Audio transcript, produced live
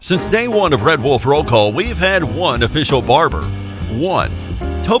Since day one of Red Wolf Roll Call, we've had one official barber. One.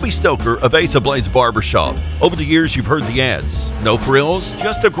 Toby Stoker of Ace of Blades Barbershop. Over the years, you've heard the ads. No frills,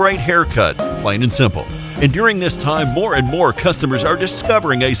 just a great haircut, plain and simple. And during this time, more and more customers are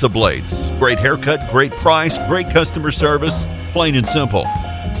discovering Ace of Blades. Great haircut, great price, great customer service, plain and simple.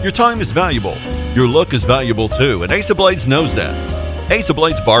 Your time is valuable. Your look is valuable too, and Ace of Blades knows that. Ace of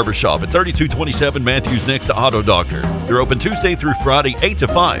Blades Barbershop at 3227 Matthews next to Auto Doctor. They're open Tuesday through Friday, 8 to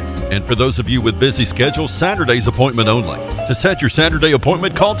 5. And for those of you with busy schedules, Saturday's appointment only. To set your Saturday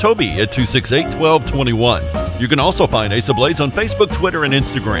appointment, call Toby at 268-1221. You can also find Ace of Blades on Facebook, Twitter, and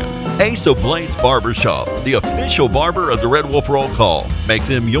Instagram. Ace of Blades Barbershop, the official barber of the Red Wolf Roll Call. Make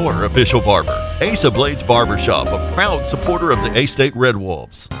them your official barber. Ace of Blades Barbershop, a proud supporter of the A-State Red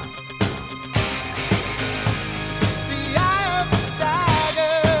Wolves.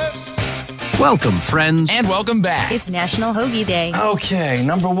 Welcome, friends. And welcome back. It's National Hoagie Day. Okay,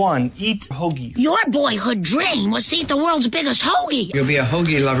 number one, eat hoagies. Your boyhood dream was to eat the world's biggest hoagie. You'll be a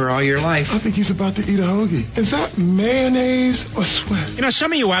hoagie lover all your life. I think he's about to eat a hoagie. Is that mayonnaise or sweat? You know,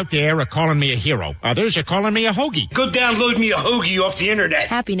 some of you out there are calling me a hero. Others are calling me a hoagie. Go download me a hoagie off the internet.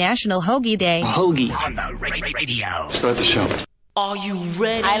 Happy National Hoagie Day. Hoagie. On the radio. Start the show. Are you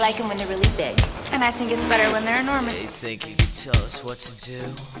ready? I like them when they're really big. And I think it's better when they're enormous. They think you can tell us what to do.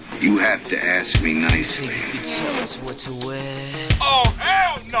 You have to ask me nicely. You think you can tell us what to wear. Oh,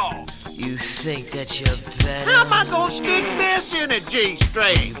 hell no! You think that you're better. How am I gonna stick this in a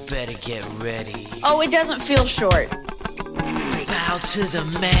G-string? You better get ready. Oh, it doesn't feel short. Bow to the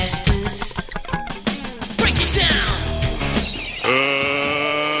masters. Break it down!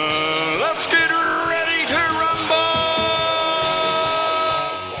 Let's get ready to rumble!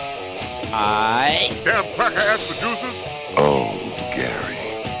 Damn cracker-ass producers. Oh, Gary.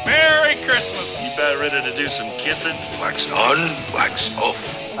 Merry Christmas! You about ready to do some kissing? Wax on, wax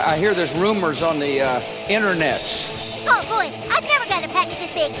off. I hear there's rumors on the internets. Oh boy, I've never gotten a package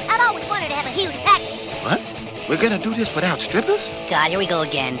this big. I've always wanted to have a huge package. What? We're gonna do this without strippers? God, here we go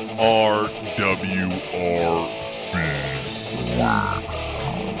again. RWRC.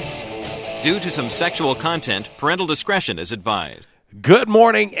 Due to some sexual content, parental discretion is advised. Good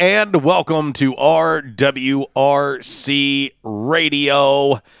morning and welcome to RWRC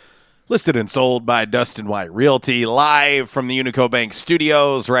Radio. Listed and sold by Dustin White Realty, live from the Unico Bank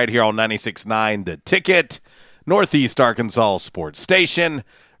Studios, right here on 96.9 The Ticket, Northeast Arkansas Sports Station,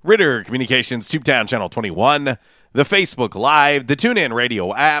 Ritter Communications, Tubetown Channel 21, the Facebook Live, the TuneIn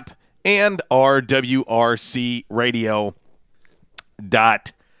Radio app, and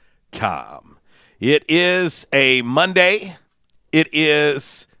RWRCradio.com. It is a Monday. It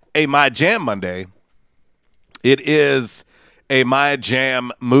is a My Jam Monday. It is a My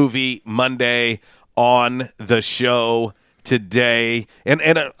Jam Movie Monday on the show today. And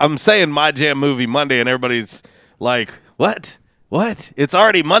I'm saying My Jam Movie Monday, and everybody's like, what? What? It's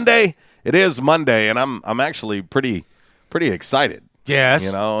already Monday? It is Monday, and I'm actually pretty excited. Yes.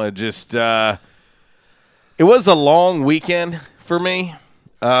 You know, it just it was a long weekend for me.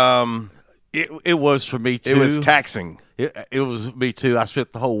 It was for me too. It was taxing. It was me too. I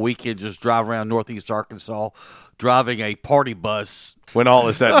spent the whole weekend just driving around Northeast Arkansas, driving a party bus. When all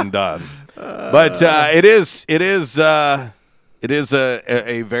is said and done, but it is a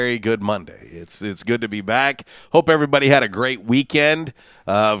very good Monday. It's good to be back. Hope everybody had a great weekend.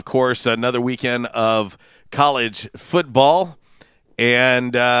 Of course, another weekend of college football,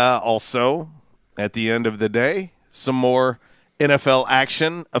 and also at the end of the day, some more NFL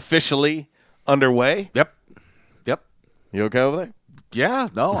action officially underway. Yep. You okay over there? Yeah,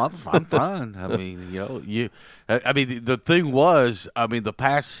 no, I'm fine. I mean, the thing was, the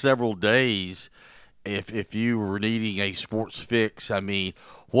past several days, if you were needing a sports fix,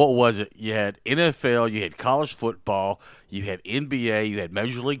 what was it? You had NFL, you had college football, you had NBA, you had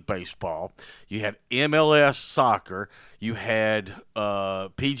Major League Baseball, you had MLS soccer, you had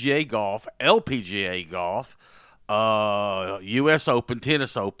PGA golf, LPGA golf, U.S. Open,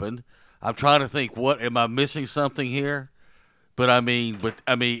 Tennis Open. I'm trying to think, what am I missing something here? But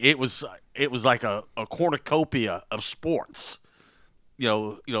it was like a cornucopia of sports.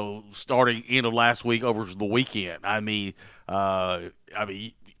 Starting end of last week over the weekend. You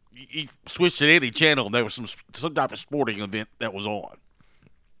switched to any channel, and there was some type of sporting event that was on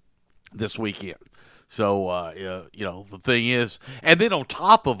this weekend. So the thing is, and then on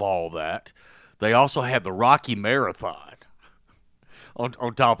top of all that, they also had the Rocky Marathon.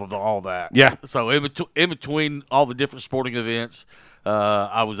 On top of all that. Yeah. So in between all the different sporting events,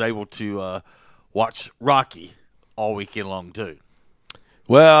 I was able to watch Rocky all weekend long too.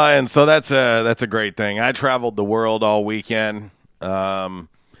 Well, and so that's a great thing. I traveled the world all weekend.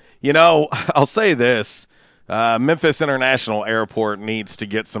 I'll say this. Memphis International Airport needs to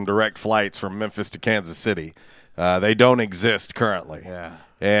get some direct flights from Memphis to Kansas City. They don't exist currently. Yeah.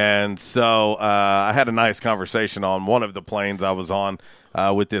 And so I had a nice conversation on one of the planes I was on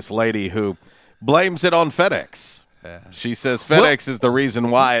with this lady who blames it on FedEx. Yeah. She says FedEx is the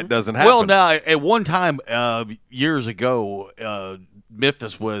reason why it doesn't happen. Well, now, at one time years ago,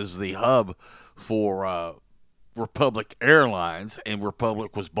 Memphis was the hub for Republic Airlines, and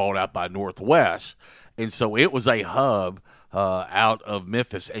Republic was bought out by Northwest. And so it was a hub out of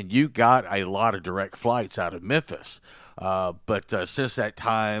Memphis, and you got a lot of direct flights out of Memphis. But since that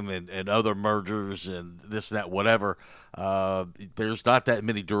time and other mergers and this and that, whatever, there's not that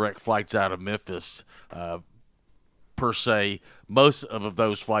many direct flights out of Memphis per se. Most of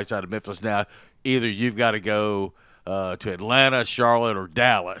those flights out of Memphis now, either you've got to go to Atlanta, Charlotte, or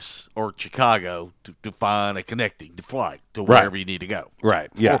Dallas, or Chicago to find a connecting flight to wherever you need to go. Right,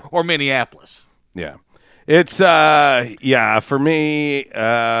 yeah. Or Minneapolis. Yeah. It's, for me,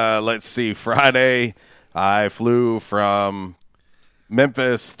 let's see, Friday I flew from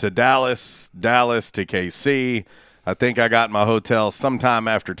Memphis to Dallas to KC. I think I got in my hotel sometime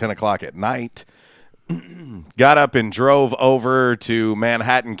after 10 o'clock at night. Got up and drove over to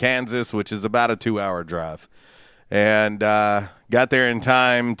Manhattan, Kansas, which is about a 2-hour drive. And got there in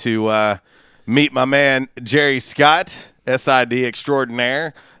time to meet my man, Jerry Scott, SID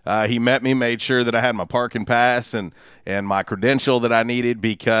extraordinaire. He met me, made sure that I had my parking pass and my credential that I needed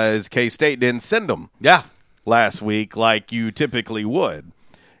because K-State didn't send them last week like you typically would.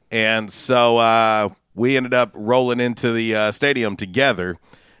 And so we ended up rolling into the stadium together.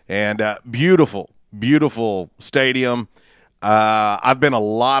 And beautiful stadium. I've been a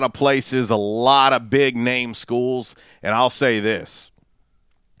lot of places, a lot of big-name schools, and I'll say this.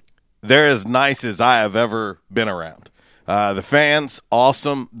 They're as nice as I have ever been around. The fans,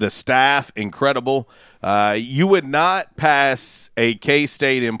 awesome. The staff, incredible. You would not pass a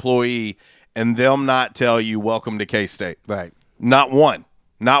K-State employee and them not tell you, welcome to K-State. Right. Not one.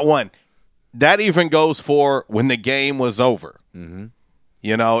 That even goes for when the game was over. Mm-hmm.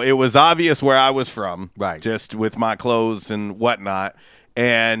 It was obvious where I was from, right? Just with my clothes and whatnot.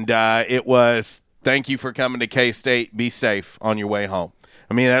 And it was, thank you for coming to K-State. Be safe on your way home.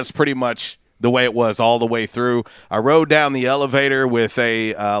 I mean, that's pretty much the way it was all the way through. I rode down the elevator with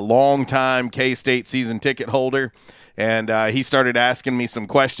a longtime K-State season ticket holder, and he started asking me some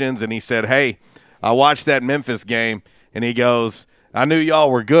questions, and he said, hey, I watched that Memphis game, and he goes, I knew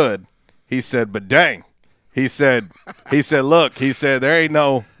y'all were good. He said, but dang. He said, look, he said, there ain't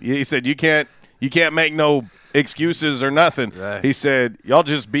no, he said, you can't make no excuses or nothing. Right. He said, y'all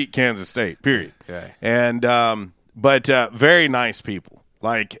just beat Kansas State, period. Right. And, but very nice people.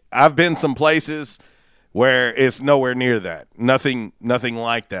 Like, I've been some places where it's nowhere near that. Nothing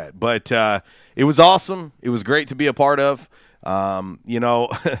like that. But it was awesome. It was great to be a part of.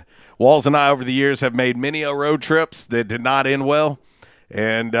 Walls and I over the years have made many road trips that did not end well.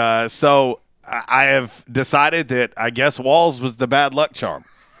 And so I have decided that I guess Walls was the bad luck charm.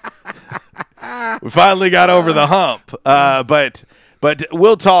 We finally got over the hump. But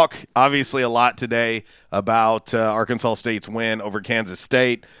we'll talk, obviously, a lot today about Arkansas State's win over Kansas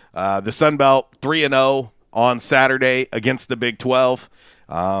State. The Sun Belt 3-0 on Saturday against the Big 12.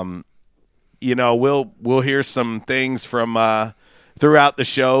 We'll hear some things from throughout the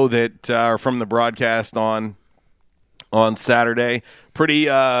show that are from the broadcast on Saturday. Pretty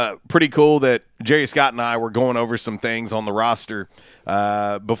cool that Jerry Scott and I were going over some things on the roster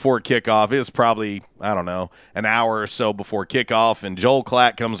before kickoff. It was probably, I don't know, an hour or so before kickoff, and Joel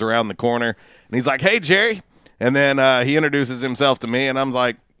Klatt comes around the corner, and he's like, hey, Jerry. And then he introduces himself to me, and I'm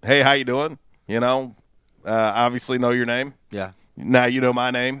like, hey, how you doing? Obviously know your name. Yeah. Now you know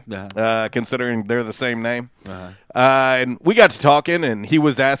my name, considering they're the same name. Uh-huh. And we got to talking, and he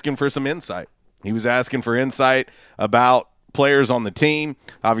was asking for some insight. He was asking for insight about players on the team.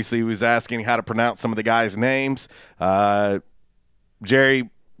 Obviously, he was asking how to pronounce some of the guys' names. Jerry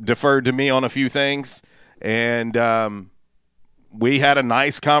deferred to me on a few things, and we had a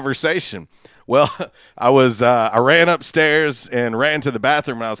nice conversation. Well, I ran upstairs and ran to the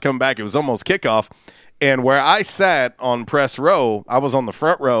bathroom, and I was coming back. It was almost kickoff, and where I sat on press row, I was on the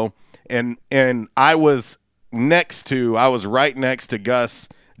front row, and I was right next to Gus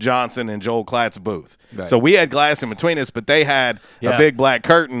Johnson and Joel Klatt's booth. Right. So we had glass in between us, but they had a big black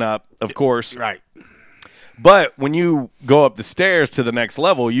curtain up, of course. Right. But when you go up the stairs to the next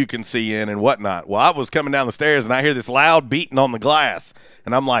level, you can see in and whatnot. Well, I was coming down the stairs, and I hear this loud beating on the glass.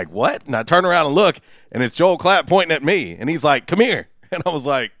 And I'm like, what? And I turn around and look, and it's Joel Klatt pointing at me. And he's like, come here. And I was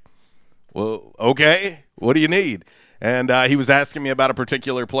like, well, okay, what do you need? And he was asking me about a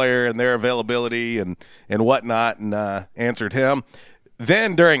particular player and their availability and whatnot, and answered him.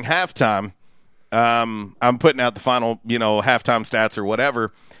 Then during halftime, I'm putting out the final, halftime stats or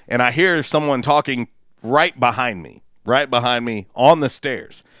whatever, and I hear someone talking right behind me on the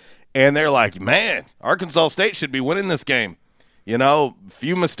stairs. And they're like, man, Arkansas State should be winning this game.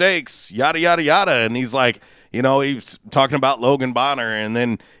 Few mistakes, yada, yada, yada. And he's like, he was talking about Logan Bonner, and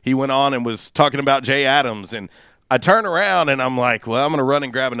then he went on and was talking about Jay Adams. And I turn around, and I'm like, well, I'm going to run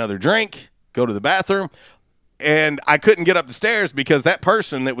and grab another drink, go to the bathroom. And I couldn't get up the stairs because that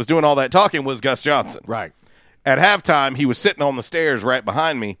person that was doing all that talking was Gus Johnson. Right. At halftime, he was sitting on the stairs right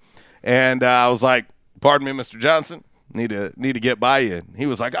behind me, and I was like, pardon me, Mr. Johnson, need to get by you. And he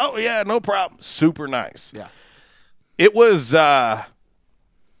was like, oh, yeah, no problem. Super nice. Yeah. It was a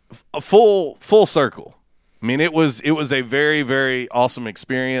full circle. I mean, it was a very, very awesome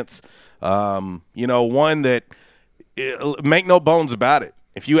experience. One that, make no bones about it.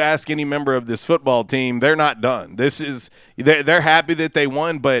 If you ask any member of this football team, they're not done. They're happy that they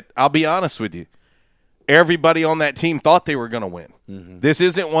won, but I'll be honest with you. Everybody on that team thought they were going to win. Mm-hmm. This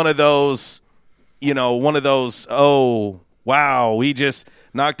isn't one of those, oh, wow, we just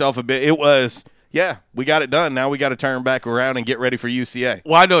knocked off a bit. It was, yeah, we got it done. Now we got to turn back around and get ready for UCA.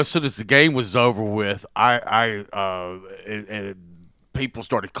 Well, I know as soon as the game was over with, and people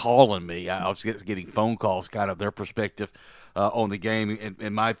started calling me. I was getting phone calls, kind of their perspective on the game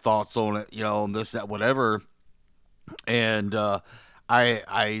and my thoughts on it, on this, that, whatever. And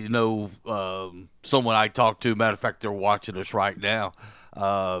I know someone I talked to, matter of fact, they're watching us right now.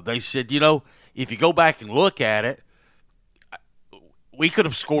 They said, if you go back and look at it, we could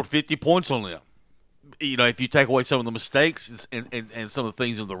have scored 50 points on them. If you take away some of the mistakes and some of the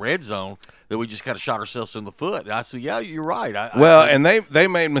things in the red zone that we just kind of shot ourselves in the foot. And I said, yeah, you're right. And they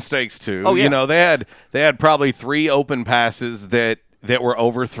made mistakes too. Oh, yeah. They had probably 3 open passes that were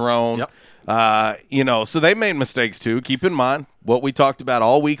overthrown. Yep. So they made mistakes too. Keep in mind what we talked about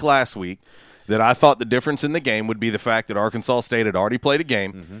all week last week, that I thought the difference in the game would be the fact that Arkansas State had already played a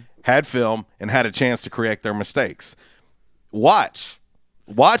game, had film, and had a chance to correct their mistakes. Watch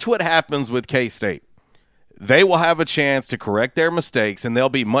what happens with K-State. They will have a chance to correct their mistakes, and they'll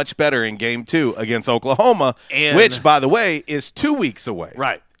be much better in Game 2 against Oklahoma, which, by the way, is 2 weeks away.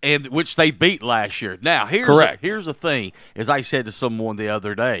 Right, and which they beat last year. Now, here's the thing, as I said to someone the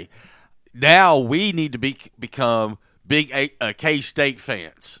other day, now we need to become big K-State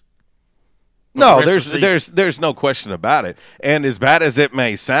fans. No, there's no question about it. And as bad as it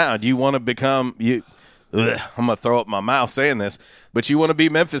may sound, you want to become I'm going to throw up my mouth saying this, but you want to be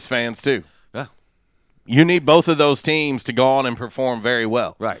Memphis fans too. Yeah. You need both of those teams to go on and perform very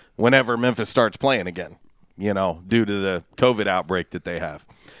well. Right. Whenever Memphis starts playing again, due to the COVID outbreak that they have.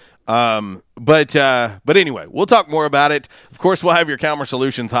 But anyway, we'll talk more about it. Of course, we'll have your Calmer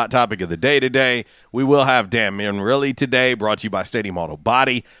Solutions hot topic of the day today. We will have Dan Minrilli today, brought to you by Stadium Auto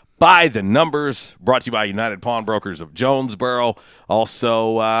Body. By the Numbers, brought to you by United Pawnbrokers of Jonesboro.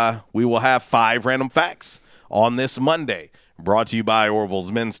 Also, we will have 5 random facts on this Monday, brought to you by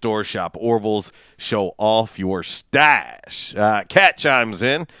Orville's Men's Store. Shop Orville's, show off your stash. Kat chimes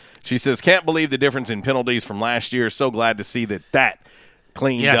in. She says, can't believe the difference in penalties from last year. So glad to see that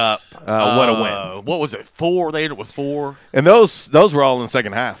cleaned up. What a win. What was it, 4? They ended with 4. And those were all in the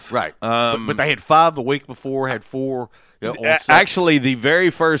second half. Right. But they had 5 the week before, had 4. Actually, the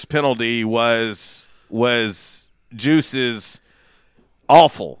very first penalty was Juice's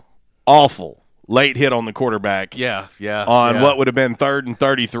awful late hit on the quarterback. What would have been 3rd and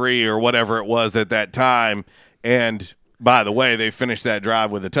 33 or whatever it was at that time. And by the way, they finished that drive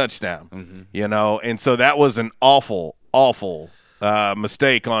with a touchdown. And so that was an awful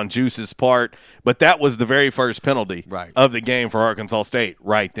mistake on Juice's part. But that was the very first penalty of the game for Arkansas State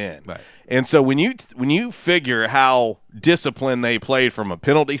right then. Right. And so when you figure how disciplined they played from a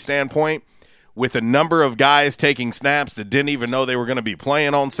penalty standpoint, with a number of guys taking snaps that didn't even know they were going to be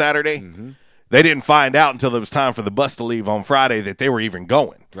playing on Saturday, they didn't find out until it was time for the bus to leave on Friday that they were even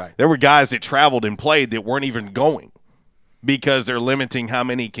going. Right. There were guys that traveled and played that weren't even going because they're limiting how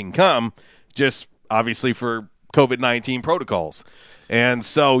many can come, just obviously for COVID-19 protocols. And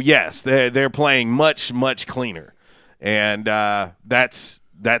so, yes, they're playing much, much cleaner. And that's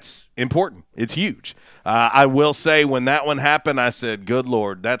important. It's huge. I will say when that one happened, I said, good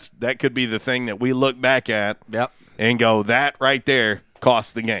Lord, that could be the thing that we look back at and go, that right there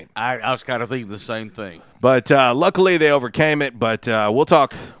cost the game. I was kind of thinking the same thing. But luckily they overcame it. But we'll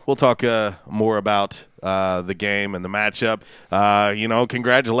talk more about the game and the matchup.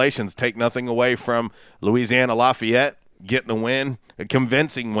 Congratulations. Take nothing away from Louisiana Lafayette getting a win, a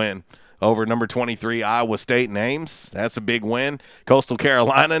convincing win over number 23 Iowa State in Ames. That's a big win. Coastal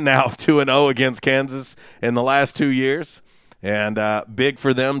Carolina now 2-0 against Kansas in the last 2 years, and big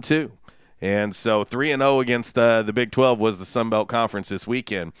for them too. And so 3-0 against the Big 12 was the Sun Belt Conference this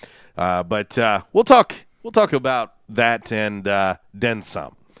weekend. But we'll talk about that and then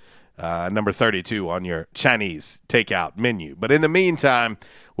some. Number 32 on your Chinese takeout menu. But in the meantime,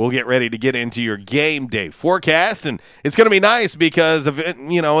 we'll get ready to get into your game day forecast, and it's going to be nice because of it,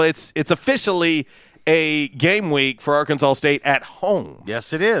 it's officially a game week for Arkansas State at home.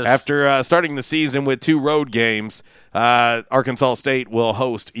 Yes, it is. After starting the season with 2 road games, Arkansas State will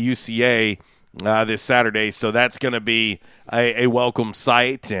host UCA this Saturday, so that's going to be a welcome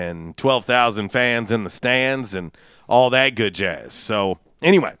sight and 12,000 fans in the stands and all that good jazz. So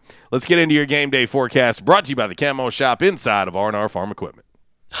anyway, let's get into your game day forecast, brought to you by the Camo Shop inside of R&R Farm Equipment.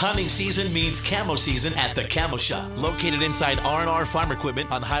 Hunting season means camo season at the Camo Shop, located inside R&R Farm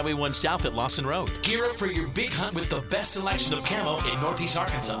Equipment on Highway 1 South at Lawson Road. Gear up for your big hunt with the best selection of camo in Northeast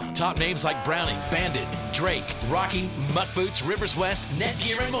Arkansas. Top names like Browning, Bandit, Drake, Rocky, Muck Boots, Rivers West,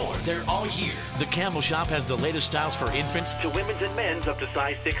 Netgear, and more. They're all here. The Camo Shop has the latest styles for infants to women's and men's up to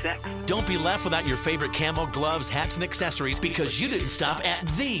size 6X. Don't be left without your favorite camo gloves, hats, and accessories because you didn't stop at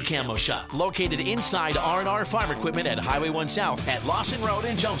the Camo Shop, located inside R&R Farm Equipment at Highway 1 South at Lawson Road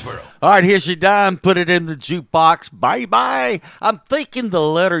in Jonesboro. All right, here's your dime. Put it in the jukebox. Bye-bye. I'm thinking the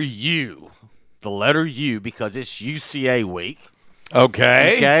letter U. The letter U because it's UCA week.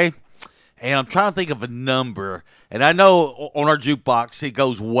 Okay. And I'm trying to think of a number. And I know on our jukebox, it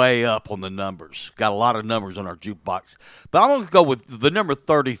goes way up on the numbers. Got a lot of numbers on our jukebox. But I'm going to go with the number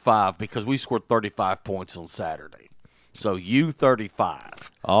 35 because we scored 35 points on Saturday. So U35.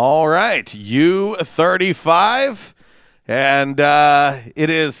 All right, U35. And it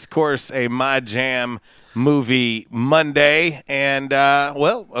is, of course, a My Jam movie Monday. And,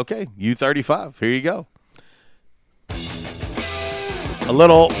 okay, U35. Here you go. A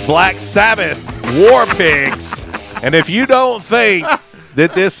little Black Sabbath, War Pigs. And if you don't think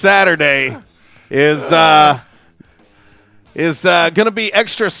that this Saturday is going to be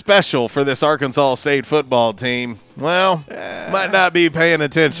extra special for this Arkansas State football team, well, might not be paying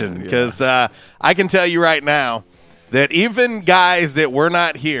attention because I can tell you right now, that even guys that were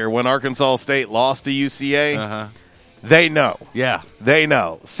not here when Arkansas State lost to UCA, they know. Yeah. They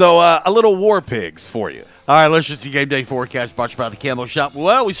know. So a little War Pigs for you. All right, let's just do game day forecast brought to you by the Camo Shop.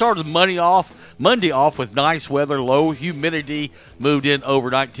 Well, we started Monday off with nice weather, low humidity, moved in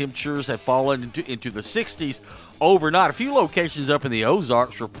overnight. Temperatures have fallen into the 60s overnight. A few locations up in the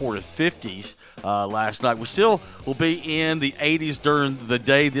Ozarks reported 50s last night. We still will be in the 80s during the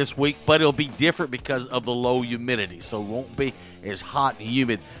day this week, but it'll be different because of the low humidity, so it won't be as hot and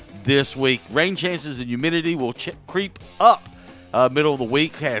humid this week. Rain chances and humidity will creep up. Middle of the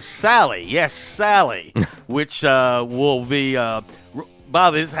week has Sally. Yes, Sally, which will be,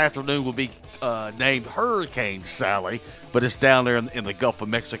 by this afternoon, will be named Hurricane Sally, but it's down there in the Gulf of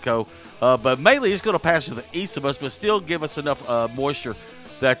Mexico. But mainly it's going to pass to the east of us, but still give us enough moisture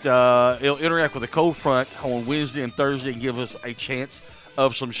that it'll interact with the cold front on Wednesday and Thursday and give us a chance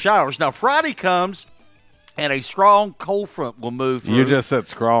of some showers. Now, Friday comes, and a strong cold front will move through. You just said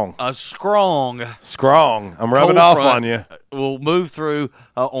strong. A strong. I'm rubbing off on you. Will move through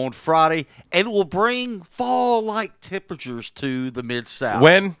on Friday, and will bring fall-like temperatures to the Mid-South.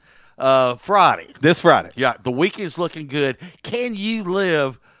 When? Friday. This Friday. Yeah, the week is looking good. Can you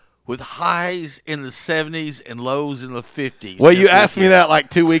live with highs in the 70s and lows in the 50s? Well, you asked me that like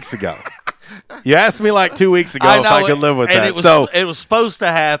 2 weeks ago. You asked me like 2 weeks ago if I could live with that. It was supposed to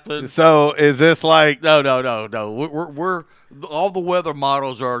happen. So is this like No. We're all the weather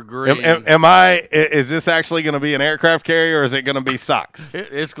models are agreeing. Is this actually going to be an aircraft carrier or is it going to be socks?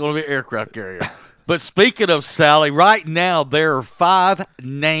 It's going to be an aircraft carrier. But speaking of Sally, right now there are 5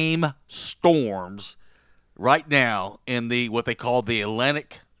 name storms right now in what they call the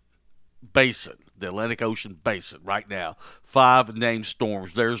Atlantic Basin. The Atlantic Ocean Basin right now. 5 named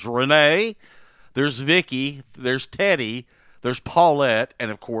storms. There's Renee, there's Vicky, there's Teddy, there's Paulette,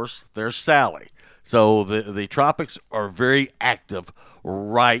 and of course there's Sally. So the tropics are very active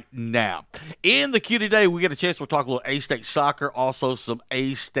right now. In the Q today, we get a chance to talk a little A-State soccer, also some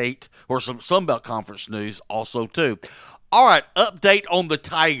A-State or some Sunbelt Conference news also too. All right, update on the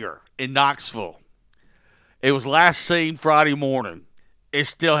Tiger in Knoxville. It was last seen Friday morning. It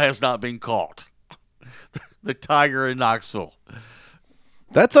still has not been caught. The Tiger in Knoxville.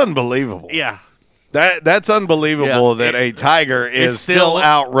 That's unbelievable. Yeah. That's unbelievable that a tiger is still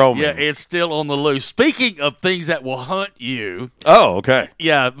out roaming. Yeah, it's still on the loose. Speaking of things that will hunt you. Oh, okay.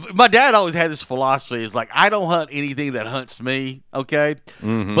 Yeah, my dad always had this philosophy. It's like, I don't hunt anything that hunts me, okay?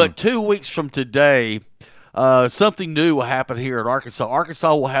 Mm-hmm. But 2 weeks from today, something new will happen here in Arkansas.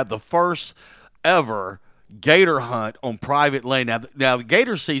 Arkansas will have the first ever gator hunt on private land. Now the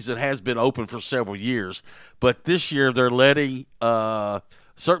gator season has been open for several years, but this year they're letting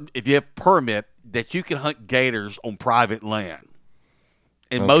if you have permit, that you can hunt gators on private land.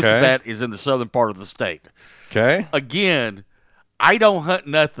 And most of that is in the southern part of the state. Okay. Again, I don't hunt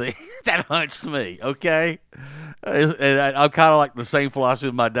nothing that hunts me, okay? And I'm kind of like the same philosophy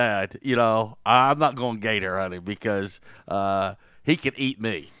with my dad. You know, I'm not going gator hunting because he could eat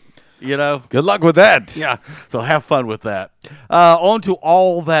me. You know? Good luck with that. Yeah, so have fun with that. On to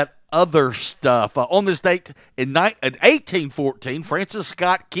all that other stuff. On this date, in 1814, Francis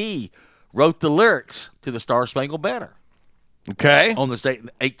Scott Key wrote the lyrics to the Star-Spangled Banner. Okay. On this date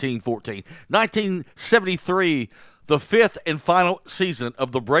in 1814. 1973, the fifth and final season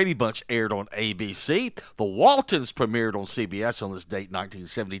of The Brady Bunch aired on ABC. The Waltons premiered on CBS on this date,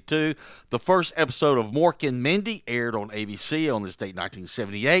 1972. The first episode of Mork and Mindy aired on ABC on this date,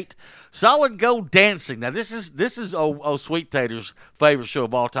 1978. Solid Gold Dancing. Now, this is Sweet Tater's favorite show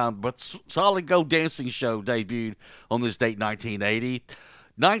of all time, but Solid Gold Dancing show debuted on this date, 1980.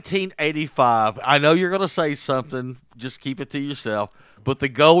 1985. I know you're going to say something. Just keep it to yourself. But the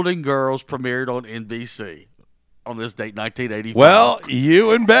Golden Girls premiered on NBC. On this date, 1985. Well,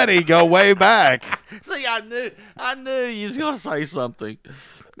 you and Betty go way back. See, I knew you was going to say something.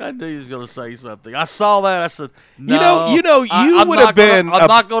 I saw that. I said, no. You would have been. I'm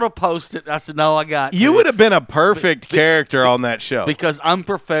not going to post it. I said, no, I got you. Would have been a perfect character on that show because I'm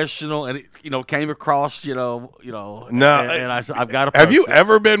professional, and it came across, No, and I said, I've got to. Have you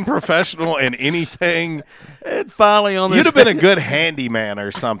ever been professional in anything? And finally, on this, you'd have been a good handyman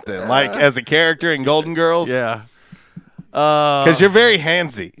or something, like as a character in Golden Girls. Yeah. Because you're very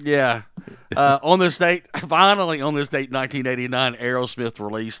handsy. Yeah. On this date, 1989, Aerosmith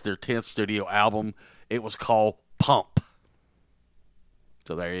released their 10th studio album. It was called Pump.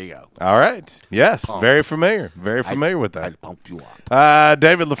 So there you go. All right. Yes, Pump. Very familiar. Very familiar with that. I'd pump you up.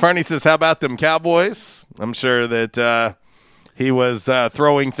 David LaFernie says, how about them Cowboys? I'm sure that he was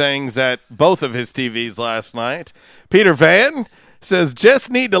throwing things at both of his TVs last night. Peter Van says,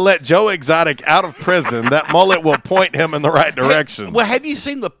 just need to let Joe Exotic out of prison. That mullet will point him in the right direction. Hey, well, have you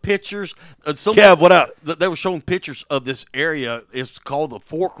seen the pictures? Kev, what up? They were showing pictures of this area. It's called the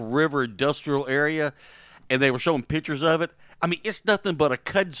Fork River Industrial Area, and they were showing pictures of it. I mean, it's nothing but a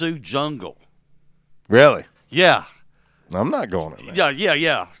kudzu jungle. Really? Yeah. I'm not going in there.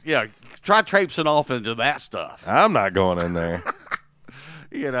 Yeah. Try traipsing off into that stuff. I'm not going in there.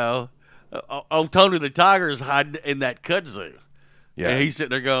 Tony the Tiger is hiding in that kudzu. Yeah. And he's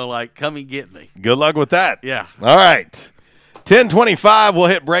sitting there going like, come and get me. Good luck with that. Yeah. All right. 10:25. We'll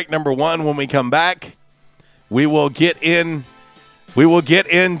hit break number 1. When we come back, we will get into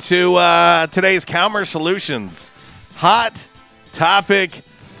today's Calmer Solutions hot topic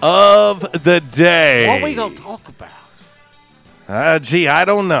of the day. What are we going to talk about? I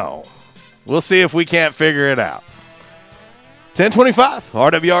don't know. We'll see if we can't figure it out. 1025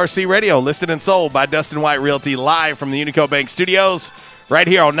 RWRC Radio, listed and sold by Dustin White Realty, live from the Unico Bank Studios, right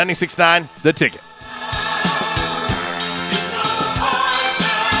here on 96.9 The Ticket.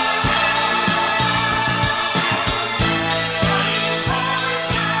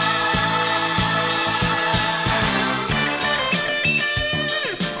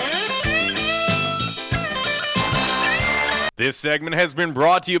 This segment has been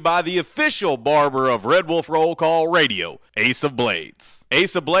brought to you by the official barber of Red Wolf Roll Call Radio, Ace of Blades.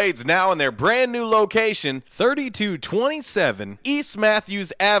 Ace of Blades now in their brand new location, 3227 East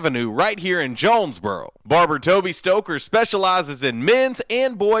Matthews Avenue, right here in Jonesboro. Barber Toby Stoker specializes in men's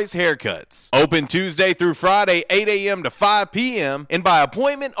and boys' haircuts. Open Tuesday through Friday, 8 a.m. to 5 p.m. and by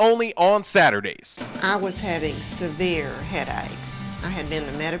appointment only on Saturdays. I was having severe headaches. I had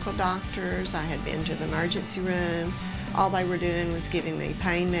been to medical doctors. I had been to the emergency room. All they were doing was giving me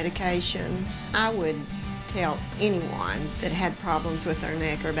pain medication. I would tell anyone that had problems with their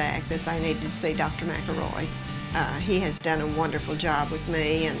neck or back that they needed to see Dr. McElroy. He has done a wonderful job with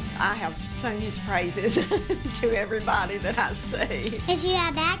me, and I have sung his praises to everybody that I see. If you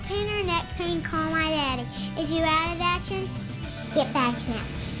have back pain or neck pain, call my daddy. If you're out of action, get back in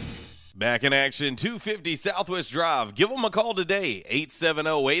action. Back in action, 250 Southwest Drive. Give them a call today,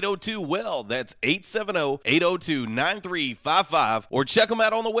 870-802-WELL. That's 870-802-9355. Or check them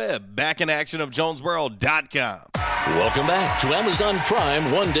out on the web, backinactionofjonesboro.com. Welcome back to Amazon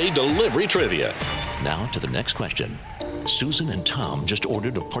Prime One Day Delivery Trivia. Now to the next question. Susan and Tom just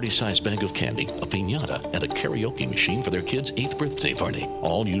ordered a party-sized bag of candy, a piñata, and a karaoke machine for their kid's 8th birthday party,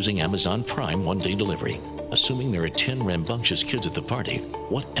 all using Amazon Prime one-day delivery. Assuming there are 10 rambunctious kids at the party,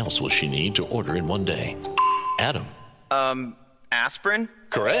 what else will she need to order in one day? Adam. Aspirin?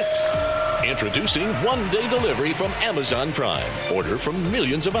 Correct. Introducing one-day delivery from Amazon Prime. Order from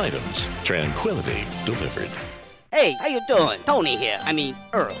millions of items. Tranquility delivered. Hey, how you doing? Tony here.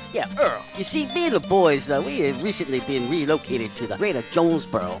 Earl. Yeah, Earl. You see, me and the boys, we have recently been relocated to the greater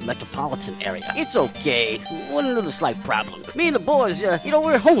Jonesboro metropolitan area. It's okay. One little slight problem. Me and the boys,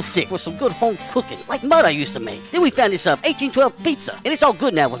 we're homesick for some good home cooking, like Mother used to make. Then we found this 1812 pizza, and it's all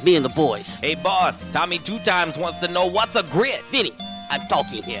good now with me and the boys. Hey, boss, Tommy 2 Times wants to know what's a grit. Vinny, I'm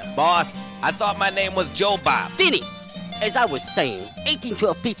talking here. Boss, I thought my name was Joe Bob. Vinny! As I was saying,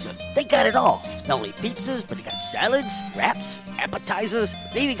 1812 Pizza, they got it all. Not only pizzas, but they got salads, wraps, appetizers.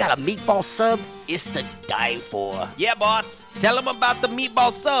 They even got a meatball sub. It's to die for. Yeah, boss. Tell them about the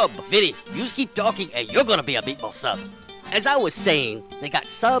meatball sub. Vinny, you just keep talking and you're gonna be a meatball sub. As I was saying, they got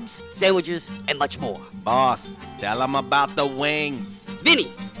subs, sandwiches, and much more. Boss, tell them about the wings.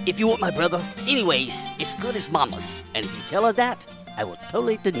 Vinny, if you want my brother, anyways, it's good as Mama's. And if you tell her that, I will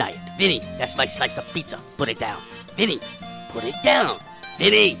totally deny it. Vinny, that's my slice of pizza. Put it down. Vinny, put it down.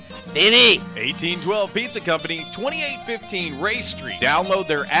 Vinny! 1812 Pizza Company, 2815 Ray Street. Download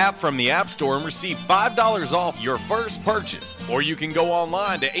their app from the App Store and receive $5 off your first purchase. Or you can go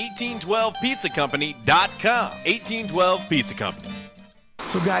online to 1812pizzacompany.com. 1812 Pizza Company.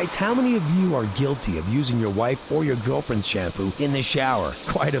 So guys, how many of you are guilty of using your wife or your girlfriend's shampoo in the shower?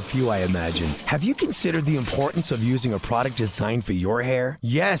 Quite a few, I imagine. Have you considered the importance of using a product designed for your hair?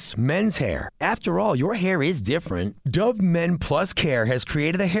 Yes, men's hair. After all, your hair is different. Dove Men Plus Care has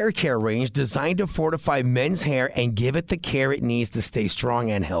created a hair care range designed to fortify men's hair and give it the care it needs to stay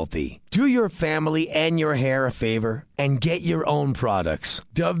strong and healthy. Do your family and your hair a favor and get your own products.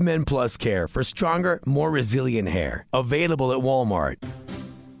 Dove Men Plus Care for stronger, more resilient hair. Available at Walmart.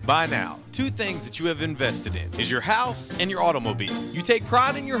 By now, 2 things that you have invested in is your house and your automobile. You take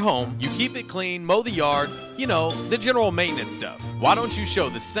pride in your home, you keep it clean, mow the yard, the general maintenance stuff. Why don't you show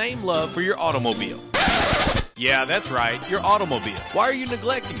the same love for your automobile? Yeah, that's right, your automobile. Why are you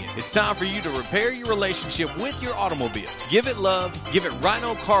neglecting it? It's time for you to repair your relationship with your automobile. Give it love, give it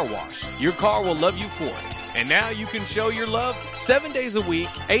Rhino Car Wash. Your car will love you for it. And now you can show your love 7 days a week,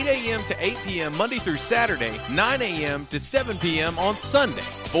 8 a.m. to 8 p.m. Monday through Saturday, 9 a.m. to 7 p.m. on Sunday.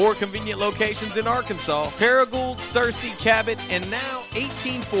 4 convenient locations in Arkansas, Paragould, Searcy, Cabot, and now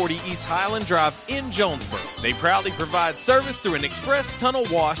 1840 East Highland Drive in Jonesboro. They proudly provide service through an express tunnel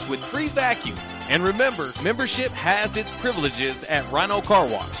wash with free vacuums. And remember, membership has its privileges at Rhino Car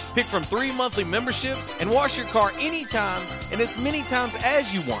Wash. Pick from 3 monthly memberships and wash your car anytime and as many times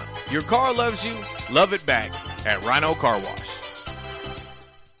as you want. Your car loves you, love it back at Rhino Car Wash.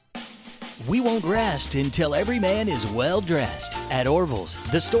 We won't rest until every man is well dressed at Orville's,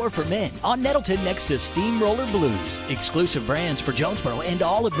 the store for men, on Nettleton next to Steamroller Blues. Exclusive brands for Jonesboro and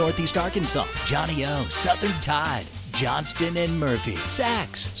all of Northeast Arkansas. Johnny O, Southern Tide, Johnston and Murphy,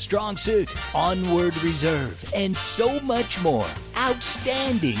 Saks, Strong Suit, Onward Reserve, and so much more.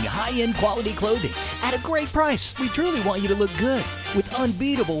 Outstanding high-end quality clothing at a great price. We truly want you to look good with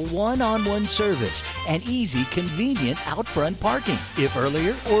unbeatable one-on-one service and easy, convenient out front parking. If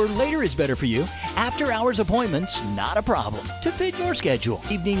earlier or later is better for you, after-hours appointments, not a problem. To fit your schedule.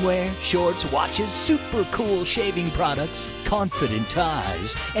 Evening wear, shorts, watches, super cool shaving products, confident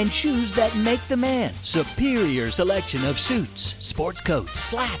ties, and shoes that make the man. Superior selection of suits, sports coats,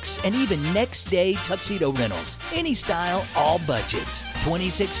 slacks, and even next-day tuxedo rentals. Any style, all budgets.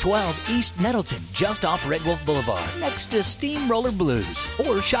 2612 East Nettleton, just off Red Wolf Boulevard, next to Steamroller Blues.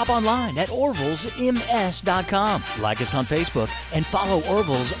 Or shop online at orvillesms.com. Like us on Facebook and follow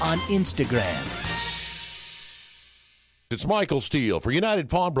Orville's on Instagram. It's Michael Steele for United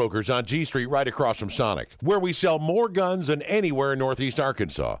Pawnbrokers on G Street right across from Sonic, where we sell more guns than anywhere in Northeast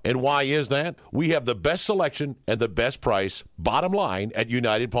Arkansas. And why is that? We have the best selection and the best price, bottom line, at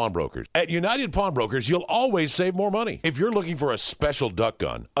United Pawnbrokers. At United Pawnbrokers, you'll always save more money. If you're looking for a special duck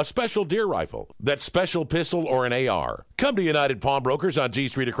gun, a special deer rifle, that special pistol, or an AR, come to United Pawnbrokers on G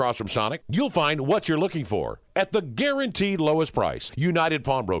Street across from Sonic. You'll find what you're looking for at the guaranteed lowest price. United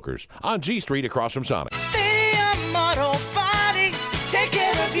Pawnbrokers on G Street across from Sonic. Auto Body, take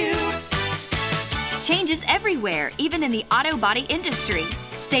care of you. Changes everywhere, even in the auto body industry.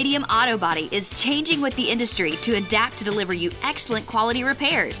 Stadium Auto Body is changing with the industry to adapt to deliver you excellent quality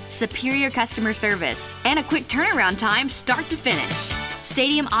repairs, superior customer service, and a quick turnaround time start to finish.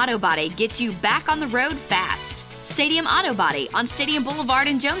 Stadium Auto Body gets you back on the road fast. Stadium Auto Body on Stadium Boulevard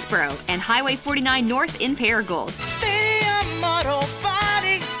in Jonesboro and Highway 49 North in Paragould. Stadium Auto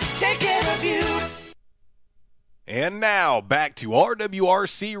Body, take care of you. And now back to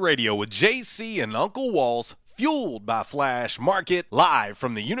RWRC Radio with JC and Uncle Walls, fueled by Flash Market, live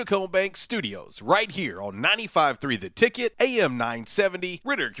from the Unico Bank Studios, right here on 95.3 The Ticket, AM 970,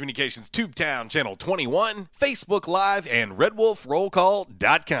 Ritter Communications Tubetown Channel 21, Facebook Live, and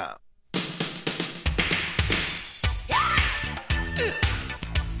RedWolfRollCall.com.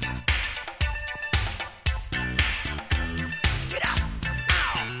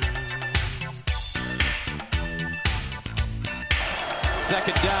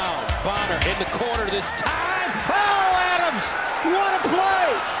 Second down, Bonner in the corner this time. Oh, Adams, what a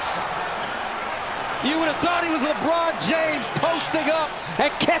play! You would have thought he was LeBron James posting up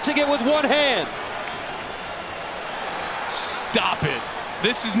and catching it with one hand. Stop it.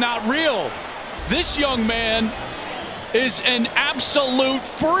 This is not real. This young man is an absolute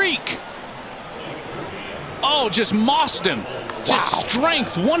freak. Oh, just mossed him. Just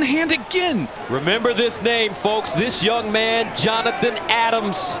strength, one hand again. Remember this name, folks. This young man, Jonathan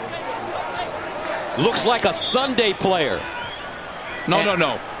Adams, looks like a Sunday player.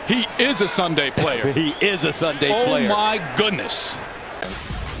 No. He is a Sunday player. He is a Sunday player. Oh, my goodness.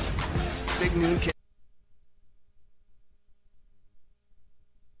 Big noon.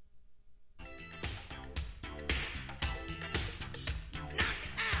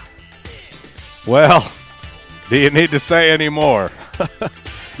 Well, do you need to say any more?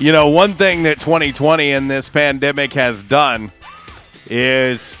 You know, one thing that 2020 and this pandemic has done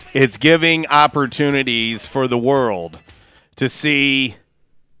is it's giving opportunities for the world to see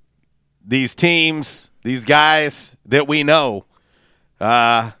these teams, these guys that we know.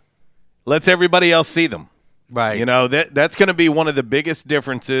 Lets everybody else see them. Right. You know, that's going to be one of the biggest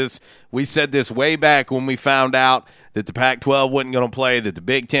differences. We said this way back when we found out that the Pac-12 wasn't going to play, that the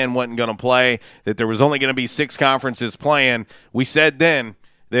Big Ten wasn't going to play, that there was only going to be 6 conferences playing. We said then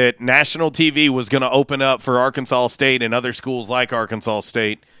that national TV was going to open up for Arkansas State and other schools like Arkansas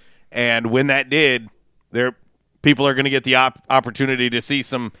State. And when that did, people are going to get the opportunity to see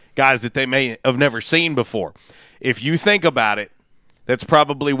some guys that they may have never seen before. If you think about it, that's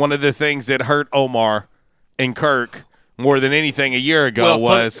probably one of the things that hurt Omar and Kirk more than anything a year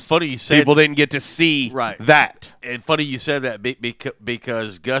ago. Funny you said, people didn't get to see that. And funny you said that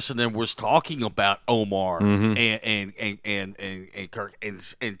because Gus and them was talking about Omar and Kirk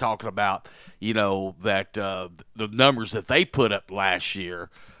and talking about, you know, that the numbers that they put up last year.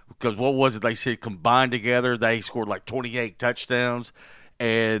 Because what was it they said combined together? They scored like 28 touchdowns.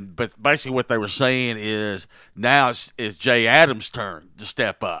 But basically what they were saying is now it's Jay Adams' turn to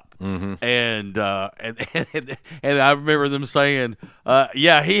step up. Mm-hmm. And I remember them saying,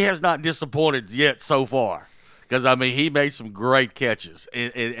 he has not disappointed yet so far. Because, I mean, he made some great catches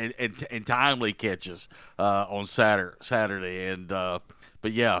and timely catches on Saturday.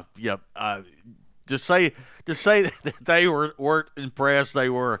 Just say that they weren't impressed. They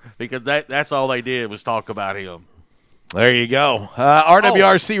were, because that's all they did was talk about him. There you go.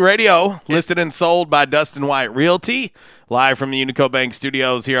 RWRC Radio, listed and sold by Dustin White Realty, live from the Unico Bank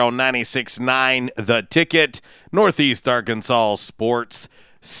Studios here on 96.9 The Ticket, Northeast Arkansas Sports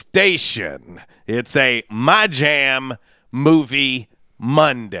Station. It's a My Jam Movie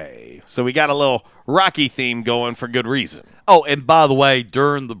Monday. So we got a little Rocky theme going for good reason. Oh, and by the way,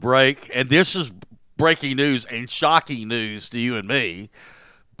 during the break, and this is breaking news and shocking news to you and me,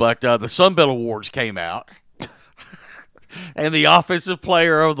 but the Sun Belt Awards came out. And the Offensive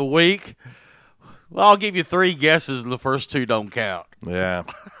Player of the Week, well, I'll give you 3 guesses, and the first 2 don't count. Yeah.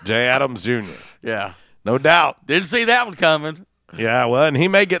 Jay Adams Jr. Yeah. No doubt. Didn't see that one coming. Yeah, well, and he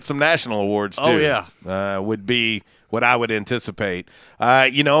may get some national awards, too. Oh, yeah. Would be what I would anticipate.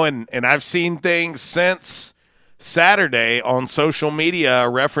 And I've seen things since Saturday on social media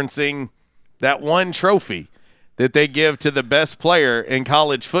referencing that one trophy that they give to the best player in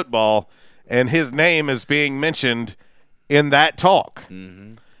college football, and his name is being mentioned in that talk.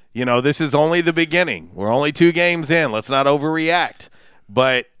 Mm-hmm. You know, this is only the beginning. We're only 2 games in. Let's not overreact.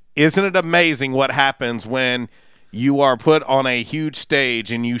 But isn't it amazing what happens when you are put on a huge stage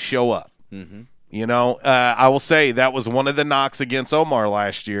and you show up? Mm-hmm. You know, I will say that was one of the knocks against Omar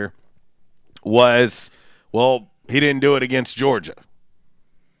last year was, well, he didn't do it against Georgia.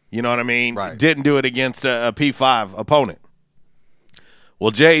 You know what I mean? Right. Didn't do it against a P5 opponent.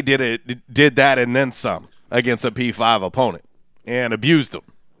 Well, Jay did that and then some against a P5 opponent and abused them.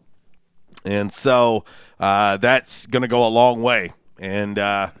 And so that's going to go a long way. And,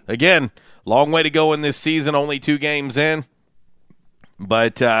 again, long way to go in this season, only 2 games in.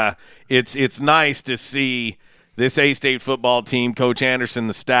 But it's nice to see this A-State football team, Coach Anderson,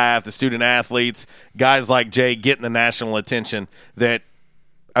 the staff, the student athletes, guys like Jay getting the national attention that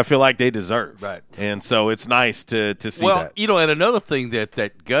I feel like they deserve. Right. And so it's nice to see well, that. Well, and another thing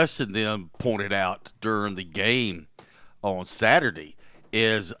that Gus and them pointed out during the game on Saturday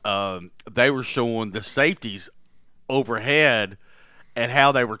is they were showing the safeties overhead and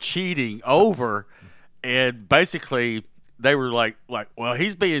how they were cheating over, and basically they were like, well,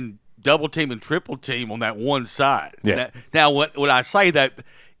 he's being double team and triple team on that one side. Yeah. Now, when I say that,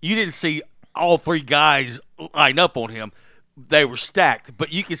 you didn't see all three guys line up on him. They were stacked,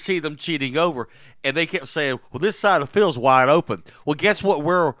 but you could see them cheating over, and they kept saying, well, this side of the field's wide open. Well, guess what?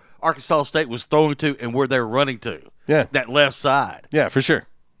 Where Arkansas State was throwing to and where they were running to. Yeah. That left side. Yeah, for sure.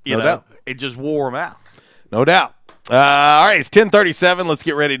 No doubt. It just wore them out. No doubt. All right, it's 10:37. Let's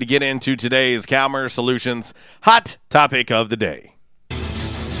get ready to get into today's Calmer Solutions Hot Topic of the Day.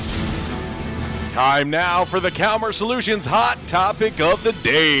 Time now for the Calmer Solutions Hot Topic of the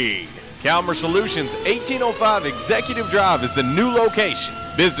Day. Calmer Solutions 1805 Executive Drive is the new location.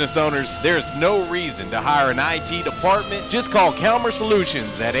 Business owners, there's no reason to hire an IT department. Just call Calmer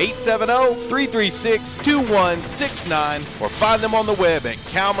Solutions at 870-336-2169 or find them on the web at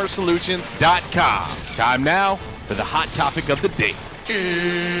calmersolutions.com. Time now for the Hot Topic of the Day.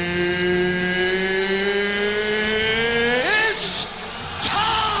 It's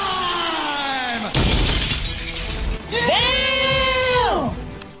time! Damn!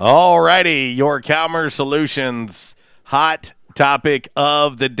 All righty, your Calmer Solutions Hot Topic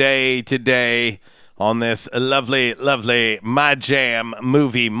of the Day today on this lovely, lovely My Jam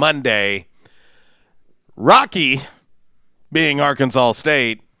Movie Monday. Rocky, being Arkansas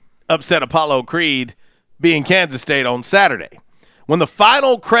State, upset Apollo Creed, being Kansas State on Saturday. When the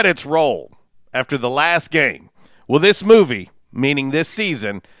final credits roll after the last game, will this movie, meaning this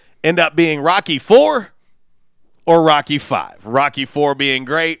season, end up being Rocky 4 or Rocky 5? Rocky 4 being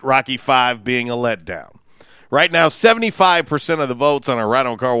great, Rocky 5 being a letdown. Right now, 75% of the votes on our Right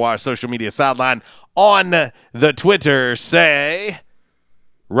on Car Wash social media sideline on the Twitter say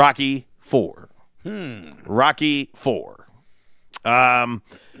Rocky 4. Rocky 4.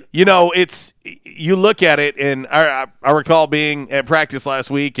 You know, you look at it, and I recall being at practice last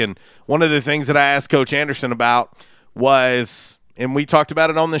week, and one of the things that I asked Coach Anderson about was, and we talked about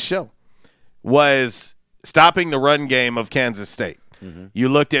it on this show, was stopping the run game of Kansas State. Mm-hmm. You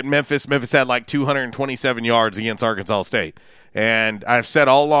looked at Memphis. Memphis had like 227 yards against Arkansas State. And I've said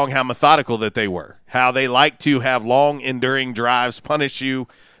all along how methodical that they were, how they like to have long, enduring drives, punish you,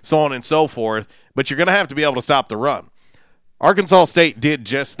 so on and so forth. But you're going to have to be able to stop the run. Arkansas State did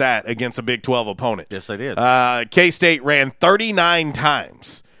just that against a Big 12 opponent. Yes, they did. K-State ran 39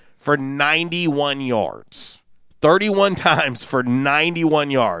 times for 91 yards. 31 times for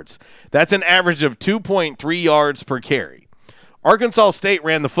 91 yards. That's an average of 2.3 yards per carry. Arkansas State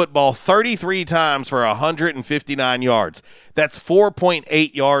ran the football 33 times for 159 yards. That's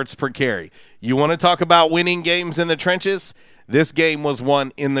 4.8 yards per carry. You want to talk about winning games in the trenches? This game was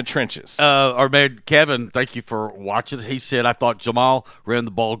won in the trenches. Our man Kevin, thank you for watching. He said, I thought Jamal ran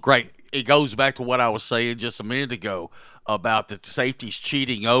the ball great. It goes back to what I was saying just a minute ago about the safeties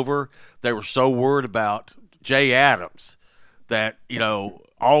cheating over. They were so worried about Jay Adams that, you know,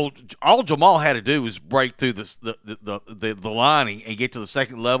 all Jamal had to do was break through the lining and get to the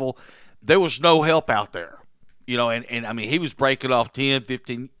second level. There was no help out there, you know, and I mean, he was breaking off 10,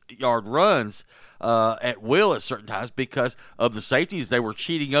 15-yard runs at will at certain times because of the safeties. They were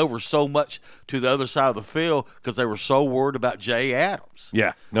cheating over so much to the other side of the field because they were so worried about Jay Adams.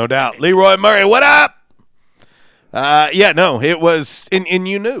 Yeah, no doubt. Leroy Murray, what up? It was, and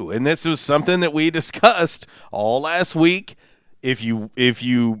you knew, and this was something that we discussed all last week. If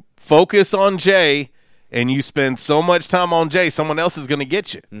you focus on Jay and you spend so much time on Jay, someone else is going to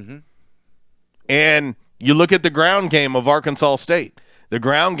get you. Mm-hmm. And you look at the ground game of Arkansas State. The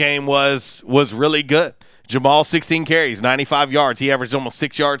ground game was really good. Jamal, 16 carries, 95 yards. He averaged almost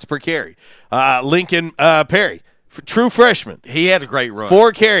 6 yards per carry. Lincoln Perry, true freshman. He had a great run.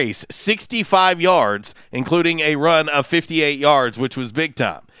 4 carries, 65 yards, including a run of 58 yards, which was big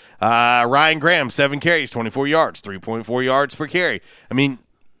time. Ryan Graham, 7 carries, 24 yards, 3.4 yards per carry. I mean,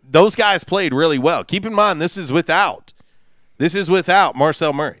 those guys played really well. Keep in mind, this is without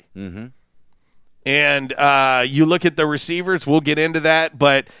Marcel Murray. Mm-hmm. And you look at the receivers, we'll get into that,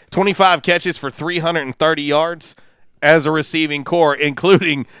 but 25 catches for 330 yards as a receiving core,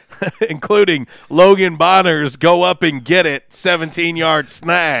 including Logan Bonner's go up and get it 17-yard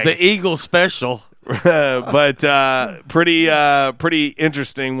snag. The Eagle special. But pretty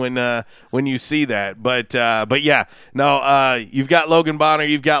interesting when you see that. But yeah, no, you've got Logan Bonner,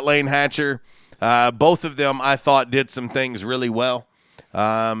 you've got Lane Hatcher. Both of them, I thought, did some things really well.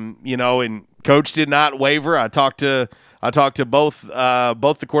 And Coach did not waver. I talked to both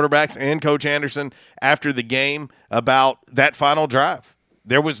the quarterbacks and Coach Anderson after the game about that final drive.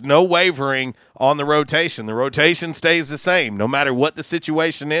 There was no wavering on the rotation. The rotation stays the same no matter what the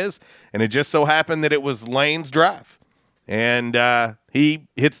situation is, and it just so happened that it was Lane's drive. And he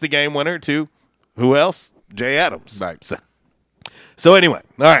hits the game winner to who else? Jay Adams. Right. So anyway,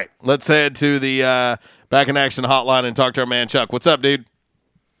 all right, let's head to the Back in Action hotline and talk to our man Chuck. What's up, dude?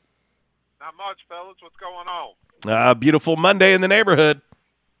 Not much, fellas. What's going on? Beautiful Monday in the neighborhood.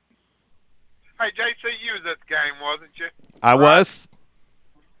 Hey, JC, you was at the game, wasn't you? I was.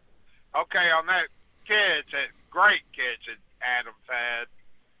 Okay, on that catch, that great catch that Adams had,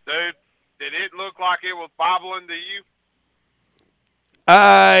 dude, did it look like it was bobbling to you?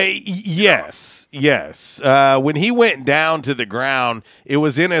 Yes. When he went down to the ground, it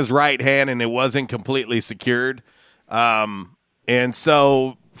was in his right hand and it wasn't completely secured. And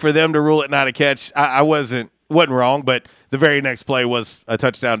so for them to rule it not a catch, I wasn't wrong, but the very next play was a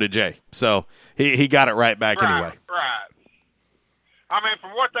touchdown to Jay. So he got it right back anyway. Right. I mean,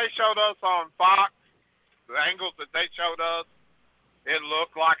 from what they showed us on Fox, the angles that they showed us, it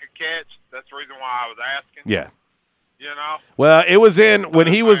looked like a catch. That's the reason why I was asking. Yeah. You know? Well, it was when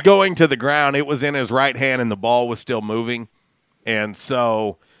he was going to the ground, it was in his right hand and the ball was still moving. And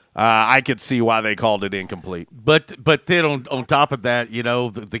so I could see why they called it incomplete. But then on top of that,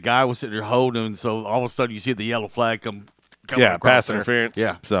 the guy was sitting there holding, so all of a sudden you see the yellow flag come yeah, pass there. interference.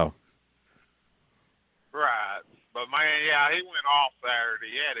 Yeah. So. Right. But, man, yeah, he went off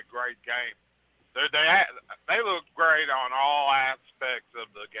Saturday. He had a great game. They looked great on all aspects of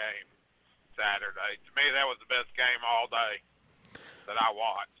the game Saturday. To me, that was the best game all day that I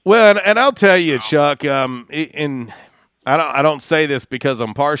watched. Well, and I'll tell you, Chuck, and I don't say this because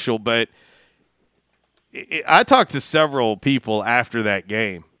I'm partial, but I talked to several people after that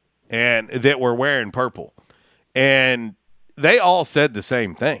game and that were wearing purple, and they all said the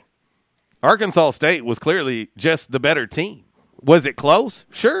same thing. Arkansas State was clearly just the better team. Was it close?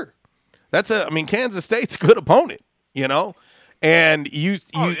 Sure. Kansas State's a good opponent, And you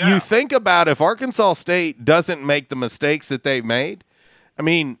think about if Arkansas State doesn't make the mistakes that they've made,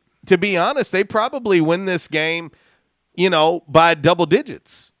 to be honest, they probably win this game, by double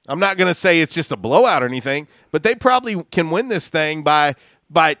digits. I'm not going to say it's just a blowout or anything, but they probably can win this thing by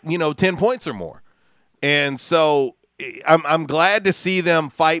 10 points or more. And so I'm glad to see them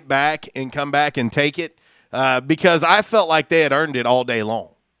fight back and come back and take it because I felt like they had earned it all day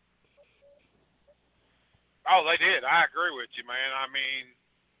long. Oh, they did. I agree with you, man.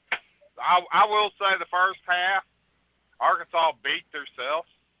 I will say the first half, Arkansas beat themselves,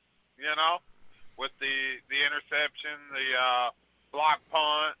 with the interception, the block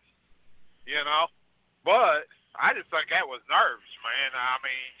punt, But I just think that was nerves, man.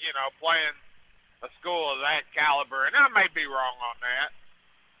 Playing a school of that caliber, and I may be wrong on that,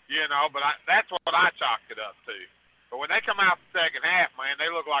 but that's what I chalked it up to. But when they come out the second half, man, they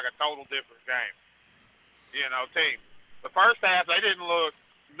look like a total different game. Team. The first half, they didn't look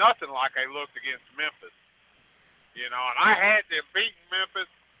nothing like they looked against Memphis. And I had them beating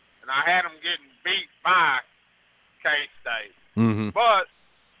Memphis, and I had them getting beat by K-State. Mm-hmm. But,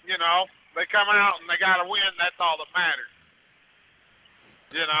 they come out and they got to win. That's all that matters.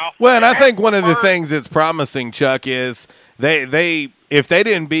 Well, and I think one of the things that's promising, Chuck, is they if they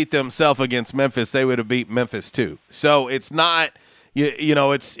didn't beat themselves against Memphis, they would have beat Memphis too. So it's not –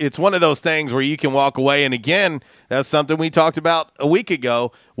 it's one of those things where you can walk away, and again, that's something we talked about a week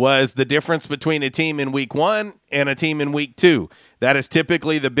ago, was the difference between a team in week 1 and a team in week 2. That is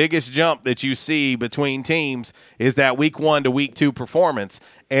typically the biggest jump that you see between teams is that week 1 to week 2 performance,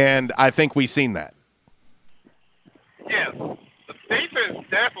 and I think we've seen that. Yes, the defense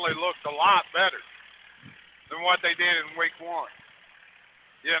definitely looked a lot better than what they did in week 1.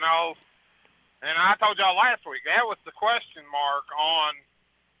 And I told y'all last week, that was the question mark on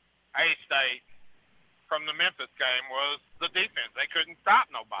A-State from the Memphis game was the defense. They couldn't stop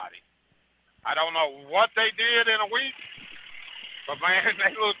nobody. I don't know what they did in a week, but, man,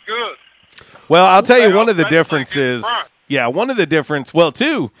 they looked good. Well, I'll tell you one of the differences. Yeah, one of the difference. Well,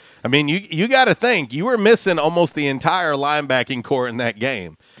 two, you got to think. You were missing almost the entire linebacking core in that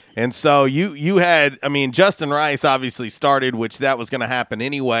game. And so you had, Justin Rice obviously started, which that was going to happen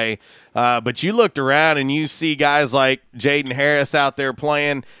anyway. But you looked around and you see guys like Jaden Harris out there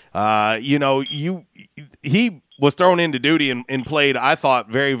playing. He was thrown into duty and played, I thought,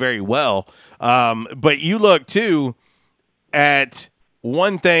 very, very well. But you look, too, at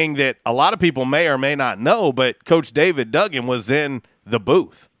one thing that a lot of people may or may not know, but Coach David Duggan was in the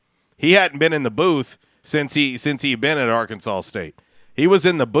booth. He hadn't been in the booth since he'd been at Arkansas State. He was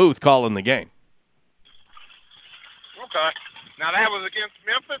in the booth calling the game. Okay. Now that was against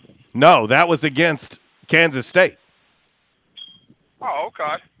Memphis? No, that was against Kansas State. Oh,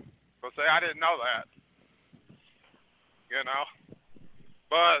 okay. Well, see, I didn't know that. You know.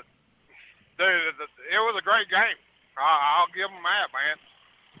 But, dude, it was a great game. I'll give them that, man.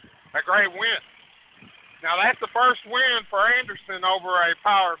 A great win. Now, that's the first win for Anderson over a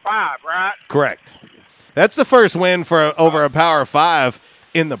Power 5, right? Correct. That's the first win for over a Power 5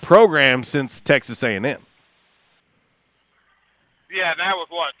 in the program since Texas A&M. Yeah, and that was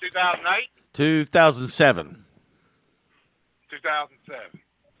what, 2008? 2007. 2007.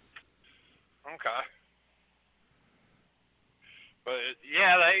 Okay. But,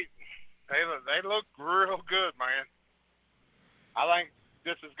 yeah, they look real good, man. I think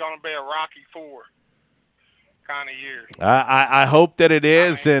this is going to be a Rocky IV kind of year. I hope that it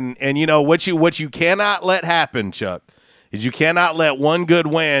is, and you know what you cannot let happen, Chuck, is you cannot let one good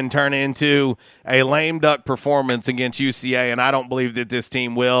win turn into a lame duck performance against UCA, and I don't believe that this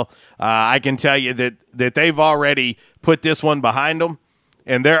team will. I can tell you that they've already put this one behind them,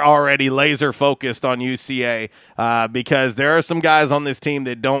 and they're already laser focused on UCA because there are some guys on this team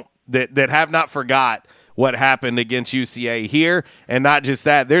that have not forgot what happened against UCA here, and not just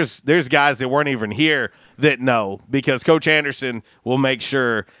that. There's guys that weren't even here that know, because Coach Anderson will make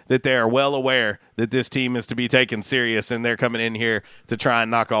sure that they are well aware that this team is to be taken serious, and they're coming in here to try and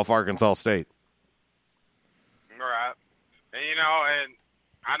knock off Arkansas State. Right. And, you know, and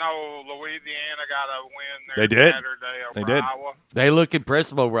I know Louisiana got a win there They did. Saturday over They did. Iowa. They look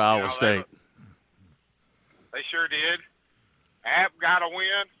impressive over Iowa State. They sure did. App got a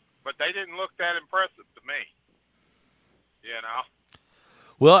win, but they didn't look that impressive to me. You know?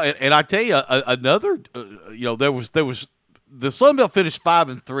 Well, and I tell you, another, there was the Sun Belt finished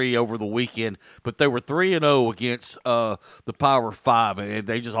 5-3 over the weekend, but they were 3-0 against the Power 5, and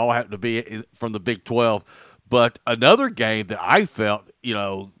they just all happened to be from the Big 12. But another game that I felt,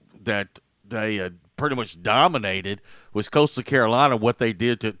 that they pretty much dominated was Coastal Carolina, what they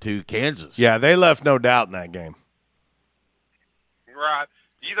did to Kansas. Yeah, they left no doubt in that game. Right.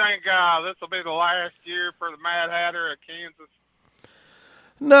 Do you think this will be the last year for the Mad Hatter at Kansas?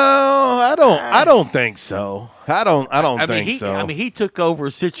 No, I don't think so. I don't think so. I mean, he took over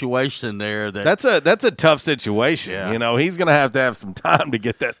a situation there that's a tough situation. Yeah. He's going to have some time to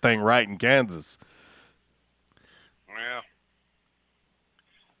get that thing right in Kansas. Well,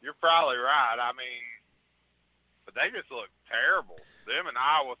 you're probably right. I mean, but they just look terrible. Them and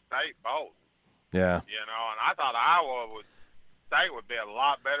Iowa State both. Yeah. And I thought Iowa State would be a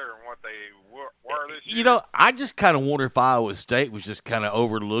lot better than what they were this year. I just kind of wonder if Iowa State was just kind of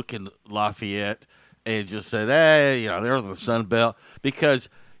overlooking Lafayette and just said, hey, they're in the Sun Belt, because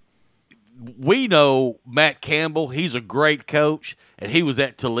we know Matt Campbell, he's a great coach, and he was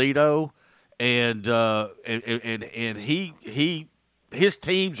at Toledo, and his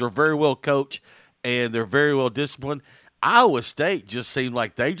teams are very well coached and they're very well disciplined. Iowa State just seemed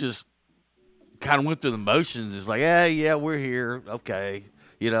like they just kind of went through the motions. It's like, yeah, we're here. Okay.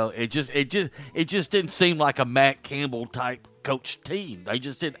 It just didn't seem like a Matt Campbell type coach team. They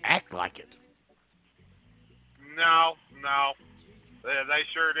just didn't act like it. No. They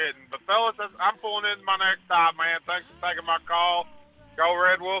sure didn't. But, fellas, I'm pulling in my next stop, man. Thanks for taking my call. Go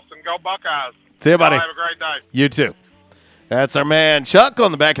Red Wolves and go Buckeyes. See you, buddy. Have a great day. You too. That's our man Chuck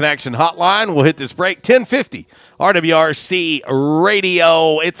on the Back in Action hotline. We'll hit this break 1050 RWRC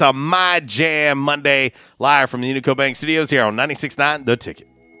Radio. It's a My Jam Monday live from the Unico Bank Studios here on 96.9 The Ticket.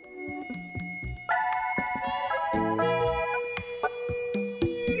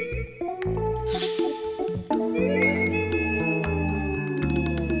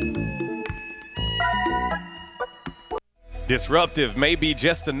 Disruptive may be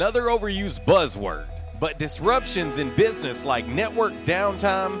just another overused buzzword, but disruptions in business like network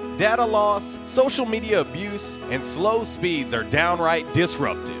downtime, data loss, social media abuse, and slow speeds are downright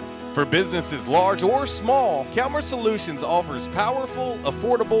disruptive. For businesses large or small, Calmer Solutions offers powerful,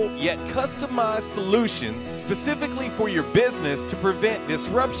 affordable, yet customized solutions specifically for your business to prevent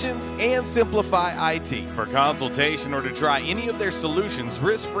disruptions and simplify IT. For consultation or to try any of their solutions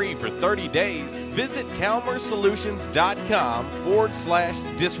risk-free for 30 days, visit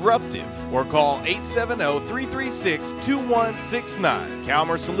calmersolutions.com/disruptive or call 870-336-2169.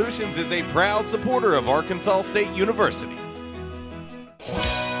 Calmer Solutions is a proud supporter of Arkansas State University.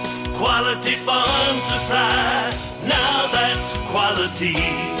 Quality Farm Supply, now that's quality.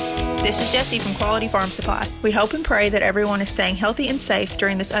 This is Jessie from Quality Farm Supply. We hope and pray that everyone is staying healthy and safe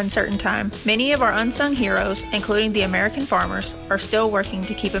during this uncertain time. Many of our unsung heroes, including the American farmers, are still working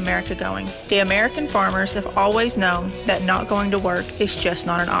to keep America going. The American farmers have always known that not going to work is just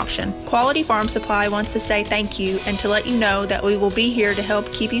not an option. Quality Farm Supply wants to say thank you and to let you know that we will be here to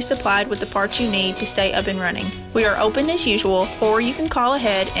help keep you supplied with the parts you need to stay up and running. We are open as usual, or you can call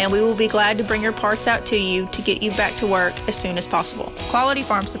ahead and we will be glad to bring your parts out to you to get you back to work as soon as possible. Quality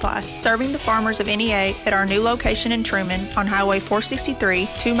Farm Supply, serving the farmers of NEA at our new location in Truman on Highway 463,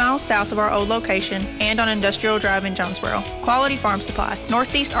 2 miles south of our old location, and on Industrial Drive in Jonesboro. Quality Farm Supply,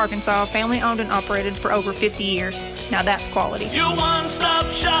 Northeast Arkansas, family owned and operated for over 50 years. Now that's quality. Your one-stop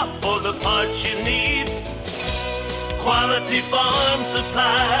shop for the parts you need. Quality Farm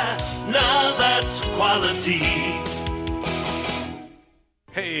Supply, now that's quality.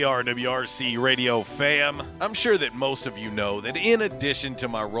 Hey, RWRC Radio fam. I'm sure that most of you know that in addition to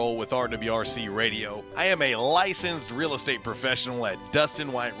my role with RWRC Radio, I am a licensed real estate professional at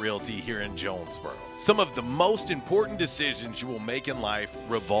Dustin White Realty here in Jonesboro. Some of the most important decisions you will make in life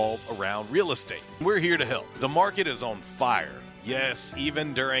revolve around real estate. We're here to help. The market is on fire. Yes,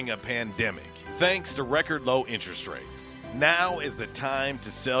 even during a pandemic, thanks to record low interest rates. Now is the time to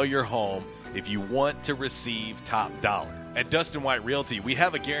sell your home if you want to receive top dollar. At Dustin White Realty, we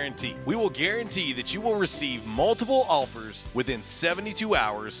have a guarantee. We will guarantee that you will receive multiple offers within 72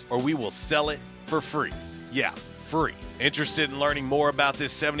 hours, or we will sell it for free. Yeah, free. Interested in learning more about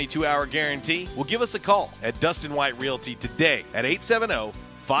this 72-hour guarantee? Well, give us a call at Dustin White Realty today at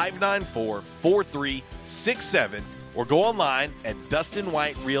 870-594-4367 or go online at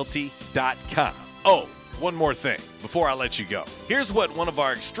DustinWhiteRealty.com. Oh, one more thing before I let you go. Here's what one of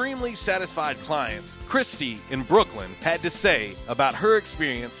our extremely satisfied clients, Christy in Brooklyn, had to say about her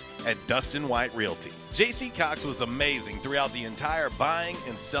experience at Dustin White Realty. JC Cox was amazing throughout the entire buying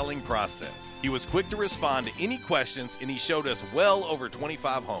and selling process. He was quick to respond to any questions, and he showed us well over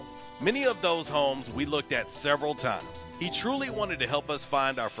 25 homes. Many of those homes we looked at several times. He truly wanted to help us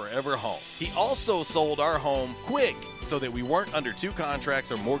find our forever home. He also sold our home quick so that we weren't under 2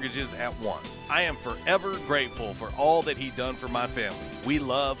 contracts or mortgages at once. I am forever grateful for all that he done for my family. We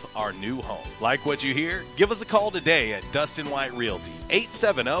love our new home. Like what you hear? Give us a call today at Dustin White Realty,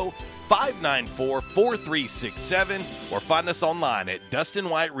 870-594-4367, or find us online at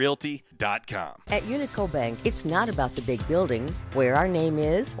DustinWhiteRealty.com. At Unico Bank, it's not about the big buildings, where our name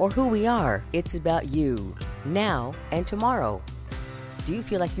is, or who we are. It's about you, now and tomorrow. Do you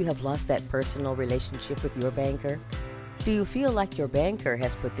feel like you have lost that personal relationship with your banker? Do you feel like your banker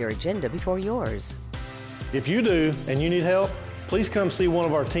has put their agenda before yours? If you do and you need help, please come see one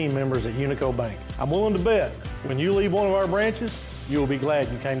of our team members at Unico Bank. I'm willing to bet when you leave one of our branches, you will be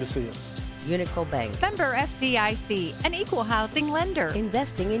glad you came to see us. Unico Bank. Member FDIC, an equal housing lender.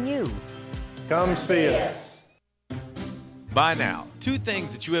 Investing in you. Come see us. By now, 2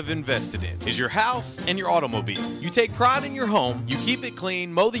 things that you have invested in is your house and your automobile. You take pride in your home, you keep it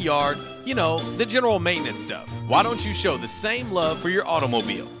clean, mow the yard, you know, the general maintenance stuff. Why don't you show the same love for your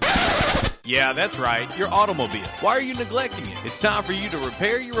automobile? Yeah, that's right, your automobile. Why are you neglecting it? It's time for you to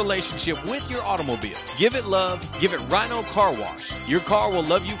repair your relationship with your automobile. Give it love, give it Rhino Car Wash. Your car will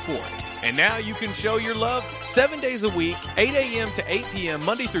love you for it. And now you can show your love 7 days a week, 8 a.m. to 8 p.m.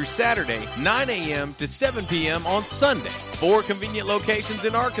 Monday through Saturday, 9 a.m. to 7 p.m. on Sunday. 4 convenient locations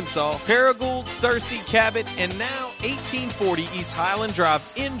in Arkansas: Paragould, Searcy, Cabot, and now 1840 East Highland Drive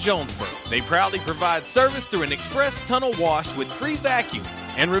in Jonesboro. They proudly provide service through an express tunnel wash with free vacuums.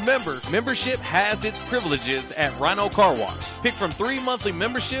 And remember, membership has its privileges at Rhino Car Wash. Pick from 3 monthly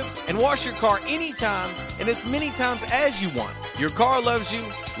memberships and wash your car anytime and as many times as you want. Your car loves you,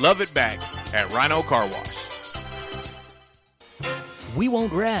 love it back at Rhino Car Wash. We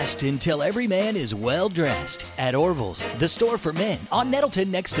won't rest until every man is well dressed. At Orville's, the store for men on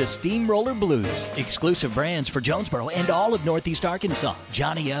Nettleton next to Steamroller Blues. Exclusive brands for Jonesboro and all of Northeast Arkansas.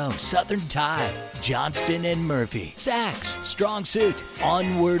 Johnny O, Southern Tide, Johnston and Murphy, Saks, Strong Suit,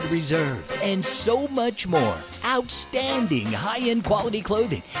 Onward Reserve, and so much more. Outstanding high-end quality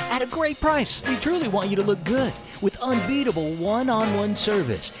clothing at a great price. We truly want you to look good with unbeatable one-on-one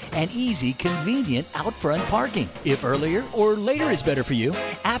service and easy, convenient out-front parking. If earlier or later is better for you,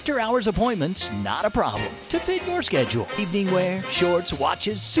 after-hours appointments, not a problem. To fit your schedule, evening wear, shorts,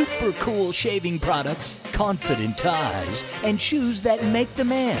 watches, super cool shaving products, confident ties, and shoes that make the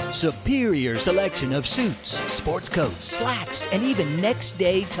man. Superior selection of suits, sports coats, slacks, and even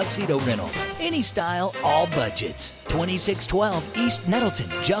next-day tuxedo rentals. Any style, all budgets. 2612 East Nettleton,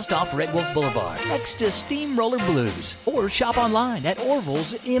 just off Red Wolf Boulevard, next to Steamroller Blues. Or shop online at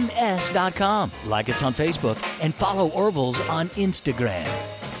orvillesms.com. Like us on Facebook and follow Orville's on Instagram.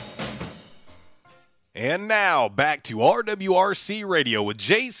 And now, back to RWRC Radio with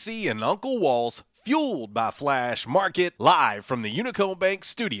JC and Uncle Walls, fueled by Flash Market, live from the Unico Bank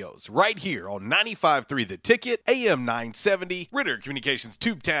Studios, right here on 95.3 The Ticket, AM 970, Ritter Communications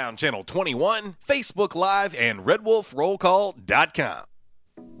Tubetown Channel 21, Facebook Live, and RedWolfRollCall.com.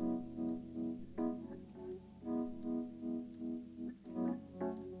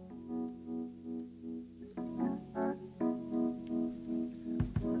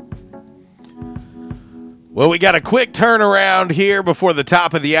 Well, we got a quick turnaround here before the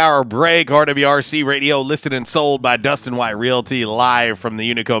top of the hour break. RWRC Radio, listed and sold by Dustin White Realty, live from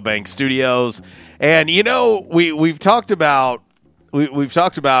the Unico Bank Studios. And we've talked about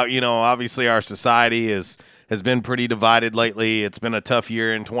obviously our society has been pretty divided lately. It's been a tough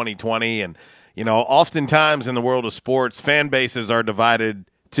year in 2020, and oftentimes in the world of sports, fan bases are divided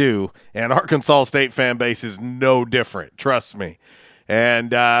too. And Arkansas State fan base is no different. Trust me.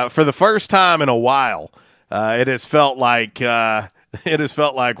 And for the first time in a while. It has felt like Walls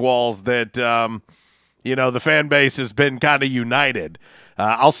that the fan base has been kind of united.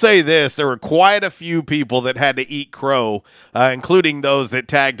 I'll say this: there were quite a few people that had to eat crow, including those that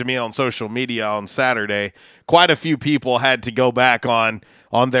tagged me on social media on Saturday. Quite a few people had to go back on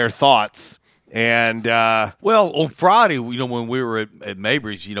their thoughts. And on Friday, when we were at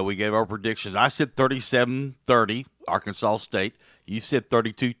Mabry's, we gave our predictions. I said 37-30 Arkansas State. You said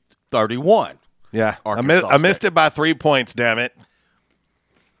 32-31. Yeah, I missed it by 3 points, damn it.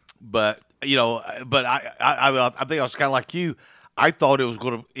 But I think I was kind of like you. I thought it was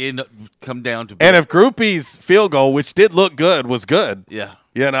going to come down to. And if Groupie's field goal, which did look good, was good. Yeah,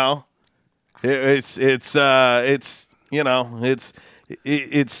 it's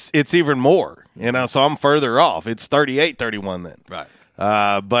even more. So I'm further off. It's 38-31 then. Right.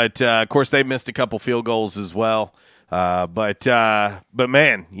 But of course they missed a couple field goals as well. But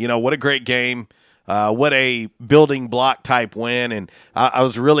man, what a great game. What a building block type win. And I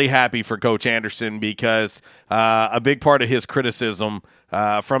was really happy for Coach Anderson because a big part of his criticism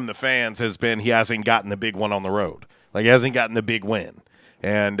from the fans has been he hasn't gotten the big one on the road. Like, he hasn't gotten the big win.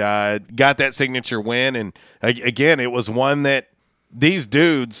 And got that signature win. And, again, it was one that these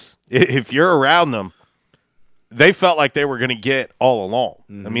dudes, if you're around them, they felt like they were going to get all along.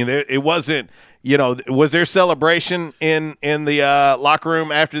 Mm-hmm. I mean, it wasn't – was there celebration in the locker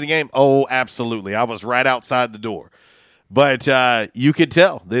room after the game? Oh, absolutely. I was right outside the door. But you could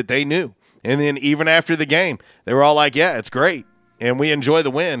tell that they knew. And then even after the game, they were all like, yeah, it's great. And we enjoy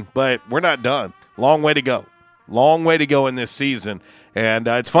the win, but we're not done. Long way to go. Long way to go in this season. And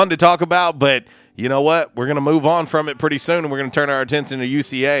it's fun to talk about, but you know what? We're going to move on from it pretty soon, and we're going to turn our attention to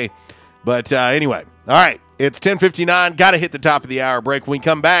UCA. But anyway, all right. It's 10:59. Got to hit the top of the hour break. When we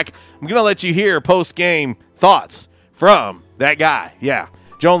come back, I'm going to let you hear post-game thoughts from that guy. Yeah,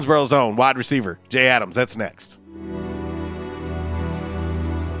 Jonesboro's own wide receiver, Jay Adams. That's next.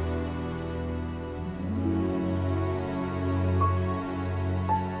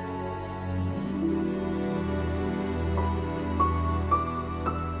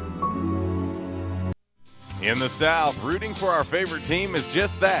 In the South, rooting for our favorite team is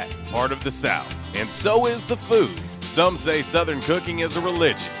just that, part of the South. And so is the food. Some say Southern cooking is a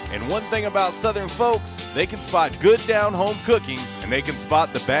religion. And one thing about Southern folks, they can spot good down-home cooking, and they can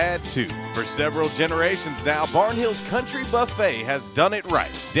spot the bad, too. For several generations now, Barnhill's Country Buffet has done it right.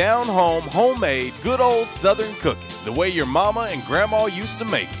 Down-home, homemade, good old Southern cooking. The way your mama and grandma used to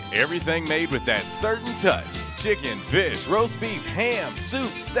make it. Everything made with that certain touch. Chicken, fish, roast beef, ham,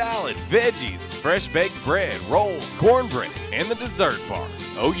 soup, salad, veggies, fresh baked bread, rolls, cornbread, and the dessert bar.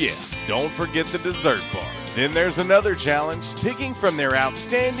 Oh yeah, don't forget the dessert bar. Then there's another challenge, picking from their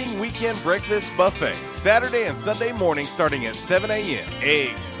outstanding weekend breakfast buffet. Saturday and Sunday morning starting at 7 a.m.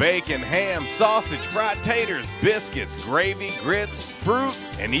 Eggs, bacon, ham, sausage, fried taters, biscuits, gravy, grits, fruit,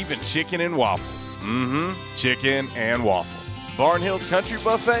 and even chicken and waffles. Chicken and waffles. Barnhill's Country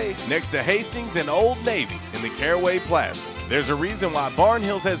Buffet next to Hastings and Old Navy in the Caraway Plaza. There's a reason why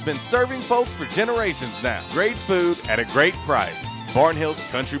Barnhills has been serving folks for generations now. Great food at a great price. Barnhill's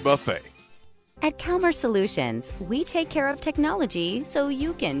Country Buffet. At Calmer Solutions, we take care of technology so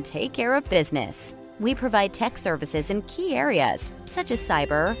you can take care of business. We provide tech services in key areas such as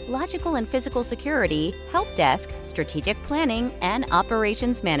cyber, logical and physical security, help desk, strategic planning, and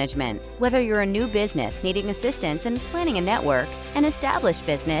operations management. Whether you're a new business needing assistance in planning a network, an established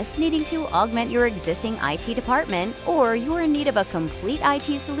business needing to augment your existing IT department, or you're in need of a complete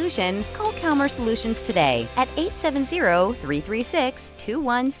IT solution, call Calmer Solutions today at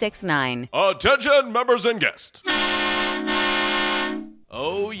 870-336-2169. Attention members and guests.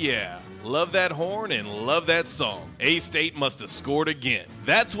 Oh yeah. love that horn, and love that song. A-State must have scored again.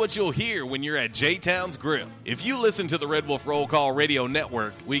 That's what you'll hear when you're at J-Town's Grill. If you listen to the Red Wolf Roll Call Radio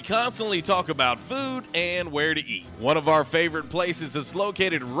Network, we constantly talk about food and where to eat. One of our favorite places is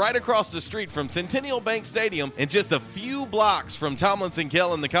located right across the street from Centennial Bank Stadium and just a few blocks from Tomlinson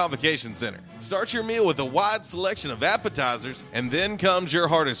Kell and the Convocation Center. Start your meal with a wide selection of appetizers, and then comes your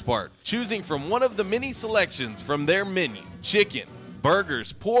hardest part, choosing from one of the many selections from their menu. Chicken,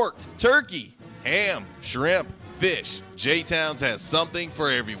 burgers, pork, turkey, ham, shrimp, fish. J-Town's has something for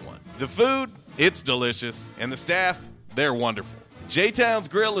everyone. The food, it's delicious, and the staff, they're wonderful. J-Town's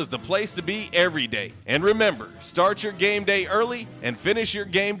Grill is the place to be every day. And remember, start your game day early and finish your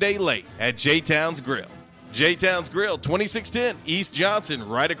game day late at J-Town's Grill. J-Town's Grill, 2610 East Johnson,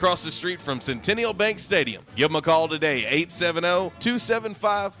 right across the street from Centennial Bank Stadium. Give them a call today,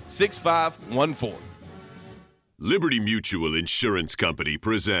 870-275-6514. Liberty Mutual Insurance Company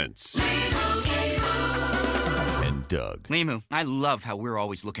presents and Doug. Limu, I love how we're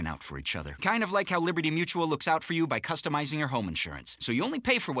always looking out for each other. Kind of like how Liberty Mutual looks out for you by customizing your home insurance. So you only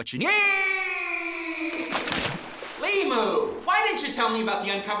pay for what you need. Limu, why didn't you tell me about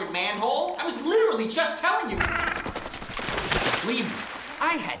the uncovered manhole? I was literally just telling you. Limu,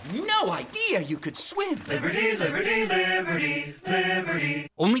 I had no idea you could swim. Liberty, liberty, liberty, liberty.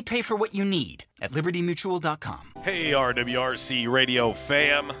 Only pay for what you need at libertymutual.com. Hey, RWRC Radio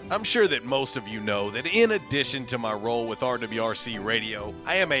fam. I'm sure that most of you know that in addition to my role with RWRC Radio,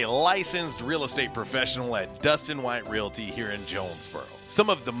 I am a licensed real estate professional at Dustin White Realty here in Jonesboro. Some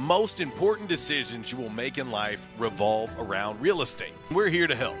of the most important decisions you will make in life revolve around real estate. We're here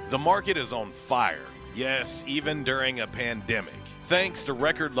to help. The market is on fire. Yes, even during a pandemic, thanks to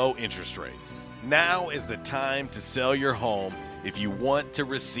record low interest rates. Now is the time to sell your home if you want to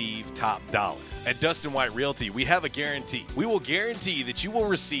receive top dollar. At Dustin White Realty, we have a guarantee. We will guarantee that you will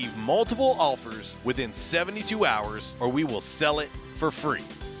receive multiple offers within 72 hours, or we will sell it for free.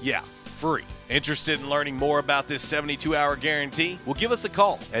 Yeah, free. Interested in learning more about this 72-hour guarantee? Well, give us a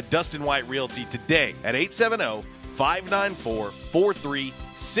call at Dustin White Realty today at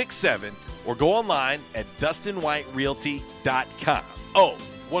 870-594-4367 or go online at DustinWhiteRealty.com. Oh,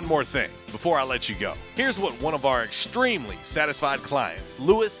 one more thing before I let you go. Here's what one of our extremely satisfied clients,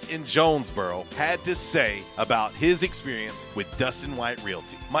 Lewis in Jonesboro, had to say about his experience with Dustin White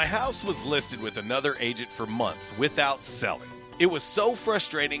Realty. My house was listed with another agent for months without selling. It was so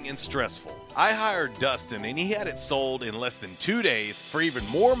frustrating and stressful. I hired Dustin and he had it sold in less than 2 days for even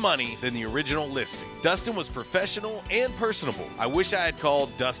more money than the original listing. Dustin was professional and personable. I wish I had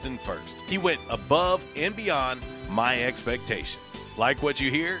called Dustin first. He went above and beyond my expectations. Like what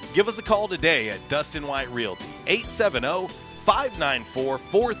you hear? Give us a call today at Dustin White Realty,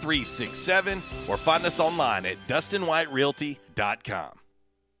 870-594-4367, or find us online at DustinWhiteRealty.com.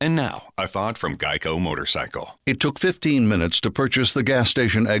 And now, a thought from Geico Motorcycle. It took 15 minutes to purchase the gas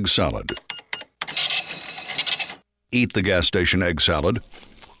station egg salad. Eat the gas station egg salad.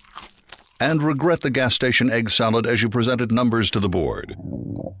 And regret the gas station egg salad as you presented numbers to the board.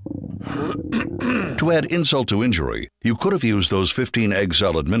 To add insult to injury, you could have used those 15 egg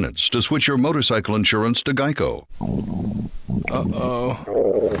salad minutes to switch your motorcycle insurance to Geico.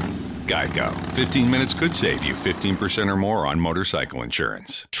 Geico. 15 minutes could save you 15% or more on motorcycle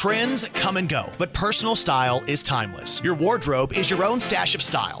insurance. Trends come and go, but personal style is timeless. Your wardrobe is your own stash of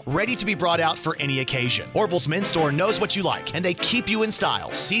style, ready to be brought out for any occasion. Orville's Men's Store knows what you like, and they keep you in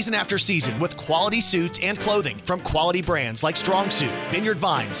style season after season with quality suits and clothing from quality brands like Strong Suit, Vineyard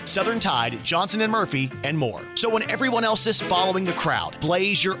Vines, Southern Tide, Johnson & Murphy, and more. So when everyone else is following the crowd,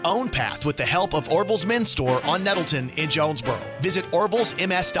 blaze your own path with the help of Orville's Men's Store on Nettleton in Jonesboro. Visit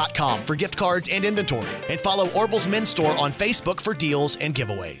orvillesms.com for gift cards and inventory, and follow Orville's Men's Store on Facebook for deals and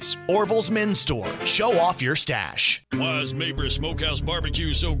giveaways. Orville's Men's Store. Show off your stash. Why is Mabry Smokehouse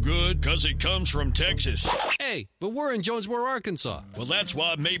Barbecue so good? Because it comes from Texas. Hey, but we're in Jonesboro, Arkansas. Well, that's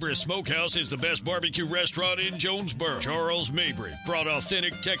why Mabry Smokehouse is the best barbecue restaurant in Jonesboro. Charles Mabry brought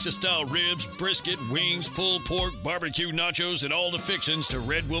authentic Texas-style ribs, brisket, wings, pulled pork, barbecue nachos, and all the fixings to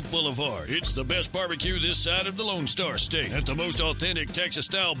Red Wolf Boulevard. It's the best barbecue this side of the Lone Star State at the most authentic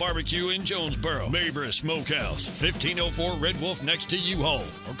Texas-style barbecue in Jonesboro. Mabry Smokehouse, 1504 Red Wolf next to U-Haul,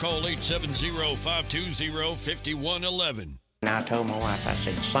 or call 870-520-5111. And I told my wife, I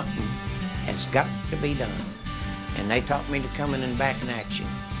said, something has got to be done. And they taught me to come in and back in action.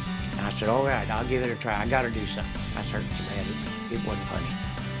 And I said, all right, I'll give it a try. I got to do something. I was hurting so bad, it wasn't funny.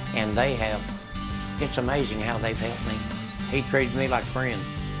 And they have, it's amazing how they've helped me. He treated me like friends.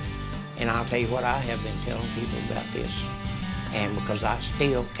 And I'll tell you what, I have been telling people about this. And because I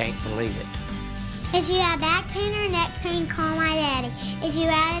still can't believe it. If you have back pain or neck pain, call my daddy. If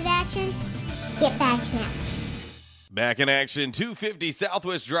you're out of action, get back now. Back in action, 250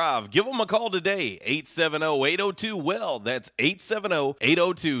 Southwest Drive. Give them a call today, 870-802-WELL. That's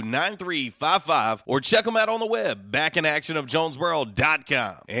 870-802-9355. Or check them out on the web,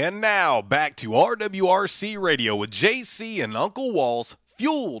 backinactionofjonesboro.com. And now, back to RWRC Radio with JC and Uncle Walls,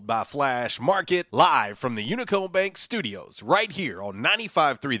 fueled by Flash Market, live from the Unicode Bank Studios, right here on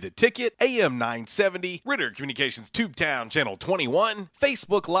 95.3 The Ticket, AM 970, Ritter Communications Tubetown Channel 21,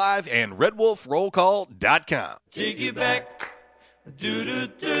 Facebook Live, and RedWolfRollCall.com. Take it back,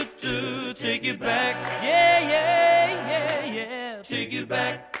 do-do-do-do, take it back, yeah, yeah, yeah, yeah, take it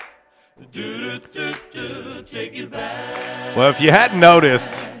back, do-do-do-do, take it back. Well, if you hadn't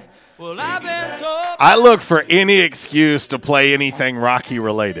noticed, Well, I've been told I look for any excuse to play anything Rocky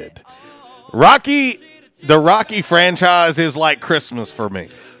related. The Rocky franchise is like Christmas for me.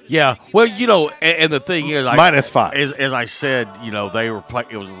 Yeah, well, and the thing is, -5. As I said, they were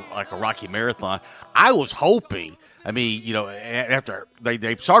it was like a Rocky marathon. I was hoping. I mean, after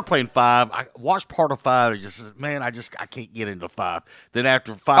they started playing 5, I watched part of 5 and just said, man, I can't get into 5. Then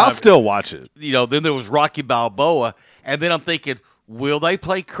after 5, I'll still watch it. Then there was Rocky Balboa, and then I'm thinking, will they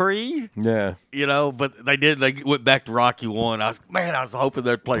play Creed? Yeah. But they didn't. They went back to Rocky 1. I was hoping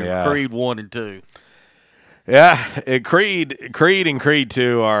they'd play Creed 1 and 2. Yeah, Creed and Creed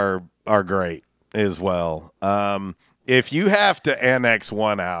 2 are great as well. If you have to annex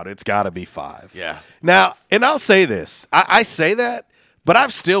 1 out, it's got to be 5. Yeah. Now, and I'll say this. I say that, but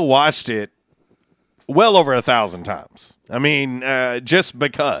I've still watched it well over 1,000 times. I mean, just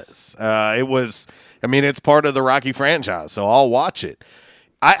because. It's part of the Rocky franchise, so I'll watch it.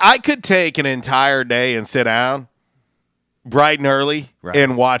 I could take an entire day and sit down bright and early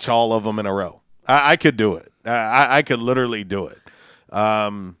and watch all of them in a row. I could do it. I could literally do it.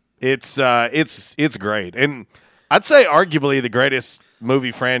 It's great, and I'd say arguably the greatest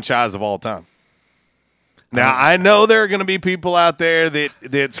movie franchise of all time. Now I know there are going to be people out there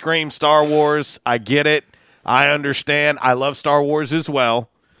that scream Star Wars. I get it. I understand. I love Star Wars as well.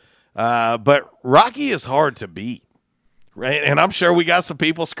 But Rocky is hard to beat, right? And I'm sure we got some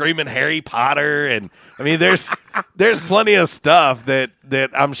people screaming Harry Potter, and I mean, there's plenty of stuff that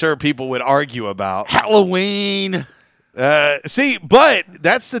I'm sure people would argue about. Halloween. But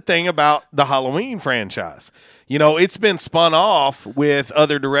that's the thing about the Halloween franchise. It's been spun off with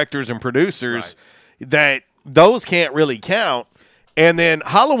other directors and producers that those can't really count. And then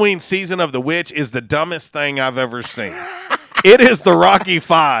Halloween Season of the Witch is the dumbest thing I've ever seen. It is the Rocky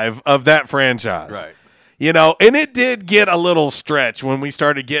 5 of that franchise. Right. And it did get a little stretch when we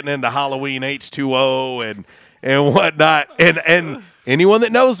started getting into Halloween H2O and whatnot. And anyone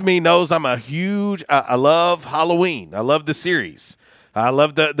that knows me knows I'm a huge I love Halloween. I love the series. I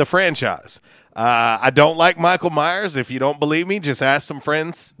love the franchise. I don't like Michael Myers. If you don't believe me, just ask some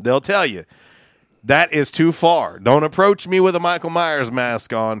friends. They'll tell you. That is too far. Don't approach me with a Michael Myers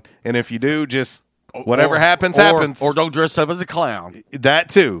mask on. And if you do, just whatever happens. Or don't dress up as a clown. That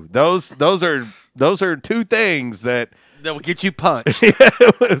too. Those are two things that will get you punched.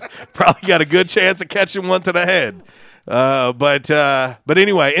 Probably got a good chance of catching one to the head. But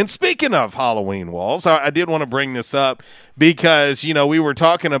anyway, and speaking of Halloween Walls, I did want to bring this up because we were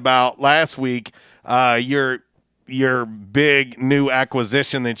talking about last week your big new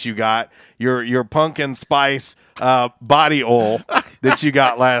acquisition that you got, your pumpkin spice body oil that you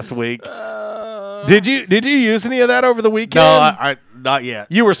got last week. Did you use any of that over the weekend? No, not yet.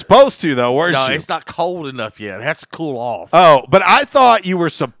 You were supposed to, though, weren't you? No, it's not cold enough yet. It has to cool off. Oh, but I thought you were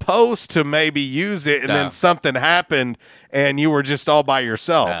supposed to maybe use it, and then something happened, and you were just all by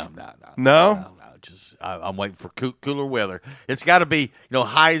yourself. No? Just I'm waiting for cooler weather. It's got to be,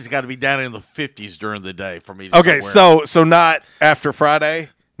 highs got to be down in the 50s during the day for me to Okay, so not after Friday?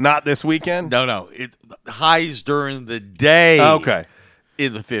 Not this weekend? No. Highs during the day. Okay.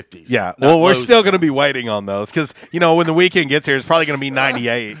 In the 50s. Yeah. Well, we're still going to be waiting on those because, when the weekend gets here, it's probably going to be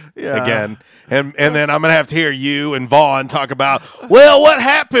 98 again. And then I'm going to have to hear you and Vaughn talk about, well, what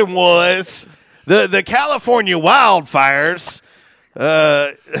happened was the California wildfires.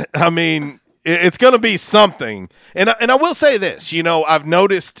 It's going to be something. And I will say this, I've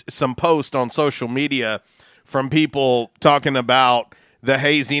noticed some posts on social media from people talking about the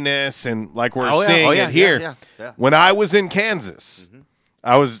haziness and like we're seeing it here. Yeah. When I was in Kansas,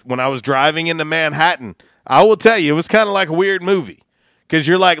 when I was driving into Manhattan, I will tell you, it was kind of like a weird movie because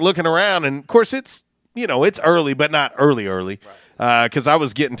you're like looking around, and of course it's early, but not early, because I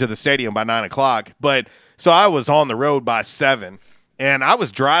was getting to the stadium by 9:00. But so I was on the road by 7, and I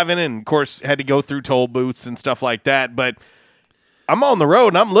was driving, and of course had to go through toll booths and stuff like that. But I'm on the road,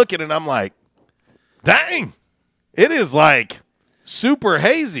 and I'm looking, and I'm like, Dang. It is like super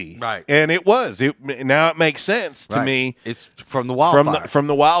hazy. Right. And it was. Now it makes sense to me. It's from the wildfires. From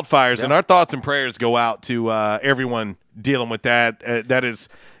the wildfires. Yep. And our thoughts and prayers go out to everyone dealing with that. That is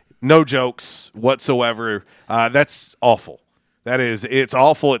no jokes whatsoever. That's awful. It's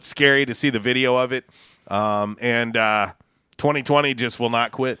awful. It's scary to see the video of it. And 2020 just will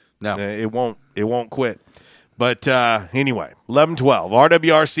not quit. No. It won't quit. But anyway, 1112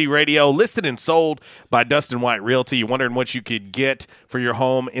 RWRC Radio, listed and sold by Dustin White Realty. You wondering what you could get for your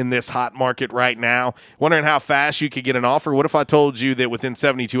home in this hot market right now? Wondering how fast you could get an offer? What if I told you that within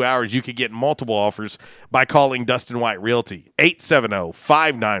 72 hours you could get multiple offers by calling Dustin White Realty?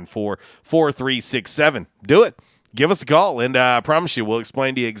 870-594-4367. Do it. Give us a call, and I promise you we'll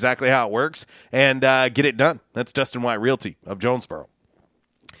explain to you exactly how it works and get it done. That's Dustin White Realty of Jonesboro.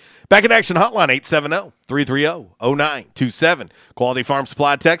 Back in action hotline, 870-330-0927. Quality Farm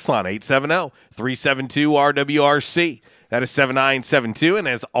Supply text line, 870-372-RWRC. That is 7972. And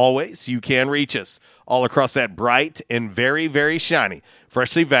as always, you can reach us all across that bright and very, very shiny,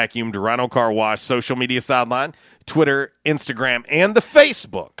 freshly vacuumed Rhino Car Wash social media sideline, Twitter, Instagram, and the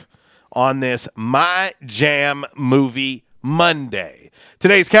Facebook on this My Jam Movie Monday.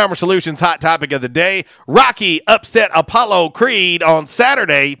 Today's Calmer Solutions hot topic of the day: Rocky upset Apollo Creed on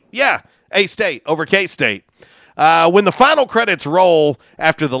Saturday. Yeah, A-State over K-State. When the final credits roll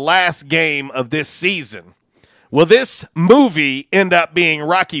after the last game of this season, will this movie end up being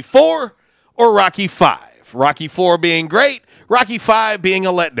Rocky 4 or Rocky 5? Rocky 4 being great, Rocky 5 being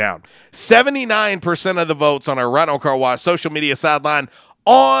a letdown. 79% of the votes on our Rhino Car Wash social media sideline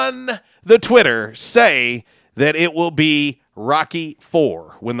on the Twitter say that it will be Rocky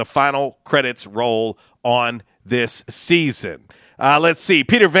 4 when the final credits roll on this season. Let's see.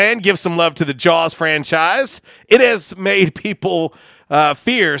 Peter Van gives some love to the Jaws franchise. It has made people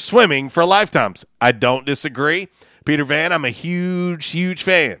fear swimming for lifetimes. I don't disagree. Peter Van, I'm a huge, huge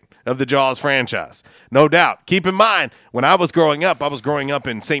fan of the Jaws franchise. No doubt. Keep in mind, when I was growing up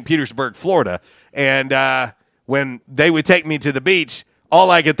in St. Petersburg, Florida, and when they would take me to the beach, all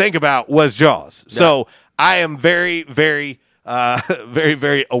I could think about was Jaws. Yeah. So I am very, very, very,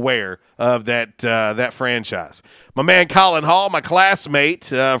 very aware of that franchise. My man Colin Hall, my classmate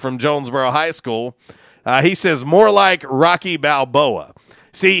from Jonesboro High School, he says more like Rocky Balboa.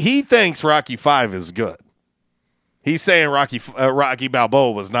 See, he thinks Rocky 5 is good. He's saying Rocky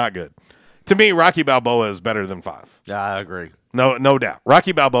Balboa was not good. To me, Rocky Balboa is better than 5. Yeah, I agree. No doubt.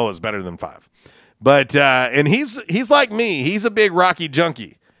 Rocky Balboa is better than 5. But and he's like me. He's a big Rocky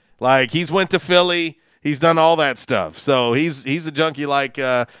junkie. Like, he's went to Philly. He's done all that stuff. So he's a junkie like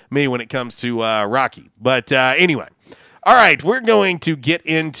me when it comes to Rocky. But anyway, all right, we're going to get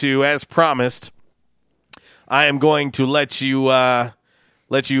into, as promised, I am going to let you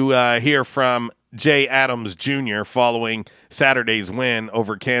hear from Jay Adams Jr. following Saturday's win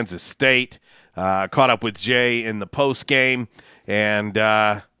over Kansas State. Caught up with Jay in the post game, and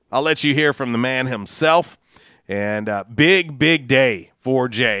I'll let you hear from the man himself. And big day for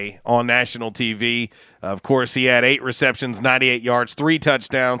Jay on national TV. Of course, he had 8 receptions, 98 yards, 3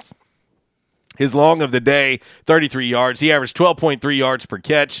 touchdowns. His long of the day, 33 yards. He averaged 12.3 yards per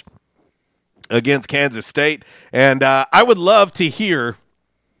catch against Kansas State. And I would love to hear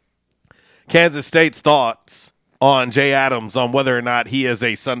Kansas State's thoughts on Jay Adams on whether or not he is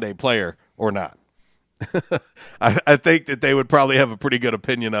a Sunday player or not. I think that they would probably have a pretty good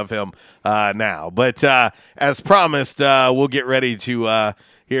opinion of him now. But as promised, we'll get ready to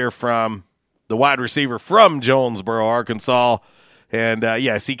hear from the wide receiver from Jonesboro, Arkansas. And,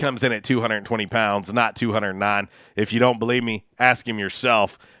 yes, he comes in at 220 pounds, not 209. If you don't believe me, ask him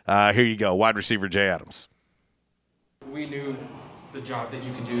yourself. Here you go, wide receiver Jay Adams. We knew the job that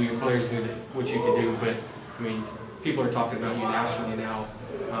you could do. Your players knew what you could do. But, I mean, people are talking about you nationally now.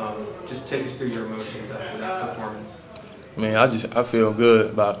 Just take us through your emotions after that performance. I mean, I feel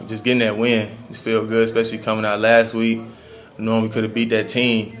good about just getting that win. Just feel good, especially coming out last week, knowing we could have beat that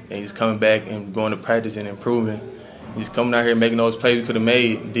team, and just coming back and going to practice and improving. Just coming out here making those plays we could have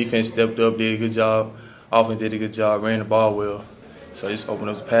made. Defense stepped up, did a good job. Offense did a good job, ran the ball well. So just opened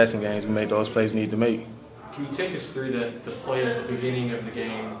up the passing games. We made those plays we needed to make. Can you take us through the play at the beginning of the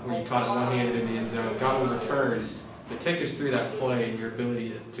game where you caught it one-handed in the end zone, got overturned? But take us through that play and your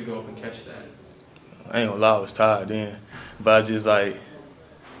ability to go up and catch that. I ain't gonna lie, I was tired then. But I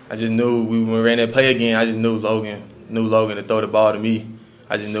just knew when we ran that play again, I just knew Logan to throw the ball to me.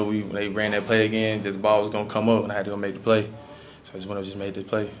 I just knew when they ran that play again, that the ball was gonna come up and I had to go make the play. So I just went up and just made the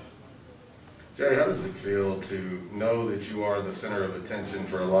play. Jay, how does it feel to know that you are the center of attention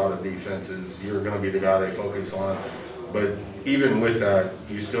for a lot of defenses? You're going to be the guy they focus on, but even with that,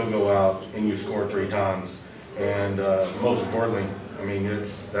 you still go out and you score 3 times. And most importantly, I mean,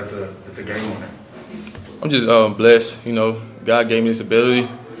 it's a game winner. I'm just blessed. You know, God gave me this ability.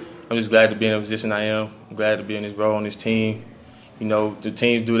 I'm just glad to be in the position I am. I'm glad to be in this role on this team. You know, the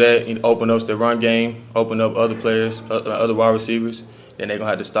teams do that, and open up the run game, open up other players, other wide receivers. Then they're going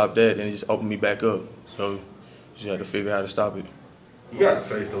to have to stop that, and it just open me back up. So you just have to figure out how to stop it. You guys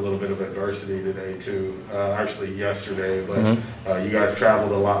faced a little bit of adversity today, too. Actually, yesterday. But you guys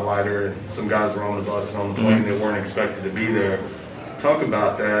traveled a lot lighter, and some guys were on the bus and on the plane that weren't expected to be there. Talk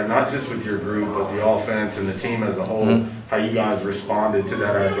about that, not just with your group, but the offense and the team as a whole, how you guys responded to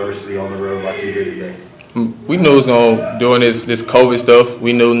that adversity on the road like you did today. We knew it was going to, during this COVID stuff,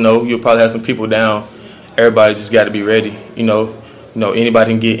 we knew, you'll probably have some people down. Everybody just got to be ready. You know,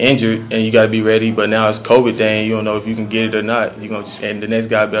 anybody can get injured, and you got to be ready. But now it's COVID thing. You don't know if you can get it or not. You're going to just, and the next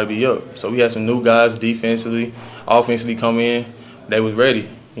guy better be up. So we had some new guys defensively, offensively come in. They was ready.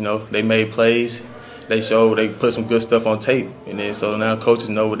 You know, they made plays. They put some good stuff on tape. And then so now coaches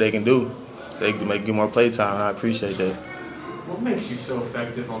know what they can do. They can get more play time, and I appreciate that. What makes you so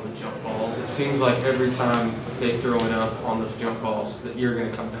effective on the jump balls? It seems like every time they throw it up on those jump balls that you're going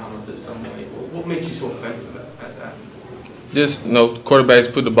to come down with it some way. What makes you so effective at that? Just,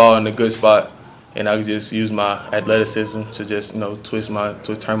 quarterbacks put the ball in a good spot, and I just use my athleticism to just,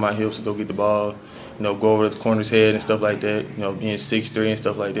 turn my hips to go get the ball, go over the corner's head and stuff like that, being 6'3" and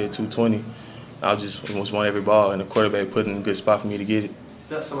stuff like that, 220. I just almost want every ball, and the quarterback put it in a good spot for me to get it. Is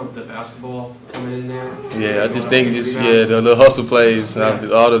that some of the basketball coming in there? Yeah, I just think the little hustle plays,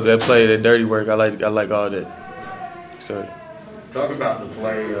 and all of that play, that dirty work, I like all that. So. Talk about the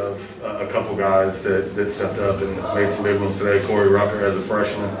play of a couple guys that stepped up and made some big ones today. Corey Rucker as a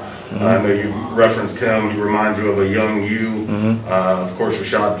freshman. I know you referenced him. He reminds you of a young you. Of course,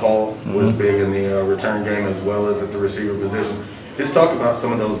 Rashad Paul was big in the return game as well as at the receiver position. Just talk about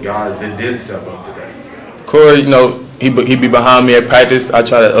some of those guys that did step up today. Corey, he be behind me at practice. I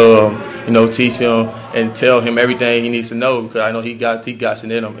try to, teach him and tell him everything he needs to know because I know he got it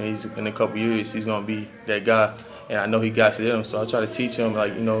in him, and he's in a couple years he's gonna be that guy. And I know he got it in him, so I try to teach him,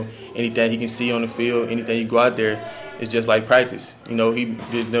 anything he can see on the field, anything you go out there, it's just like practice. He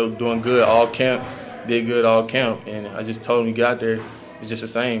did doing good all camp, and I just told him to get out there, it's just the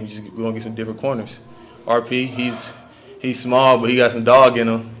same. Just we're gonna get some different corners. RP, he's small, but he got some dog in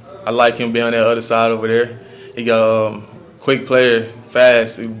him. I like him being on that other side over there. He got a quick player,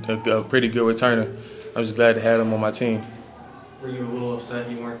 fast, a pretty good returner. I'm just glad to have him on my team. Were you a little upset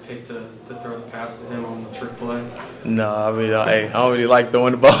you weren't picked to throw the pass to him on the trick play? No, I mean, I don't really like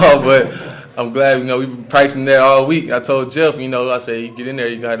throwing the ball, but I'm glad, we've been practicing that all week. I told Jeff, I said, you get in there,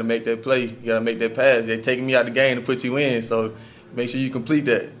 you got to make that play. You got to make that pass. They're taking me out the game to put you in, so make sure you complete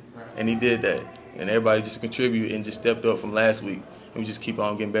that. And he did that. And everybody just contributed and just stepped up from last week. And we just keep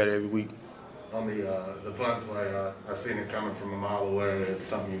on getting better every week. On the punt play, I've seen it coming from a mile away. It's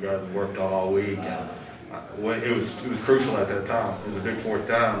something you guys have worked on all week. And it was crucial at that time. It was a big 4th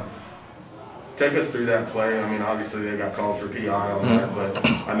down. Take us through that play. I mean, obviously they got called for PI on that, but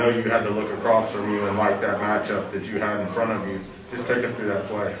I know you had to look across from you and like that matchup that you had in front of you. Just take us through that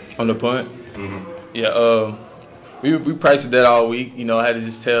play. On the punt? Yeah, we practiced that all week. I had to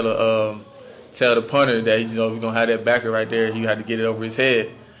just tell the punter that, we're going to have that backer right there. You had to get it over his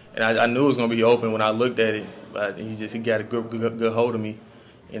head. And I knew it was going to be open when I looked at it, but he got a good hold of me.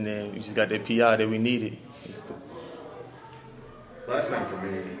 And then we just got that PI that we needed. Last thing for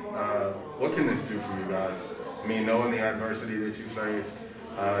me, what can this do for you guys? I mean, knowing the adversity that you faced,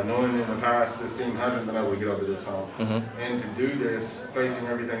 knowing in the past this team hasn't been able to get over this hump, and to do this, facing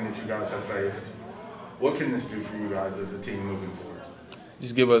everything that you guys have faced, what can this do for you guys as a team moving forward?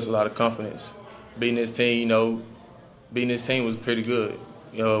 Just give us a lot of confidence. Beating this team was pretty good.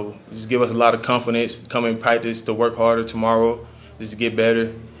 Just give us a lot of confidence, come in practice to work harder tomorrow, just to get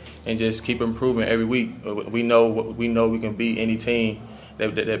better, and just keep improving every week. We know we can beat any team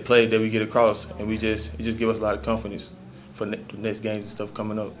that play that we get across, and it just give us a lot of confidence for the next games and stuff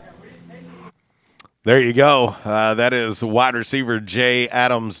coming up. There you go. That is wide receiver Jay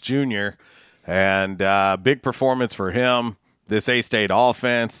Adams Jr., and big performance for him. This A-State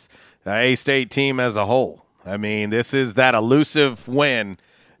offense, A-State team as a whole. I mean, this is that elusive win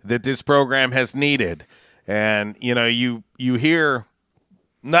that this program has needed. And, you hear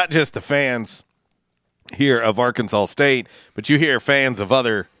not just the fans here of Arkansas State, but you hear fans of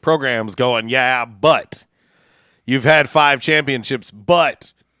other programs going, yeah, but you've had 5 championships,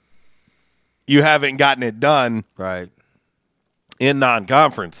 but you haven't gotten it done. Right. in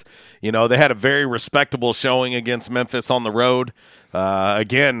non-conference. You know, they had a very respectable showing against Memphis on the road.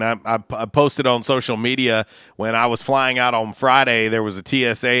 Again, I posted on social media when I was flying out on Friday. There was a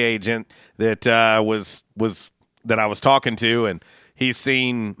TSA agent that was that I was talking to, and he's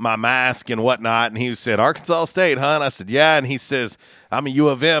seen my mask and whatnot, and he said, "Arkansas State, huh?" And I said, "Yeah." And he says, "I'm a U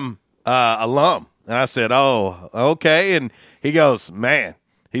of M alum." And I said, "Oh, okay." And he goes, "Man,"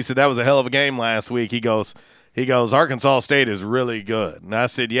 he said, "that was a hell of a game last week." He goes, "Arkansas State is really good." And I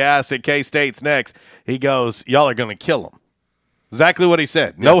said, "Yeah." I said, "K-State's next." He goes, "Y'all are going to kill them." Exactly what he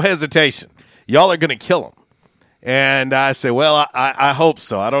said. No hesitation. Y'all are going to kill him. And I said, well, I hope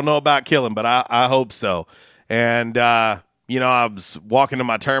so. I don't know about killing, but I hope so. And, you know, I was walking to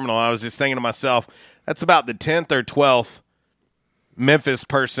my terminal, and I was just thinking to myself, that's about the 10th or 12th Memphis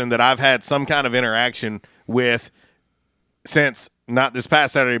person that I've had some kind of interaction with since not this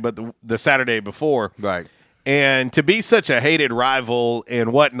past Saturday, but the Saturday before. Right. And to be such a hated rival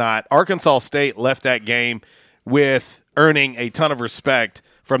and whatnot, Arkansas State left that game with earning a ton of respect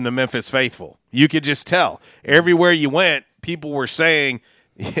from the Memphis faithful. You could just tell. Everywhere you went, people were saying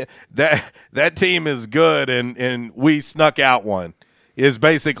that team is good and we snuck out one, is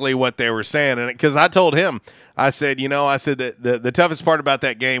basically what they were saying. And because I told him, I said that the toughest part about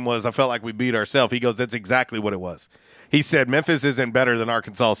that game was I felt like we beat ourselves. He goes, that's exactly what it was. He said Memphis isn't better than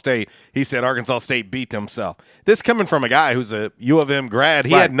Arkansas State. He said Arkansas State beat themselves. This coming from a guy who's a U of M grad.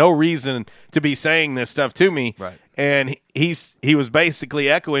 He had no reason to be saying this stuff to me. Right. And he was basically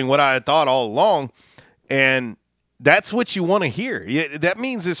echoing what I had thought all along. And that's what you want to hear. That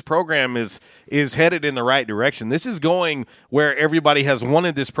means this program is headed in the right direction. This is going where everybody has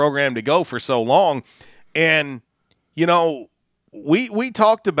wanted this program to go for so long. And, you know, we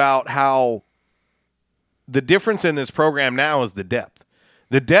talked about how the difference in this program now is the depth.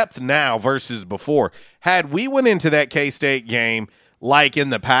 The depth now versus before. Had we went into that K-State game like in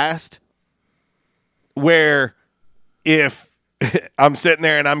the past, where if I'm sitting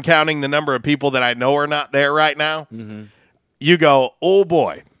there and I'm counting the number of people that I know are not there right now, you go, oh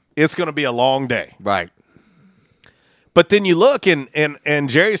boy, it's going to be a long day. Right. But then you look and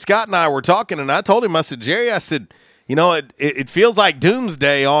Jerry Scott and I were talking, and I told him, I said, Jerry, I said, you know, it feels like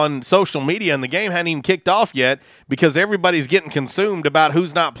doomsday on social media, and the game hadn't even kicked off yet because everybody's getting consumed about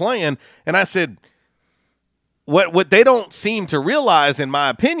who's not playing. And I said, what they don't seem to realize, in my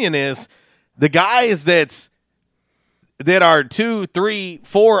opinion, is the guys that are 2, 3,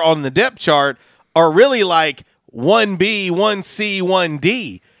 4 on the depth chart are really like 1B, 1C,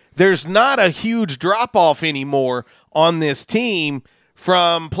 1D. There's not a huge drop-off anymore on this team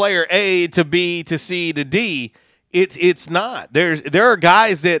from player A to B to C to D. It's not. There are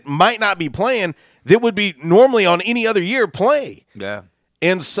guys that might not be playing that would be normally on any other year play. Yeah.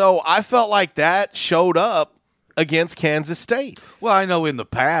 And so I felt like that showed up against Kansas State. Well, I know in the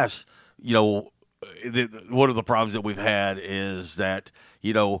past, you know, one of the problems that we've had is that,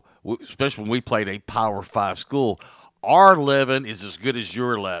 you know, especially when we played a Power 5 school, our 11 is as good as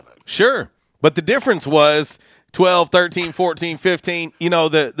your 11. Sure. But the difference was 12, 13, 14, 15, you know,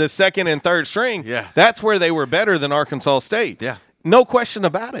 the second and third string, that's where they were better than Arkansas State. Yeah. No question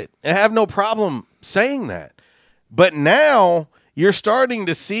about it. I have no problem saying that. But now you're starting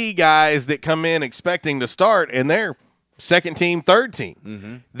to see guys that come in expecting to start, and they're second team, third team.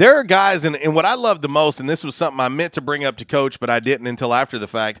 Mm-hmm. There are guys, and what I love the most, and this was something I meant to bring up to Coach, but I didn't until after the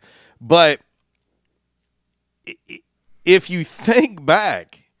fact, but if you think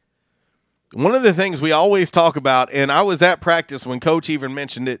back, one of the things we always talk about, and I was at practice when Coach even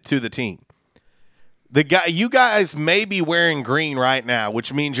mentioned it to the team. You guys may be wearing green right now,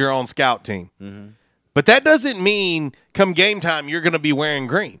 which means you're on scout team. Mm-hmm. But that doesn't mean come game time you're going to be wearing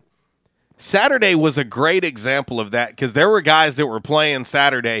green. Saturday was a great example of that because there were guys that were playing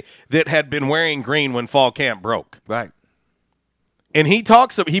Saturday that had been wearing green when fall camp broke. Right. And he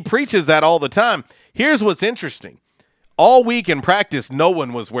preaches that all the time. Here's what's interesting. All week in practice, no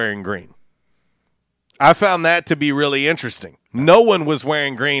one was wearing green. I found that to be really interesting. No one was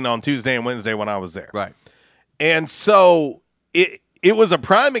wearing green on Tuesday and Wednesday when I was there. Right. And so it was a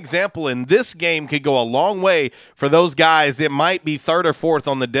prime example, and this game could go a long way for those guys that might be third or fourth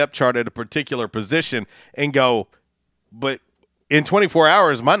on the depth chart at a particular position and go, but in 24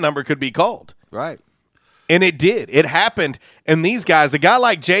 hours, my number could be called. Right. And it did. It happened. And these guys, a guy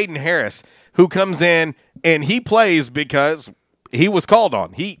like Jaden Harris, who comes in and he plays because he was called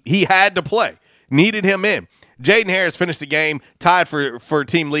on. He had to play. Needed him in. Jaden Harris finished the game tied for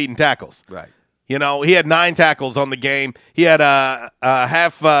team leading tackles. Right. You know, he had 9 tackles on the game. He had a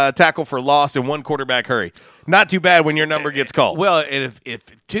half tackle for loss and 1 quarterback hurry. not too bad when your number gets called. Well, and if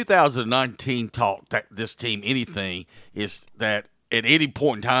 2019 taught this team anything, is that at any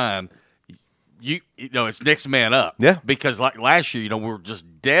point in time, you know, it's next man up. Yeah. Because like last year, you know, we were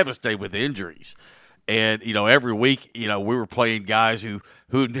just devastated with injuries. And, you know, every week, you know, we were playing guys who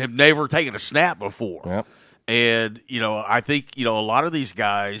have never taken a snap before. Yep. And, you know, I think, you know, a lot of these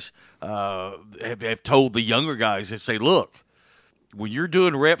guys have told the younger guys, they say, look, when you're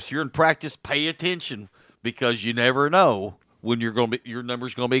doing reps, you're in practice, pay attention because you never know when your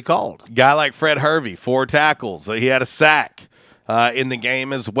number's going to be called. Guy like Fred Hervey, 4 tackles. He had a sack in the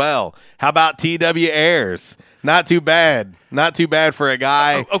game as well. How about T.W. Ayers? Not too bad. Not too bad for a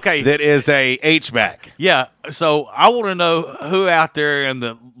guy that is a H-back. Yeah, so I want to know who out there in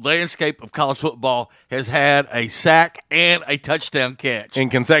the landscape of college football has had a sack and a touchdown catch. In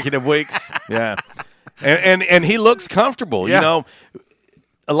consecutive weeks? Yeah. And he looks comfortable. Yeah. You know,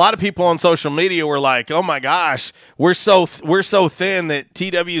 a lot of people on social media were like, oh, my gosh, we're so thin that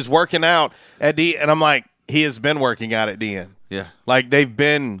TW is working out at D. And I'm like, he has been working out at DN. Yeah. Like they've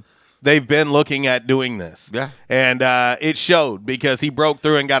been looking at doing this. Yeah. And it showed because he broke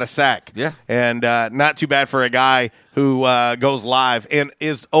through and got a sack. Yeah. And not too bad for a guy who goes live and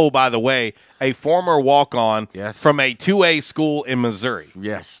is, oh, by the way, a former walk-on from a 2A school in Missouri.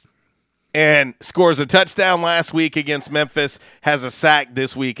 Yes. And scores a touchdown last week against Memphis, has a sack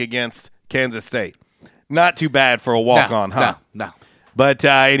this week against Kansas State. Not too bad for a walk-on, huh? No. But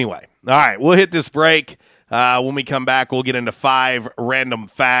anyway, all right, we'll hit this break. When we come back, we'll get into 5 random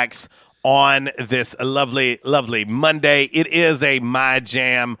facts on this lovely, lovely Monday. It is a My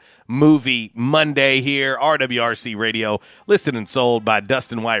Jam Movie Monday here, RWRC Radio, listed and sold by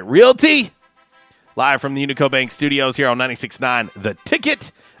Dustin White Realty. Live from the Unico Bank Studios here on 96.9 The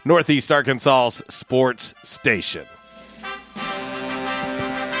Ticket, Northeast Arkansas's sports station.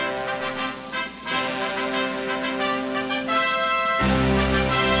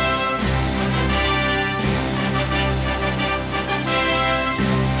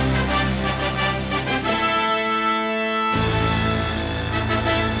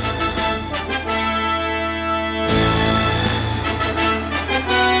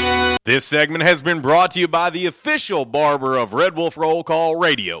 This segment has been brought to you by the official barber of Red Wolf Roll Call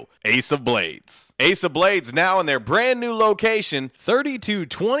Radio, Ace of Blades. Ace of Blades now in their brand new location,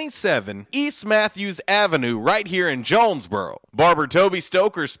 3227 East Matthews Avenue, right here in Jonesboro. Barber Toby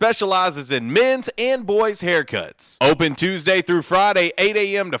Stoker specializes in men's and boys' haircuts. Open Tuesday through Friday, 8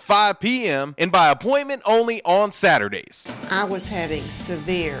 a.m. to 5 p.m., and by appointment only on Saturdays. I was having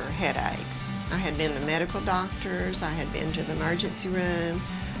severe headaches. I had been to medical doctors, I had been to the emergency room.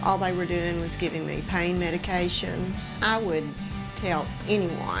 All they were doing was giving me pain medication. I would tell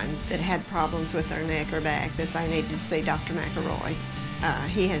anyone that had problems with their neck or back that they needed to see Dr. McElroy.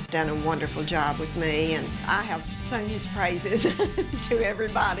 He has done a wonderful job with me, and I have sung his praises to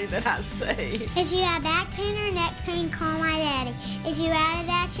everybody that I see. If you have back pain or neck pain, call my daddy. If you're out of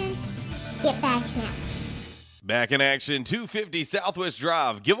action, get back in. Back in action, 250 Southwest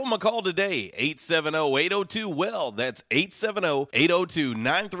Drive. Give them a call today, 870-802-WELL. That's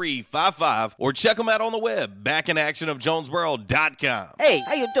 870-802-9355. Or check them out on the web, backinactionofjonesboro.com. Hey,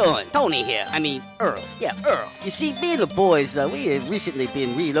 how you doing? Tony here. Earl. Yeah, Earl. You see, me and the boys, we have recently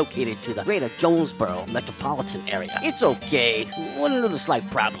been relocated to the greater Jonesboro metropolitan area. It's okay. One little slight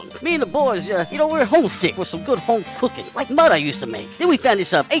problem. Me and the boys, we're homesick for some good home cooking, like mud I used to make. Then we found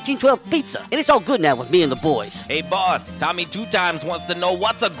this 1812 pizza, and it's all good now with me and the boys. Hey, boss, Tommy 2 Times wants to know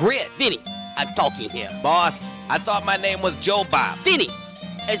what's a grit. Vinny, I'm talking here. Boss, I thought my name was Joe Bob. Vinny,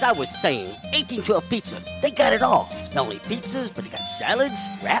 as I was saying, 1812 Pizza, they got it all. Not only pizzas, but they got salads,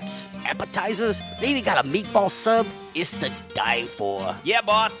 wraps, appetizers. They even got a meatball sub. It's to die for. Yeah,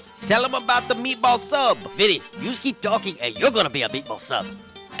 boss. Tell them about the meatball sub. Vinny, you just keep talking and you're gonna be a meatball sub.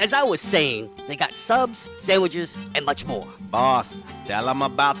 As I was saying, they got subs, sandwiches, and much more. Boss, tell them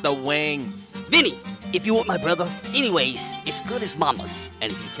about the wings. Vinny, if you want my brother, anyways, it's good as mama's.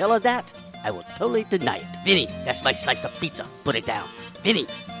 And if you tell her that, I will totally deny it. Vinny, that's my slice of pizza. Put it down. Vinny,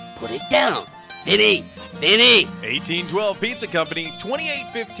 put it down. Vinny! 1812 Pizza Company,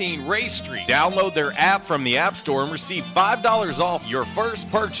 2815 Ray Street. Download their app from the App Store and receive $5 off your first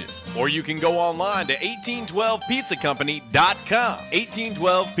purchase. Or you can go online to 1812pizzacompany.com.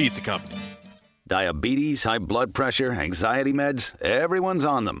 1812 Pizza Company. Diabetes, high blood pressure, anxiety meds, everyone's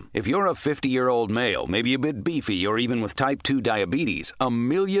on them. If you're a 50-year-old male, maybe a bit beefy, or even with type 2 diabetes, $1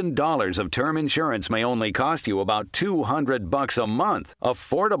 million of term insurance may only cost you about $200 a month.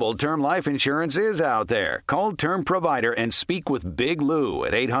 Affordable term life insurance is out there. Call Term Provider and speak with Big Lou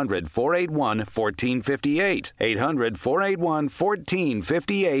at 800-481-1458.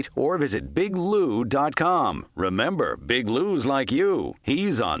 800-481-1458 or visit biglou.com. Remember, Big Lou's like you.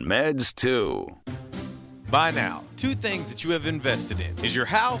 He's on meds too. By now, two things that you have invested in is your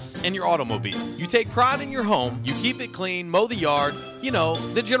house and your automobile. You take pride in your home, you keep it clean, mow the yard, you know,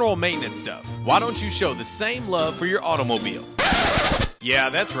 the general maintenance stuff. Why don't you show the same love for your automobile? Yeah,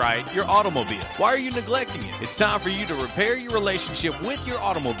 that's right, your automobile. Why are you neglecting it? It's time for you to repair your relationship with your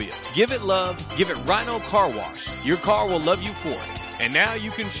automobile. Give it love, give it Rhino Car Wash. Your car will love you for it. And now you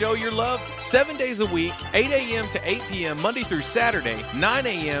can show your love 7 days a week, 8 a.m. to 8 p.m. Monday through Saturday, 9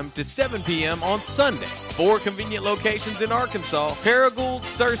 a.m. to 7 p.m. on Sunday. 4 convenient locations in Arkansas: Paragould,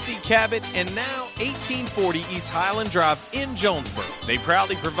 Searcy, Cabot, and now 1840 East Highland Drive in Jonesboro. They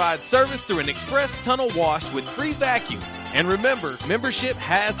proudly provide service through an express tunnel wash with free vacuums. And remember, membership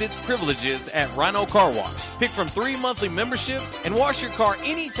has its privileges at Rhino Car Wash. Pick from 3 monthly memberships and wash your car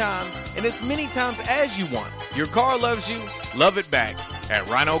anytime and as many times as you want. Your car loves you, love it back at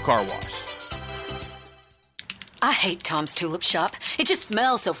Rhino Car Wash. I hate Tom's Tulip Shop. It just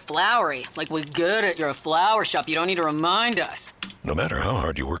smells so flowery. Like we get it, you're a flower shop. You don't need to remind us. No matter how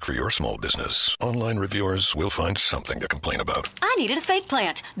hard you work for your small business, online reviewers will find something to complain about. I needed a fake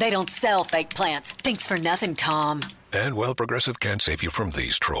plant. They don't sell fake plants. Thanks for nothing, Tom. And while Progressive can't save you from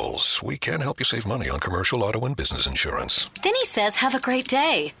these trolls, we can help you save money on commercial auto and business insurance. Then he says, have a great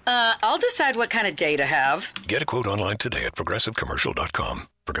day. I'll decide what kind of day to have. Get a quote online today at progressivecommercial.com.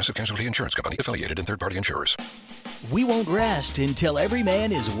 Progressive Casualty Insurance Company, affiliated and third-party insurers. We won't rest until every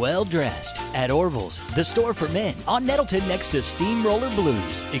man is well-dressed at Orville's, the store for men, on Nettleton next to Steamroller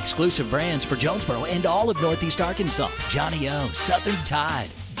Blues. Exclusive brands for Jonesboro and all of Northeast Arkansas. Johnny O, Southern Tide,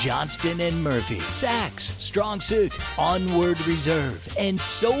 Johnston & Murphy, Saks, Strong Suit, Onward Reserve, and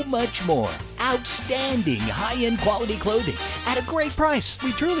so much more. Outstanding high-end quality clothing at a great price.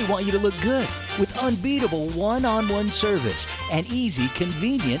 We truly want you to look good with unbeatable one-on-one service and easy,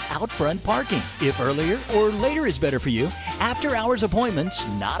 convenient out-front parking. If earlier or later is better for you, after-hours appointments,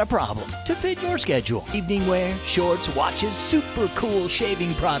 not a problem. To fit your schedule. Evening wear, shorts, watches, super cool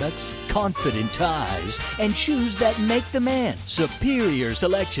shaving products, confident ties, and shoes that make the man. Superior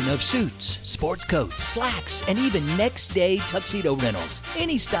selection of suits, sports coats, slacks, and even next-day tuxedo rentals.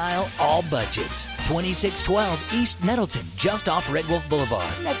 Any style, all budgets. 2612 East Nettleton, just off Red Wolf Boulevard,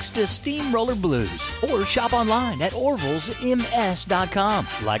 next to Steamroller Blues. Or shop online at orvillesms.com.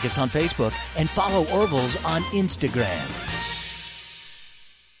 Like us on Facebook and follow Orville's on Instagram.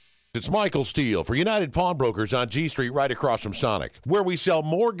 It's Michael Steele for United Pawnbrokers on G Street right across from Sonic, where we sell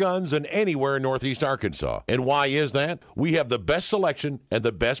more guns than anywhere in Northeast Arkansas. And why is that? We have the best selection and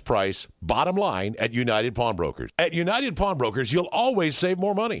the best price, bottom line, at United Pawnbrokers. At United Pawnbrokers, you'll always save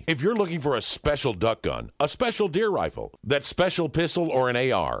more money. If you're looking for a special duck gun, a special deer rifle, that special pistol, or an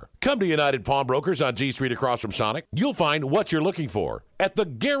AR, come to United Pawnbrokers on G Street across from Sonic. You'll find what you're looking for at the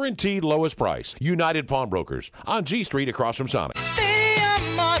guaranteed lowest price. United Pawnbrokers on G Street across from Sonic.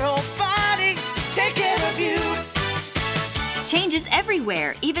 Auto Body, take care of you. Changes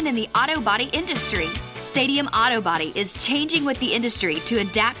everywhere, even in the auto body industry. Stadium Auto Body is changing with the industry to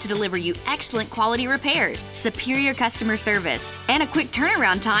adapt to deliver you excellent quality repairs, superior customer service, and a quick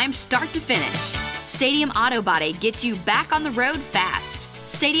turnaround time start to finish. Stadium Auto Body gets you back on the road fast.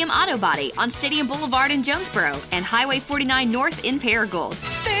 Stadium Auto Body on Stadium Boulevard in Jonesboro and Highway 49 North in Paragould.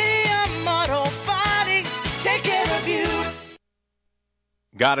 Stadium Auto Body, take care of you.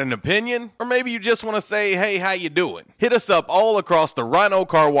 Got an opinion? Or maybe you just want to say, hey, how you doing? Hit us up all across the Rhino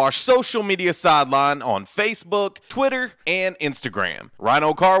Car Wash social media sideline on Facebook, Twitter, and Instagram.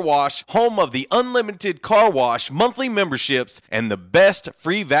 Rhino Car Wash, home of the unlimited car wash monthly memberships and the best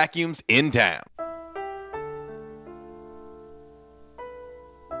free vacuums in town.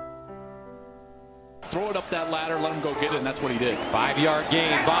 Throw it up that ladder, let him go get it, and that's what he did. 5-yard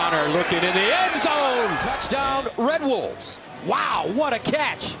gain. Bonner looking in the end zone. Touchdown, Red Wolves. Wow, what a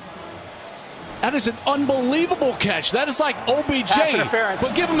catch. That is an unbelievable catch. That is like OBJ.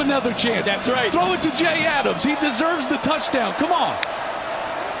 But give him another chance. That's right. Throw it to Jay Adams. He deserves the touchdown. Come on.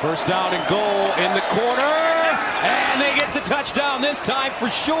 First down and goal in the corner. And they get the touchdown this time for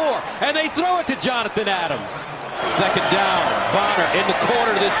sure. And they throw it to Jonathan Adams. Second down. Bonner in the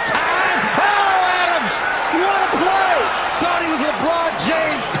corner this time. Oh, Adams! What a play! Thought he was LeBron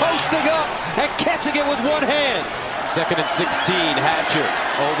James posting up and catching it with one hand. Second and 16, Hatcher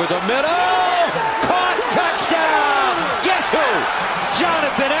over the middle. Caught. Touchdown. Guess who?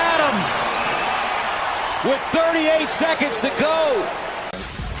 Jonathan Adams. With 38 seconds to go.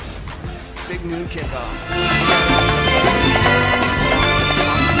 Big noon kickoff.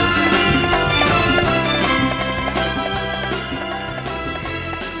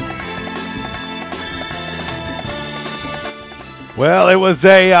 Well, it was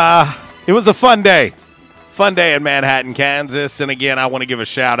a fun day in Manhattan, Kansas, and again, I want to give a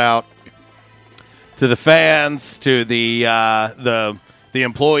shout out to the fans, to the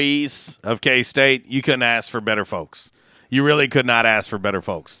employees of K-State. You couldn't ask for better folks. You really could not ask for better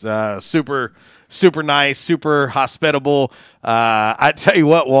folks. Super nice, super hospitable. I tell you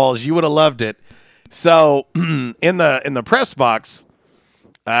what, Walls, you would have loved it. So in the press box.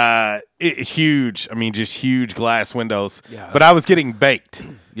 Huge. I mean, just huge glass windows. Yeah. But I was getting baked.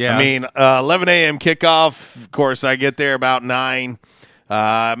 Yeah. I mean, 11 a.m. kickoff. Of course, I get there about 9.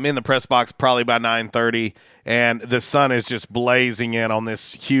 I'm in the press box probably by 9:30, and the sun is just blazing in on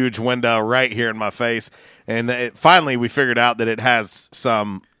this huge window right here in my face. And finally, we figured out that it has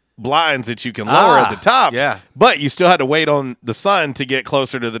some blinds that you can lower at the top. Yeah. But you still had to wait on the sun to get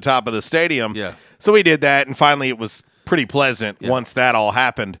closer to the top of the stadium. Yeah. So we did that, and finally it was pretty pleasant once that all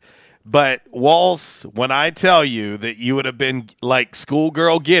happened. But Walls, when I tell you that you would have been like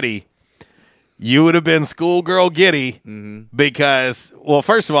schoolgirl giddy, you would have been schoolgirl giddy because, well,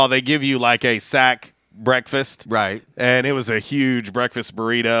 first of all, they give you like a sack breakfast. Right. And it was a huge breakfast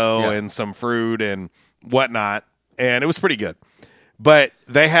burrito and some fruit and whatnot. And it was pretty good. But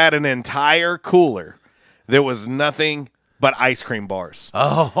they had an entire cooler that was nothing but ice cream bars.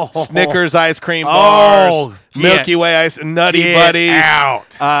 Oh. Snickers ice cream bars, Milky Way ice, Nutty Buddies,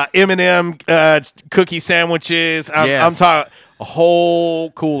 M&M cookie sandwiches. I'm talking a whole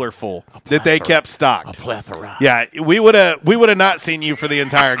cooler full that they kept stocked. A plethora. Yeah, we would have not seen you for the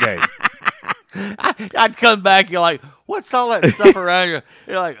entire game. I'd come back, you're like, what's all that stuff around you?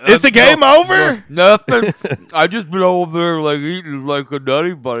 You're like, is the game over? Nothing. I just been over there like eating like a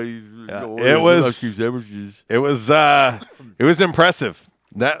Nutty Buddy. It was impressive.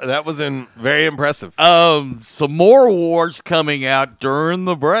 That was very impressive. Some more awards coming out during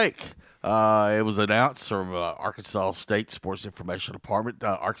the break. It was announced from Arkansas State Sports Information Department.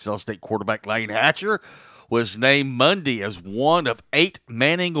 Arkansas State quarterback Lane Hatcher was named Monday as one of 8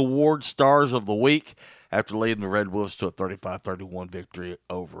 Manning Award Stars of the Week after leading the Red Wolves to a 35-31 victory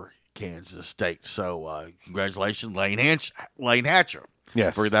over Kansas State. So congratulations, Lane Hatcher.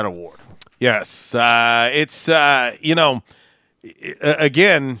 Yes. For that award. Yes. It's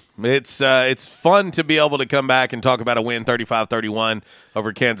again, it's fun to be able to come back and talk about a win 35-31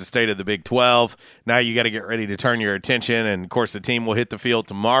 over Kansas State of the Big 12. Now you got to get ready to turn your attention, and of course the team will hit the field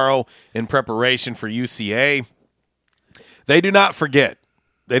tomorrow in preparation for UCA. They do not forget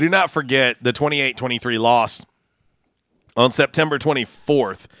the 28-23 loss on September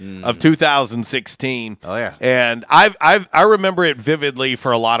 24th of 2016. Oh, yeah. And I remember it vividly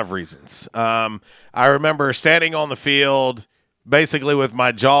for a lot of reasons. I remember standing on the field, basically with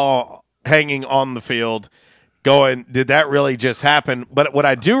my jaw hanging on the field, going, did that really just happen? But what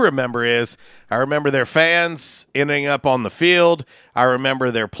I do remember is I remember their fans ending up on the field. I remember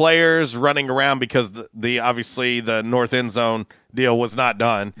their players running around because obviously the north end zone deal was not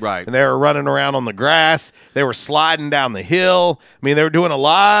done. Right. And they were running around on the grass. They were sliding down the hill. I mean, they were doing a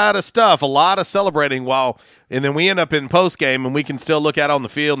lot of stuff, a lot of celebrating and then we end up in postgame and we can still look out on the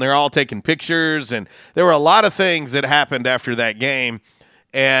field and they're all taking pictures. And there were a lot of things that happened after that game.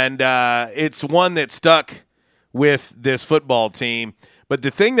 And it's one that stuck with this football team. But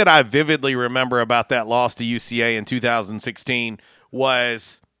the thing that I vividly remember about that loss to UCA in 2016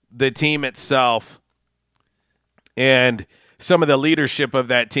 was the team itself and some of the leadership of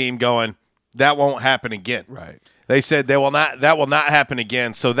that team going, that won't happen again. Right. They said that will not happen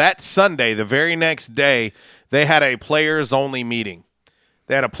again. So that Sunday, the very next day, they had a players-only meeting.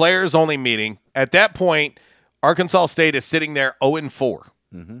 At that point, Arkansas State is sitting there 0-4.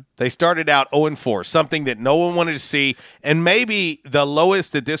 They started out 0-4, something that no one wanted to see, and maybe the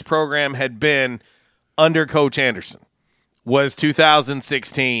lowest that this program had been under Coach Anderson was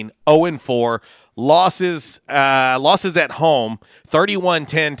 2016, 0-4, losses at home,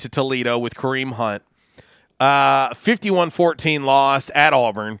 31-10 to Toledo with Kareem Hunt, 51-14 loss at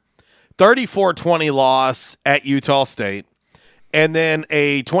Auburn, 34-20 loss at Utah State, and then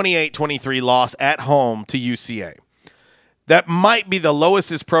a 28-23 loss at home to UCA. That might be the lowest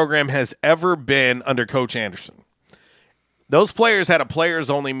this program has ever been under Coach Anderson. Those players had a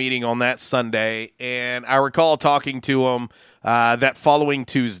players-only meeting on that Sunday, and I recall talking to them that following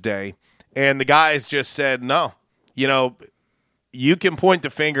Tuesday, and the guys just said, no, you can point the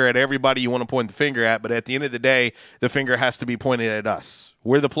finger at everybody you want to point the finger at, but at the end of the day, the finger has to be pointed at us.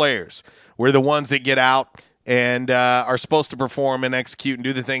 We're the players. We're the ones that get out and are supposed to perform and execute and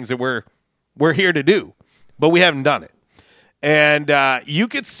do the things that we're here to do, but we haven't done it. And you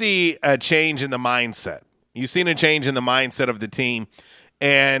could see a change in the mindset. You've seen a change in the mindset of the team,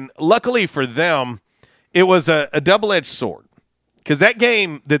 and luckily for them, it was a double-edged sword. Because that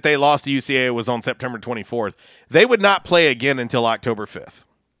game that they lost to UCA was on September 24th. They would not play again until October 5th.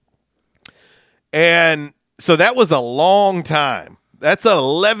 And so that was a long time. That's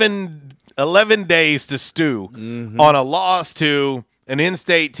 11 days to stew on a loss to an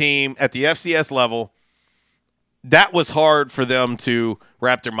in-state team at the FCS level. That was hard for them to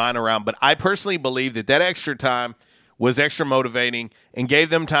wrap their mind around. But I personally believe that extra time was extra motivating and gave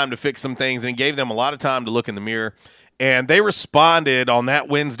them time to fix some things and gave them a lot of time to look in the mirror. And they responded on that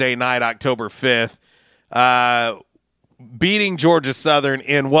Wednesday night, October 5th, beating Georgia Southern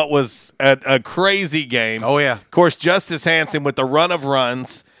in what was a crazy game. Oh, yeah. Of course, Justice Hansen with the run of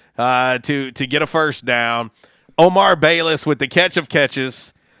runs to get a first down. Omar Bayless with the catch of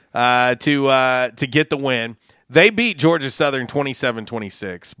catches to get the win. They beat Georgia Southern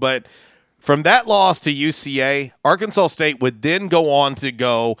 27-26. But from that loss to UCA, Arkansas State would then go on to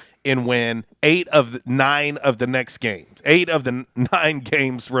go and win 8 of the 9 of the next games. 8 of the 9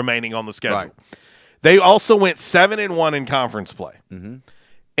 games remaining on the schedule. Right. They also went 7-1 in conference play.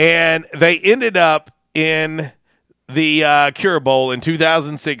 And they ended up in the Cure Bowl in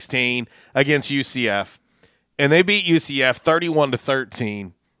 2016 against UCF. And they beat UCF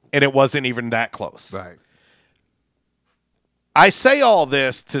 31-13, and it wasn't even that close. Right. I say all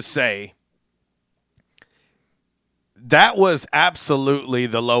this to say that was absolutely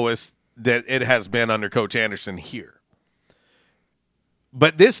the lowest that it has been under Coach Anderson here.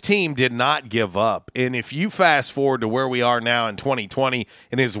 But this team did not give up. And if you fast forward to where we are now in 2020,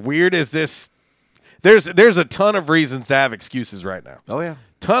 and as weird as this, there's a ton of reasons to have excuses right now. Oh, yeah.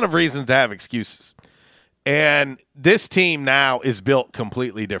 Ton of reasons to have excuses. And this team now is built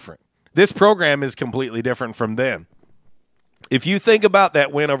completely different. This program is completely different from then. If you think about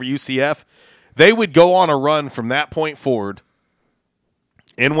that win over UCF, they would go on a run from that point forward.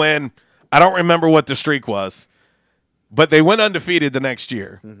 And when, I don't remember what the streak was, but they went undefeated the next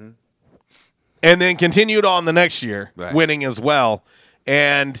year. And then continued on the next year, winning as well.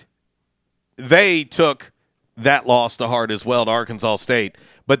 And they took that loss to heart as well to Arkansas State.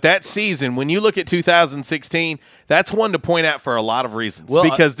 But that season, when you look at 2016, that's one to point out for a lot of reasons.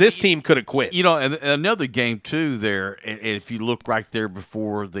 Because this team could have quit. You know, and another game, too, there, and if you look right there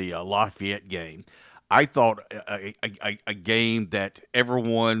before the Lafayette game, I thought a game that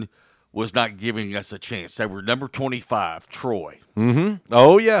everyone was not giving us a chance. They were number 25, Troy.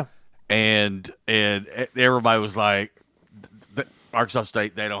 Oh, yeah. And everybody was like, Arkansas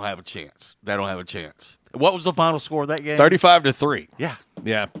State, they don't have a chance. They don't have a chance. What was the final score of that game? 35-3. Yeah.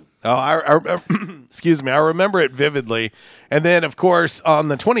 Yeah. Oh, I excuse me. I remember it vividly. And then, of course, on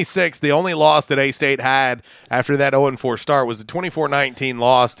the 26th, the only loss that A-State had after that 0-4 start was a 24-19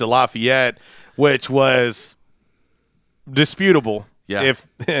 loss to Lafayette, which was disputable. Yeah. If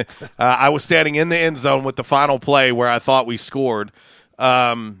I was standing in the end zone with the final play where I thought we scored.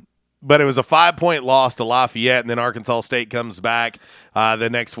 But it was a 5-point loss to Lafayette, and then Arkansas State comes back the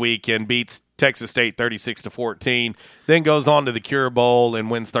next week and beats Texas State 36-14, then goes on to the Cure Bowl and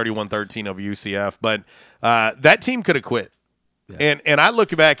wins 31-13 over UCF. But that team could have quit. Yeah. And I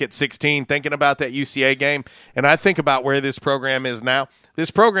look back at 16 thinking about that UCA game, and I think about where this program is now. This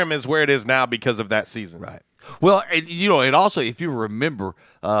program is where it is now because of that season. Right. Well, and, you know, and also if you remember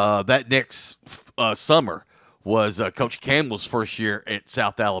that next summer was Coach Campbell's first year at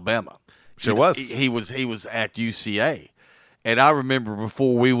South Alabama. Sure was. He was at UCA. And I remember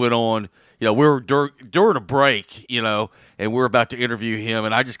before we went on, you know, we were during a break, you know, and we were about to interview him,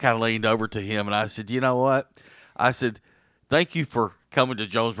 and I just kind of leaned over to him, and I said, you know what? I said, thank you for coming to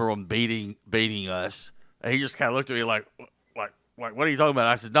Jonesboro and beating us. And he just kind of looked at me like, what are you talking about?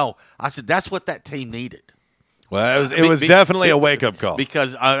 I said, no. I said, that's what that team needed. Well, it was definitely a wake-up call.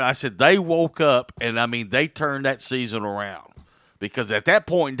 Because I said they woke up, and, I mean, they turned that season around. Because at that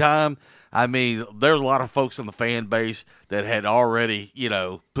point in time, I mean, there's a lot of folks in the fan base that had already, you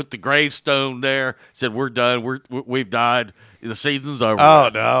know, put the gravestone there, said we're done, we've died, the season's over. Oh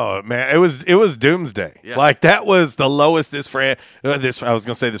no, man! It was doomsday. Yeah. Like that was the lowest this fan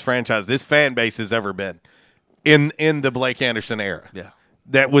base has ever been in the Blake Anderson era. Yeah,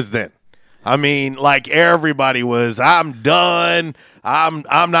 that was then. I mean, like everybody was, I'm done.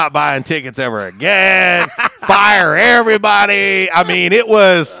 I'm not buying tickets ever again. Fire everybody. I mean, it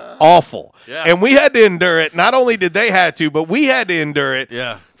was awful. Yeah. And we had to endure it. Not only did they have to, but we had to endure it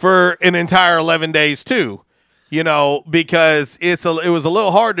for an entire 11 days too. You know, because it was a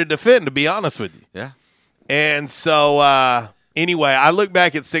little hard to defend, to be honest with you. Yeah. And so anyway, I look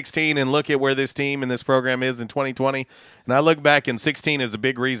back at 16 and look at where this team and this program is in 2020, and I look back and 16 is a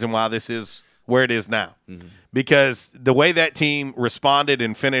big reason why this is where it is now. Mm-hmm. Because the way that team responded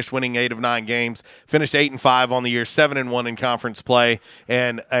and finished winning 8 of 9 games, finished 8-5 on the year, 7-1 in conference play,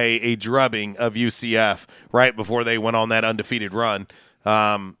 and a drubbing of UCF right before they went on that undefeated run.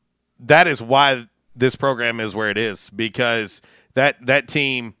 That is why this program is where it is, because that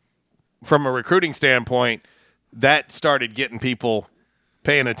team, from a recruiting standpoint, that started getting people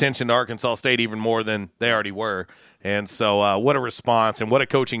paying attention to Arkansas State even more than they already were. And so what a response and what a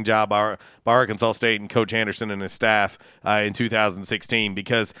coaching job by Arkansas State and Coach Anderson and his staff in 2016,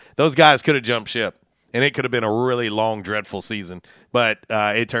 because those guys could have jumped ship, and it could have been a really long, dreadful season. But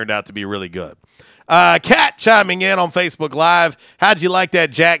it turned out to be really good. Kat chiming in on Facebook Live. How'd you like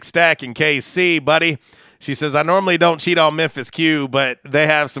that Jack Stack in KC, buddy? She says, I normally don't cheat on Memphis Q, but they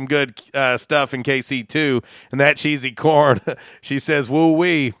have some good stuff in KC too, and that cheesy corn. She says,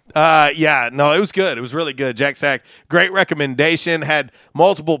 woo-wee. Yeah, no, it was good. It was really good. Jack Stack, great recommendation. Had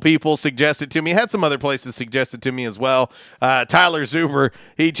multiple people suggest it to me. Had some other places suggest it to me as well. Tyler Zuber,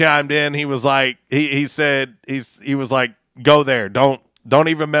 he chimed in. He was like, he said, he was like, go there. Don't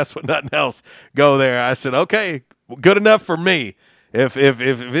even mess with nothing else. Go there. I said, okay, good enough for me. If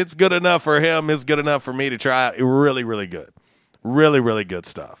it's good enough for him, it's good enough for me to try it. Really, really good. Really, really good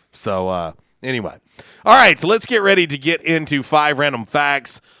stuff. So, anyway. All right, so let's get ready to get into 5 random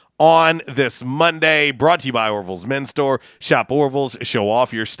facts on this Monday, brought to you by Orville's Men's Store. Shop Orville's, show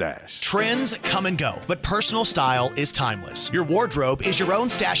off your stash. Trends come and go, but personal style is timeless. Your wardrobe is your own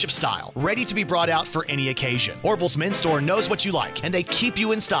stash of style, ready to be brought out for any occasion. Orville's Men's Store knows what you like, and they keep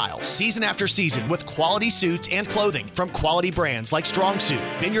you in style season after season with quality suits and clothing from quality brands like Strong Suit,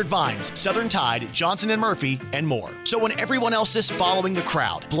 Vineyard Vines, Southern Tide, Johnson & Murphy, and more. So when everyone else is following the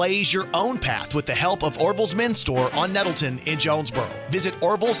crowd, blaze your own path with the help of Orville's Men's Store on Nettleton in Jonesboro. Visit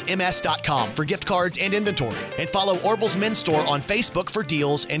orvillesms.com for gift cards and inventory, and follow Orville's Men's Store on Facebook for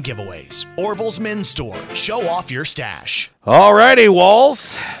deals and giveaways. Orville's Men's Store. Show off your stash. All righty,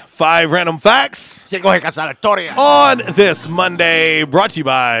 Walls. 5 random facts on this Monday, brought to you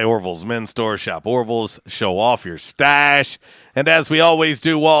by Orville's Men's Store. Shop Orville's, show off your stash. And as we always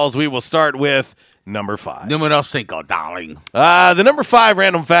do, Walls, we will start with number 5. Numero 5, darling. The number 5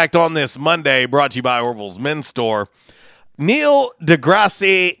 random fact on this Monday, brought to you by Orville's Men's Store. Neil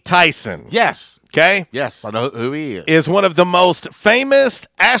deGrasse Tyson. Yes. Okay? Yes, I know who he is. Is one of the most famous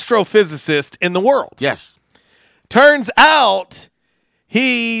astrophysicists in the world. Yes. Turns out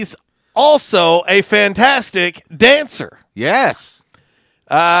he's also a fantastic dancer. Yes.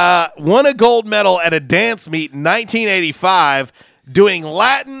 Won a gold medal at a dance meet in 1985 doing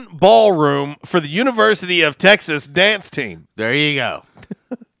Latin ballroom for the University of Texas dance team. There you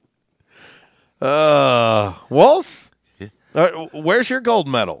go. Walls? Where's your gold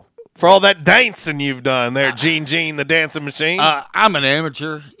medal for all that dancing you've done there, Gene, the dancing machine? I'm an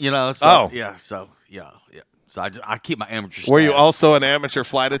amateur, So, yeah. So I keep my amateur status. Were you also an amateur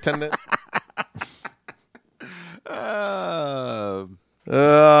flight attendant?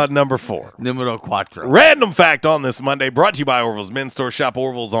 Number 4. Numero 4. Random fact on this Monday, brought to you by Orville's Men's Store. Shop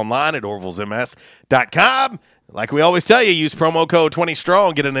Orville's online at orvillesms.com. Like we always tell you, use promo code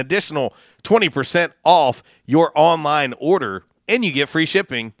 20STRONG, get an additional 20% off your online order, and you get free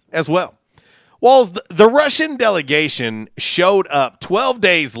shipping as well. Walls, the Russian delegation showed up 12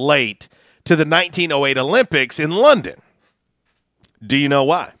 days late to the 1908 Olympics in London. Do you know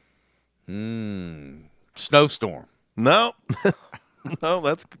why? Snowstorm. No. No,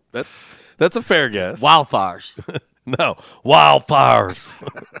 that's a fair guess. Wildfires. No.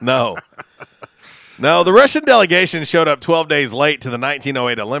 Wildfires. No. No, the Russian delegation showed up 12 days late to the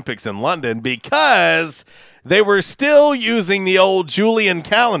 1908 Olympics in London because they were still using the old Julian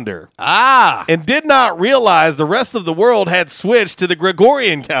calendar. And did not realize the rest of the world had switched to the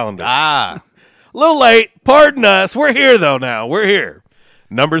Gregorian calendar. A little late. Pardon us. We're here, though, now. We're here.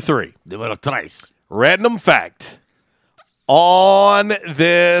 Number 3. Random fact. On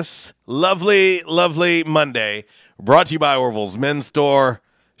this lovely, lovely Monday, brought to you by Orville's Men's Store.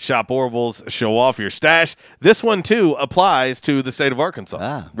 Shop Orville's, show off your stash. This one, too, applies to the state of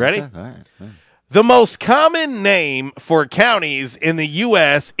Arkansas. Ready? Okay. All right. The most common name for counties in the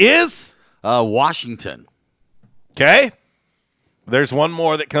U.S. is? Washington. Okay. There's one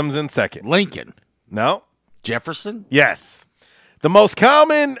more that comes in second. Lincoln. No. Jefferson? Yes. The most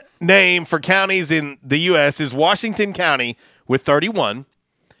common name for counties in the U.S. is Washington County with 31,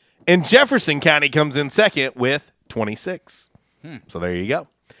 and Jefferson County comes in second with 26. So there you go.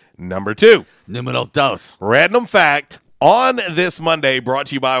 Number 2. Numero dos. Random fact on this Monday, brought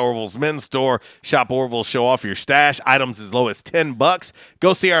to you by Orville's Men's Store. Shop Orville, show off your stash. Items as low as $10.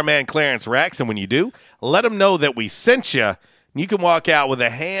 Go see our man Clarence Rax, and when you do, let him know that we sent you. You can walk out with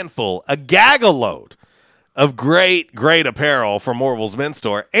a gaggle load of great, great apparel from Orville's Men's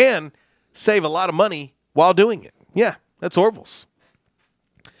Store and save a lot of money while doing it. Yeah, that's Orville's.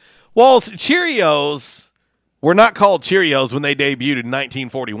 Walls, Cheerios were not called Cheerios when they debuted in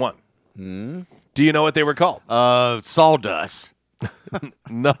 1941. Do you know what they were called? Sawdust.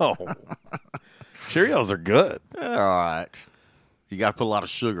 No. Cheerios are good. All right. You got to put a lot of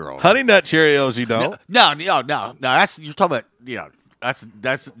sugar on it. Honey Nut Cheerios, you don't? No. That's you're talking about.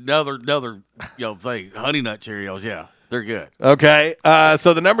 That's another thing. Honey Nut Cheerios, yeah, they're good. Okay.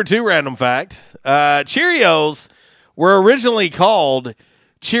 So the number 2 random fact: Cheerios were originally called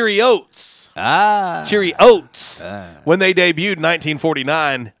Cheeriots. Cheeriots. When they debuted in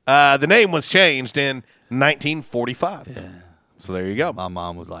 1949, the name was changed in 1945. Yeah. So there you go. My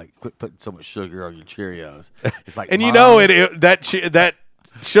mom was like, "Quit putting so much sugar on your Cheerios." It's like, and Mom, you know that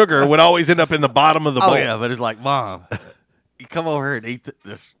sugar would always end up in the bottom of the bowl. Oh yeah, but it's like, Mom, you come over here and eat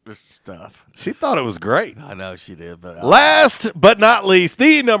this stuff. She thought it was great. I know she did. But last but not least,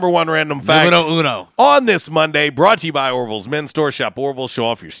 the number 1 random fact uno. On this Monday, brought to you by Orville's Men's Store. Shop Orville, show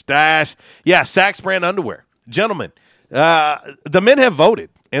off your stash. Yeah, Saks brand underwear. Gentlemen, the men have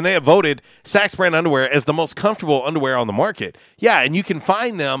voted, and they have voted Saks brand underwear as the most comfortable underwear on the market. Yeah, and you can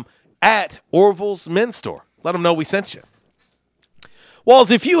find them at Orville's Men's Store. Let them know we sent you. Walls,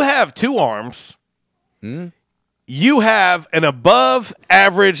 if you have 2 arms, you have an above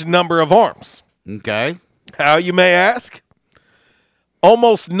average number of arms. Okay. How, you may ask?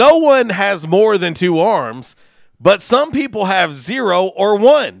 Almost no one has more than 2 arms, but some people have 0 or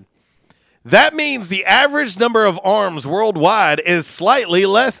 1. That means the average number of arms worldwide is slightly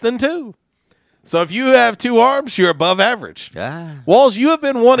less than 2. So if you have 2 arms, you're above average. Yeah. Walls, you have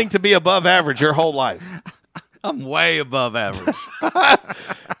been wanting to be above average your whole life. I'm way above average.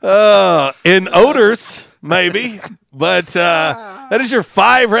 In odors, maybe. But that is your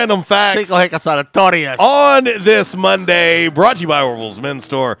 5 random facts on this Monday. Brought to you by Orville's Men's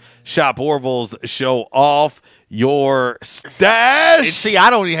Store. Shop Orville's, show off your stash. See, I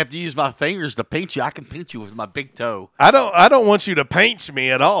don't even have to use my fingers to pinch you. I can pinch you with my big toe. I don't want you to pinch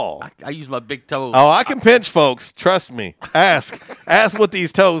me at all. I use my big toe. Oh, I can pinch folks. Trust me. Ask what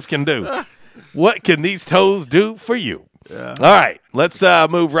these toes can do. What can these toes do for you? Yeah. All right, let's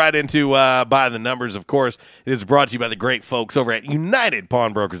move right into By the Numbers. Of course, it is brought to you by the great folks over at United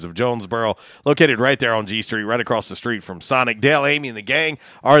Pawnbrokers of Jonesboro, located right there on G Street, right across the street from Sonic. Dale, Amy, and the gang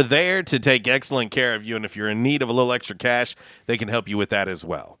are there to take excellent care of you, and if you're in need of a little extra cash, they can help you with that as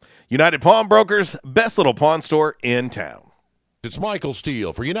well. United Pawnbrokers, best little pawn store in town. It's Michael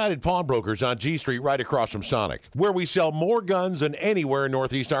Steele for United Pawnbrokers on G Street right across from Sonic, where we sell more guns than anywhere in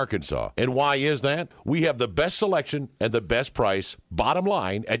Northeast Arkansas. And why is that? We have the best selection and the best price, bottom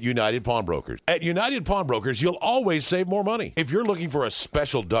line, at United Pawnbrokers. At United Pawnbrokers, you'll always save more money. If you're looking for a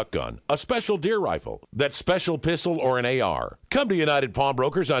special duck gun, a special deer rifle, that special pistol, or an AR, come to United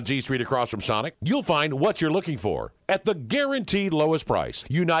Pawnbrokers on G Street across from Sonic. You'll find what you're looking for at the guaranteed lowest price.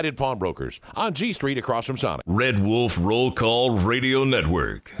 United Pawnbrokers on G Street across from Sonic. Red Wolf Roll Call Radio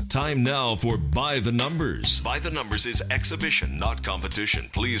Network. Time now for By the Numbers. By the Numbers is exhibition, not competition.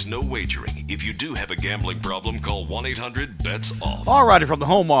 Please, no wagering. If you do have a gambling problem, call 1-800-BETS-OFF. All righty, from the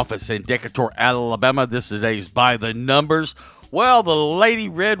home office in Decatur, Alabama, this is today's By the Numbers. Well, the Lady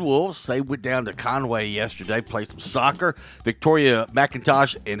Red Wolves, they went down to Conway yesterday, played some soccer. Victoria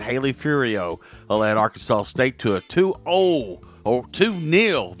McIntosh and Haley Furio led Arkansas State to a 2-0 or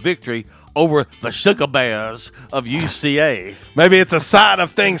 2-0 victory over the Sugar Bears of UCA. Maybe it's a sign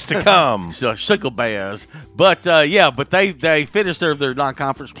of things to come. So Sugar Bears. But, they finished their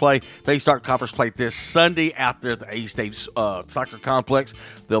non-conference play. They start conference play this Sunday out there at the A-State Soccer Complex.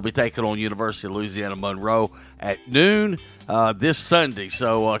 They'll be taking on University of Louisiana Monroe at noon this Sunday.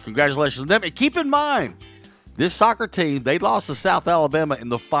 So congratulations to them. And keep in mind, this soccer team, they lost to South Alabama in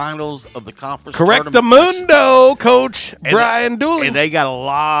the finals of the conference tournament. Correctamundo, Coach Brian Dooley. And they got a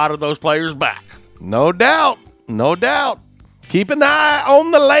lot of those players back. No doubt. No doubt. Keep an eye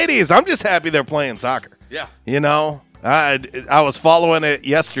on the ladies. I'm just happy they're playing soccer. Yeah. You know, I was following it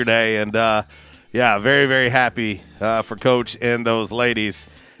yesterday, and, very, very happy for Coach and those ladies.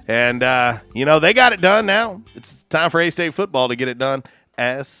 And, they got it done now. It's time for A-State football to get it done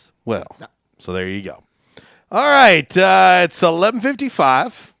as well. So there you go. All right, it's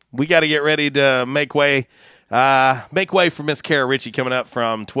 11:55. We got to get ready to make way for Miss Kara Ritchie coming up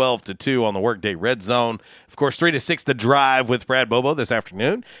from 12 to 2 on the Workday Red Zone. Of course, 3 to 6, The Drive with Brad Bobo this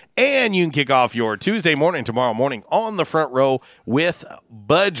afternoon. And you can kick off your Tuesday morning, tomorrow morning on the front row with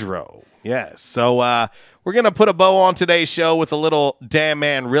Budrow. Yes, so we're going to put a bow on today's show with a little Damn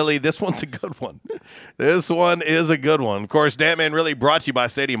Man Really. This one's a good one. This one is a good one. Of course, Damn Man Really brought to you by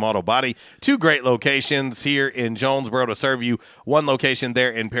Stadium Auto Body. 2 great locations here in Jonesboro to serve you. 1 location there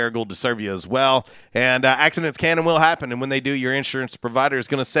in Paragould to serve you as well. And accidents can and will happen. And when they do, your insurance provider is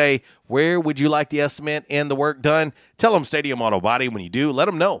going to say, where would you like the estimate and the work done? Tell them Stadium Auto Body. When you do, let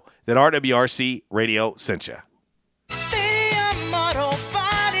them know that RWRC Radio sent you. Stadium Auto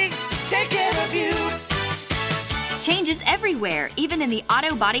Body, take care of you. Changes everywhere, even in the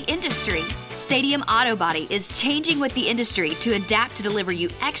auto body industry. Stadium Auto Body is changing with the industry to adapt to deliver you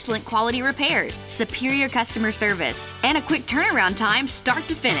excellent quality repairs, superior customer service, and a quick turnaround time start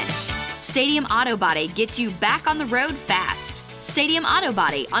to finish. Stadium Auto Body gets you back on the road fast. Stadium Auto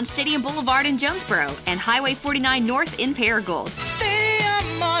Body on Stadium Boulevard in Jonesboro and Highway 49 North in Paragould.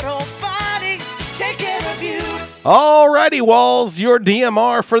 Stadium Auto Body, take care of you. All righty, Walls, your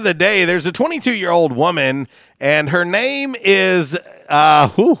DMR for the day. There's a 22-year-old woman, and her name is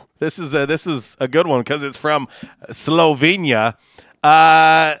this is a good one because it's from Slovenia.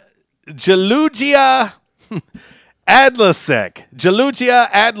 Jalugia Adlasek,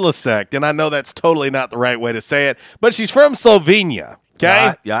 and I know that's totally not the right way to say it, but she's from Slovenia.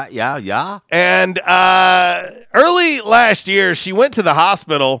 Okay. Yeah. And early last year, she went to the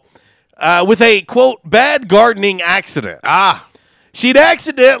hospital with a, quote, bad gardening accident. She'd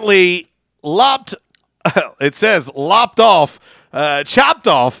accidentally chopped off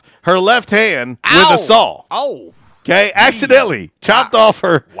her left hand with a saw. Oh. Okay, accidentally chopped off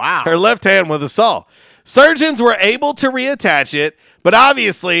her left hand with a saw. Surgeons were able to reattach it, but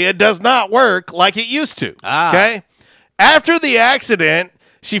obviously it does not work like it used to. Okay? After the accident,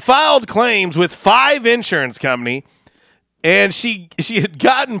 she filed claims with 5 insurance companies, and she had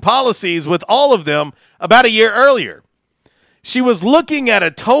gotten policies with all of them about a year earlier. She was looking at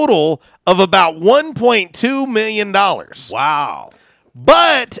a total of about $1.2 million. Wow.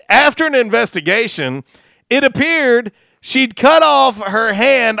 But after an investigation, it appeared she'd cut off her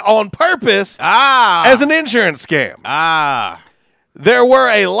hand on purpose as an insurance scam. There were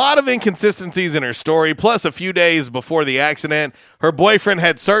a lot of inconsistencies in her story, plus a few days before the accident, her boyfriend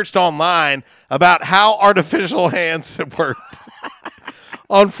had searched online about how artificial hands had worked.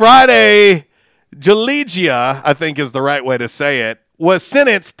 On Friday, Jaligia, I think is the right way to say it, was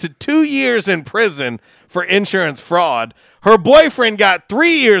sentenced to 2 years in prison for insurance fraud. Her boyfriend got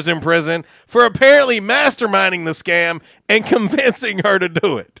 3 years in prison for apparently masterminding the scam and convincing her to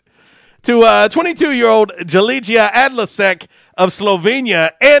do it. To 22-year-old Jaligia Adlasek of Slovenia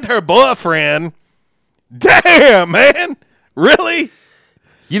and her boyfriend, damn, man, really?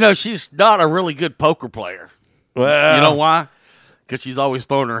 You know, she's not a really good poker player. Well, you know why? Because she's always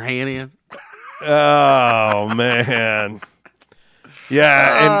throwing her hand in. Oh, man.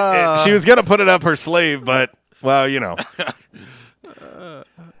 Yeah, and she was going to put it up her sleeve, but, well, you know.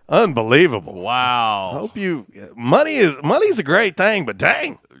 Unbelievable. Wow. Hope money's a great thing, but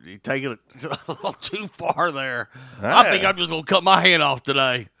dang. You taking it a little too far there. I think I'm just going to cut my hand off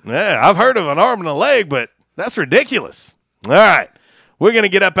today. Yeah, I've heard of an arm and a leg, but that's ridiculous. All right. We're going to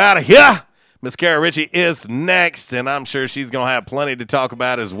get up out of here. Miss Kara Ritchie is next, and I'm sure she's going to have plenty to talk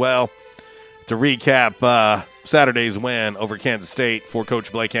about as well. To recap Saturday's win over Kansas State for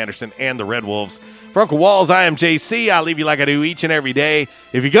Coach Blake Anderson and the Red Wolves. For Uncle Walls, I am JC. I leave you like I do each and every day.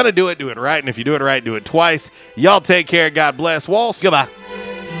 If you're going to do it right. And if you do it right, do it twice. Y'all take care. God bless. Walls. Goodbye.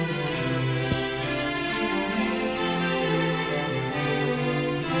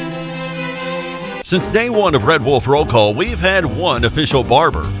 Since day one of Red Wolf Roll Call, we've had one official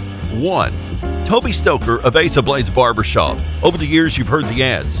barber. One. Toby Stoker of Ace of Blades Barbershop. Over the years, you've heard the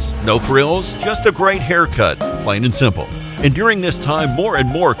ads. No frills, just a great haircut, plain and simple. And during this time, more and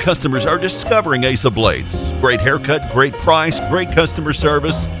more customers are discovering Ace of Blades. Great haircut, great price, great customer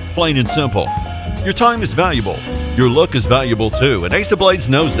service, plain and simple. Your time is valuable. Your look is valuable too, and Ace of Blades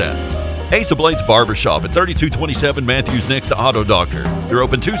knows that. Ace of Blades Barbershop at 3227 Matthews next to Auto Doctor. They're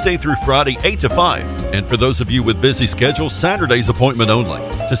open Tuesday through Friday, 8 to 5. And for those of you with busy schedules, Saturday's appointment only.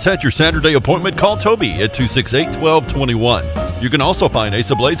 To set your Saturday appointment, call Toby at 268-1221. You can also find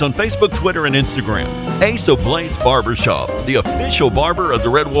Ace of Blades on Facebook, Twitter, and Instagram. Ace of Blades Barbershop, the official barber of the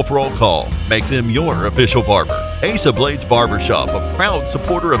Red Wolf Roll Call. Make them your official barber. Ace of Blades Barbershop, a proud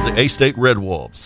supporter of the A-State Red Wolves.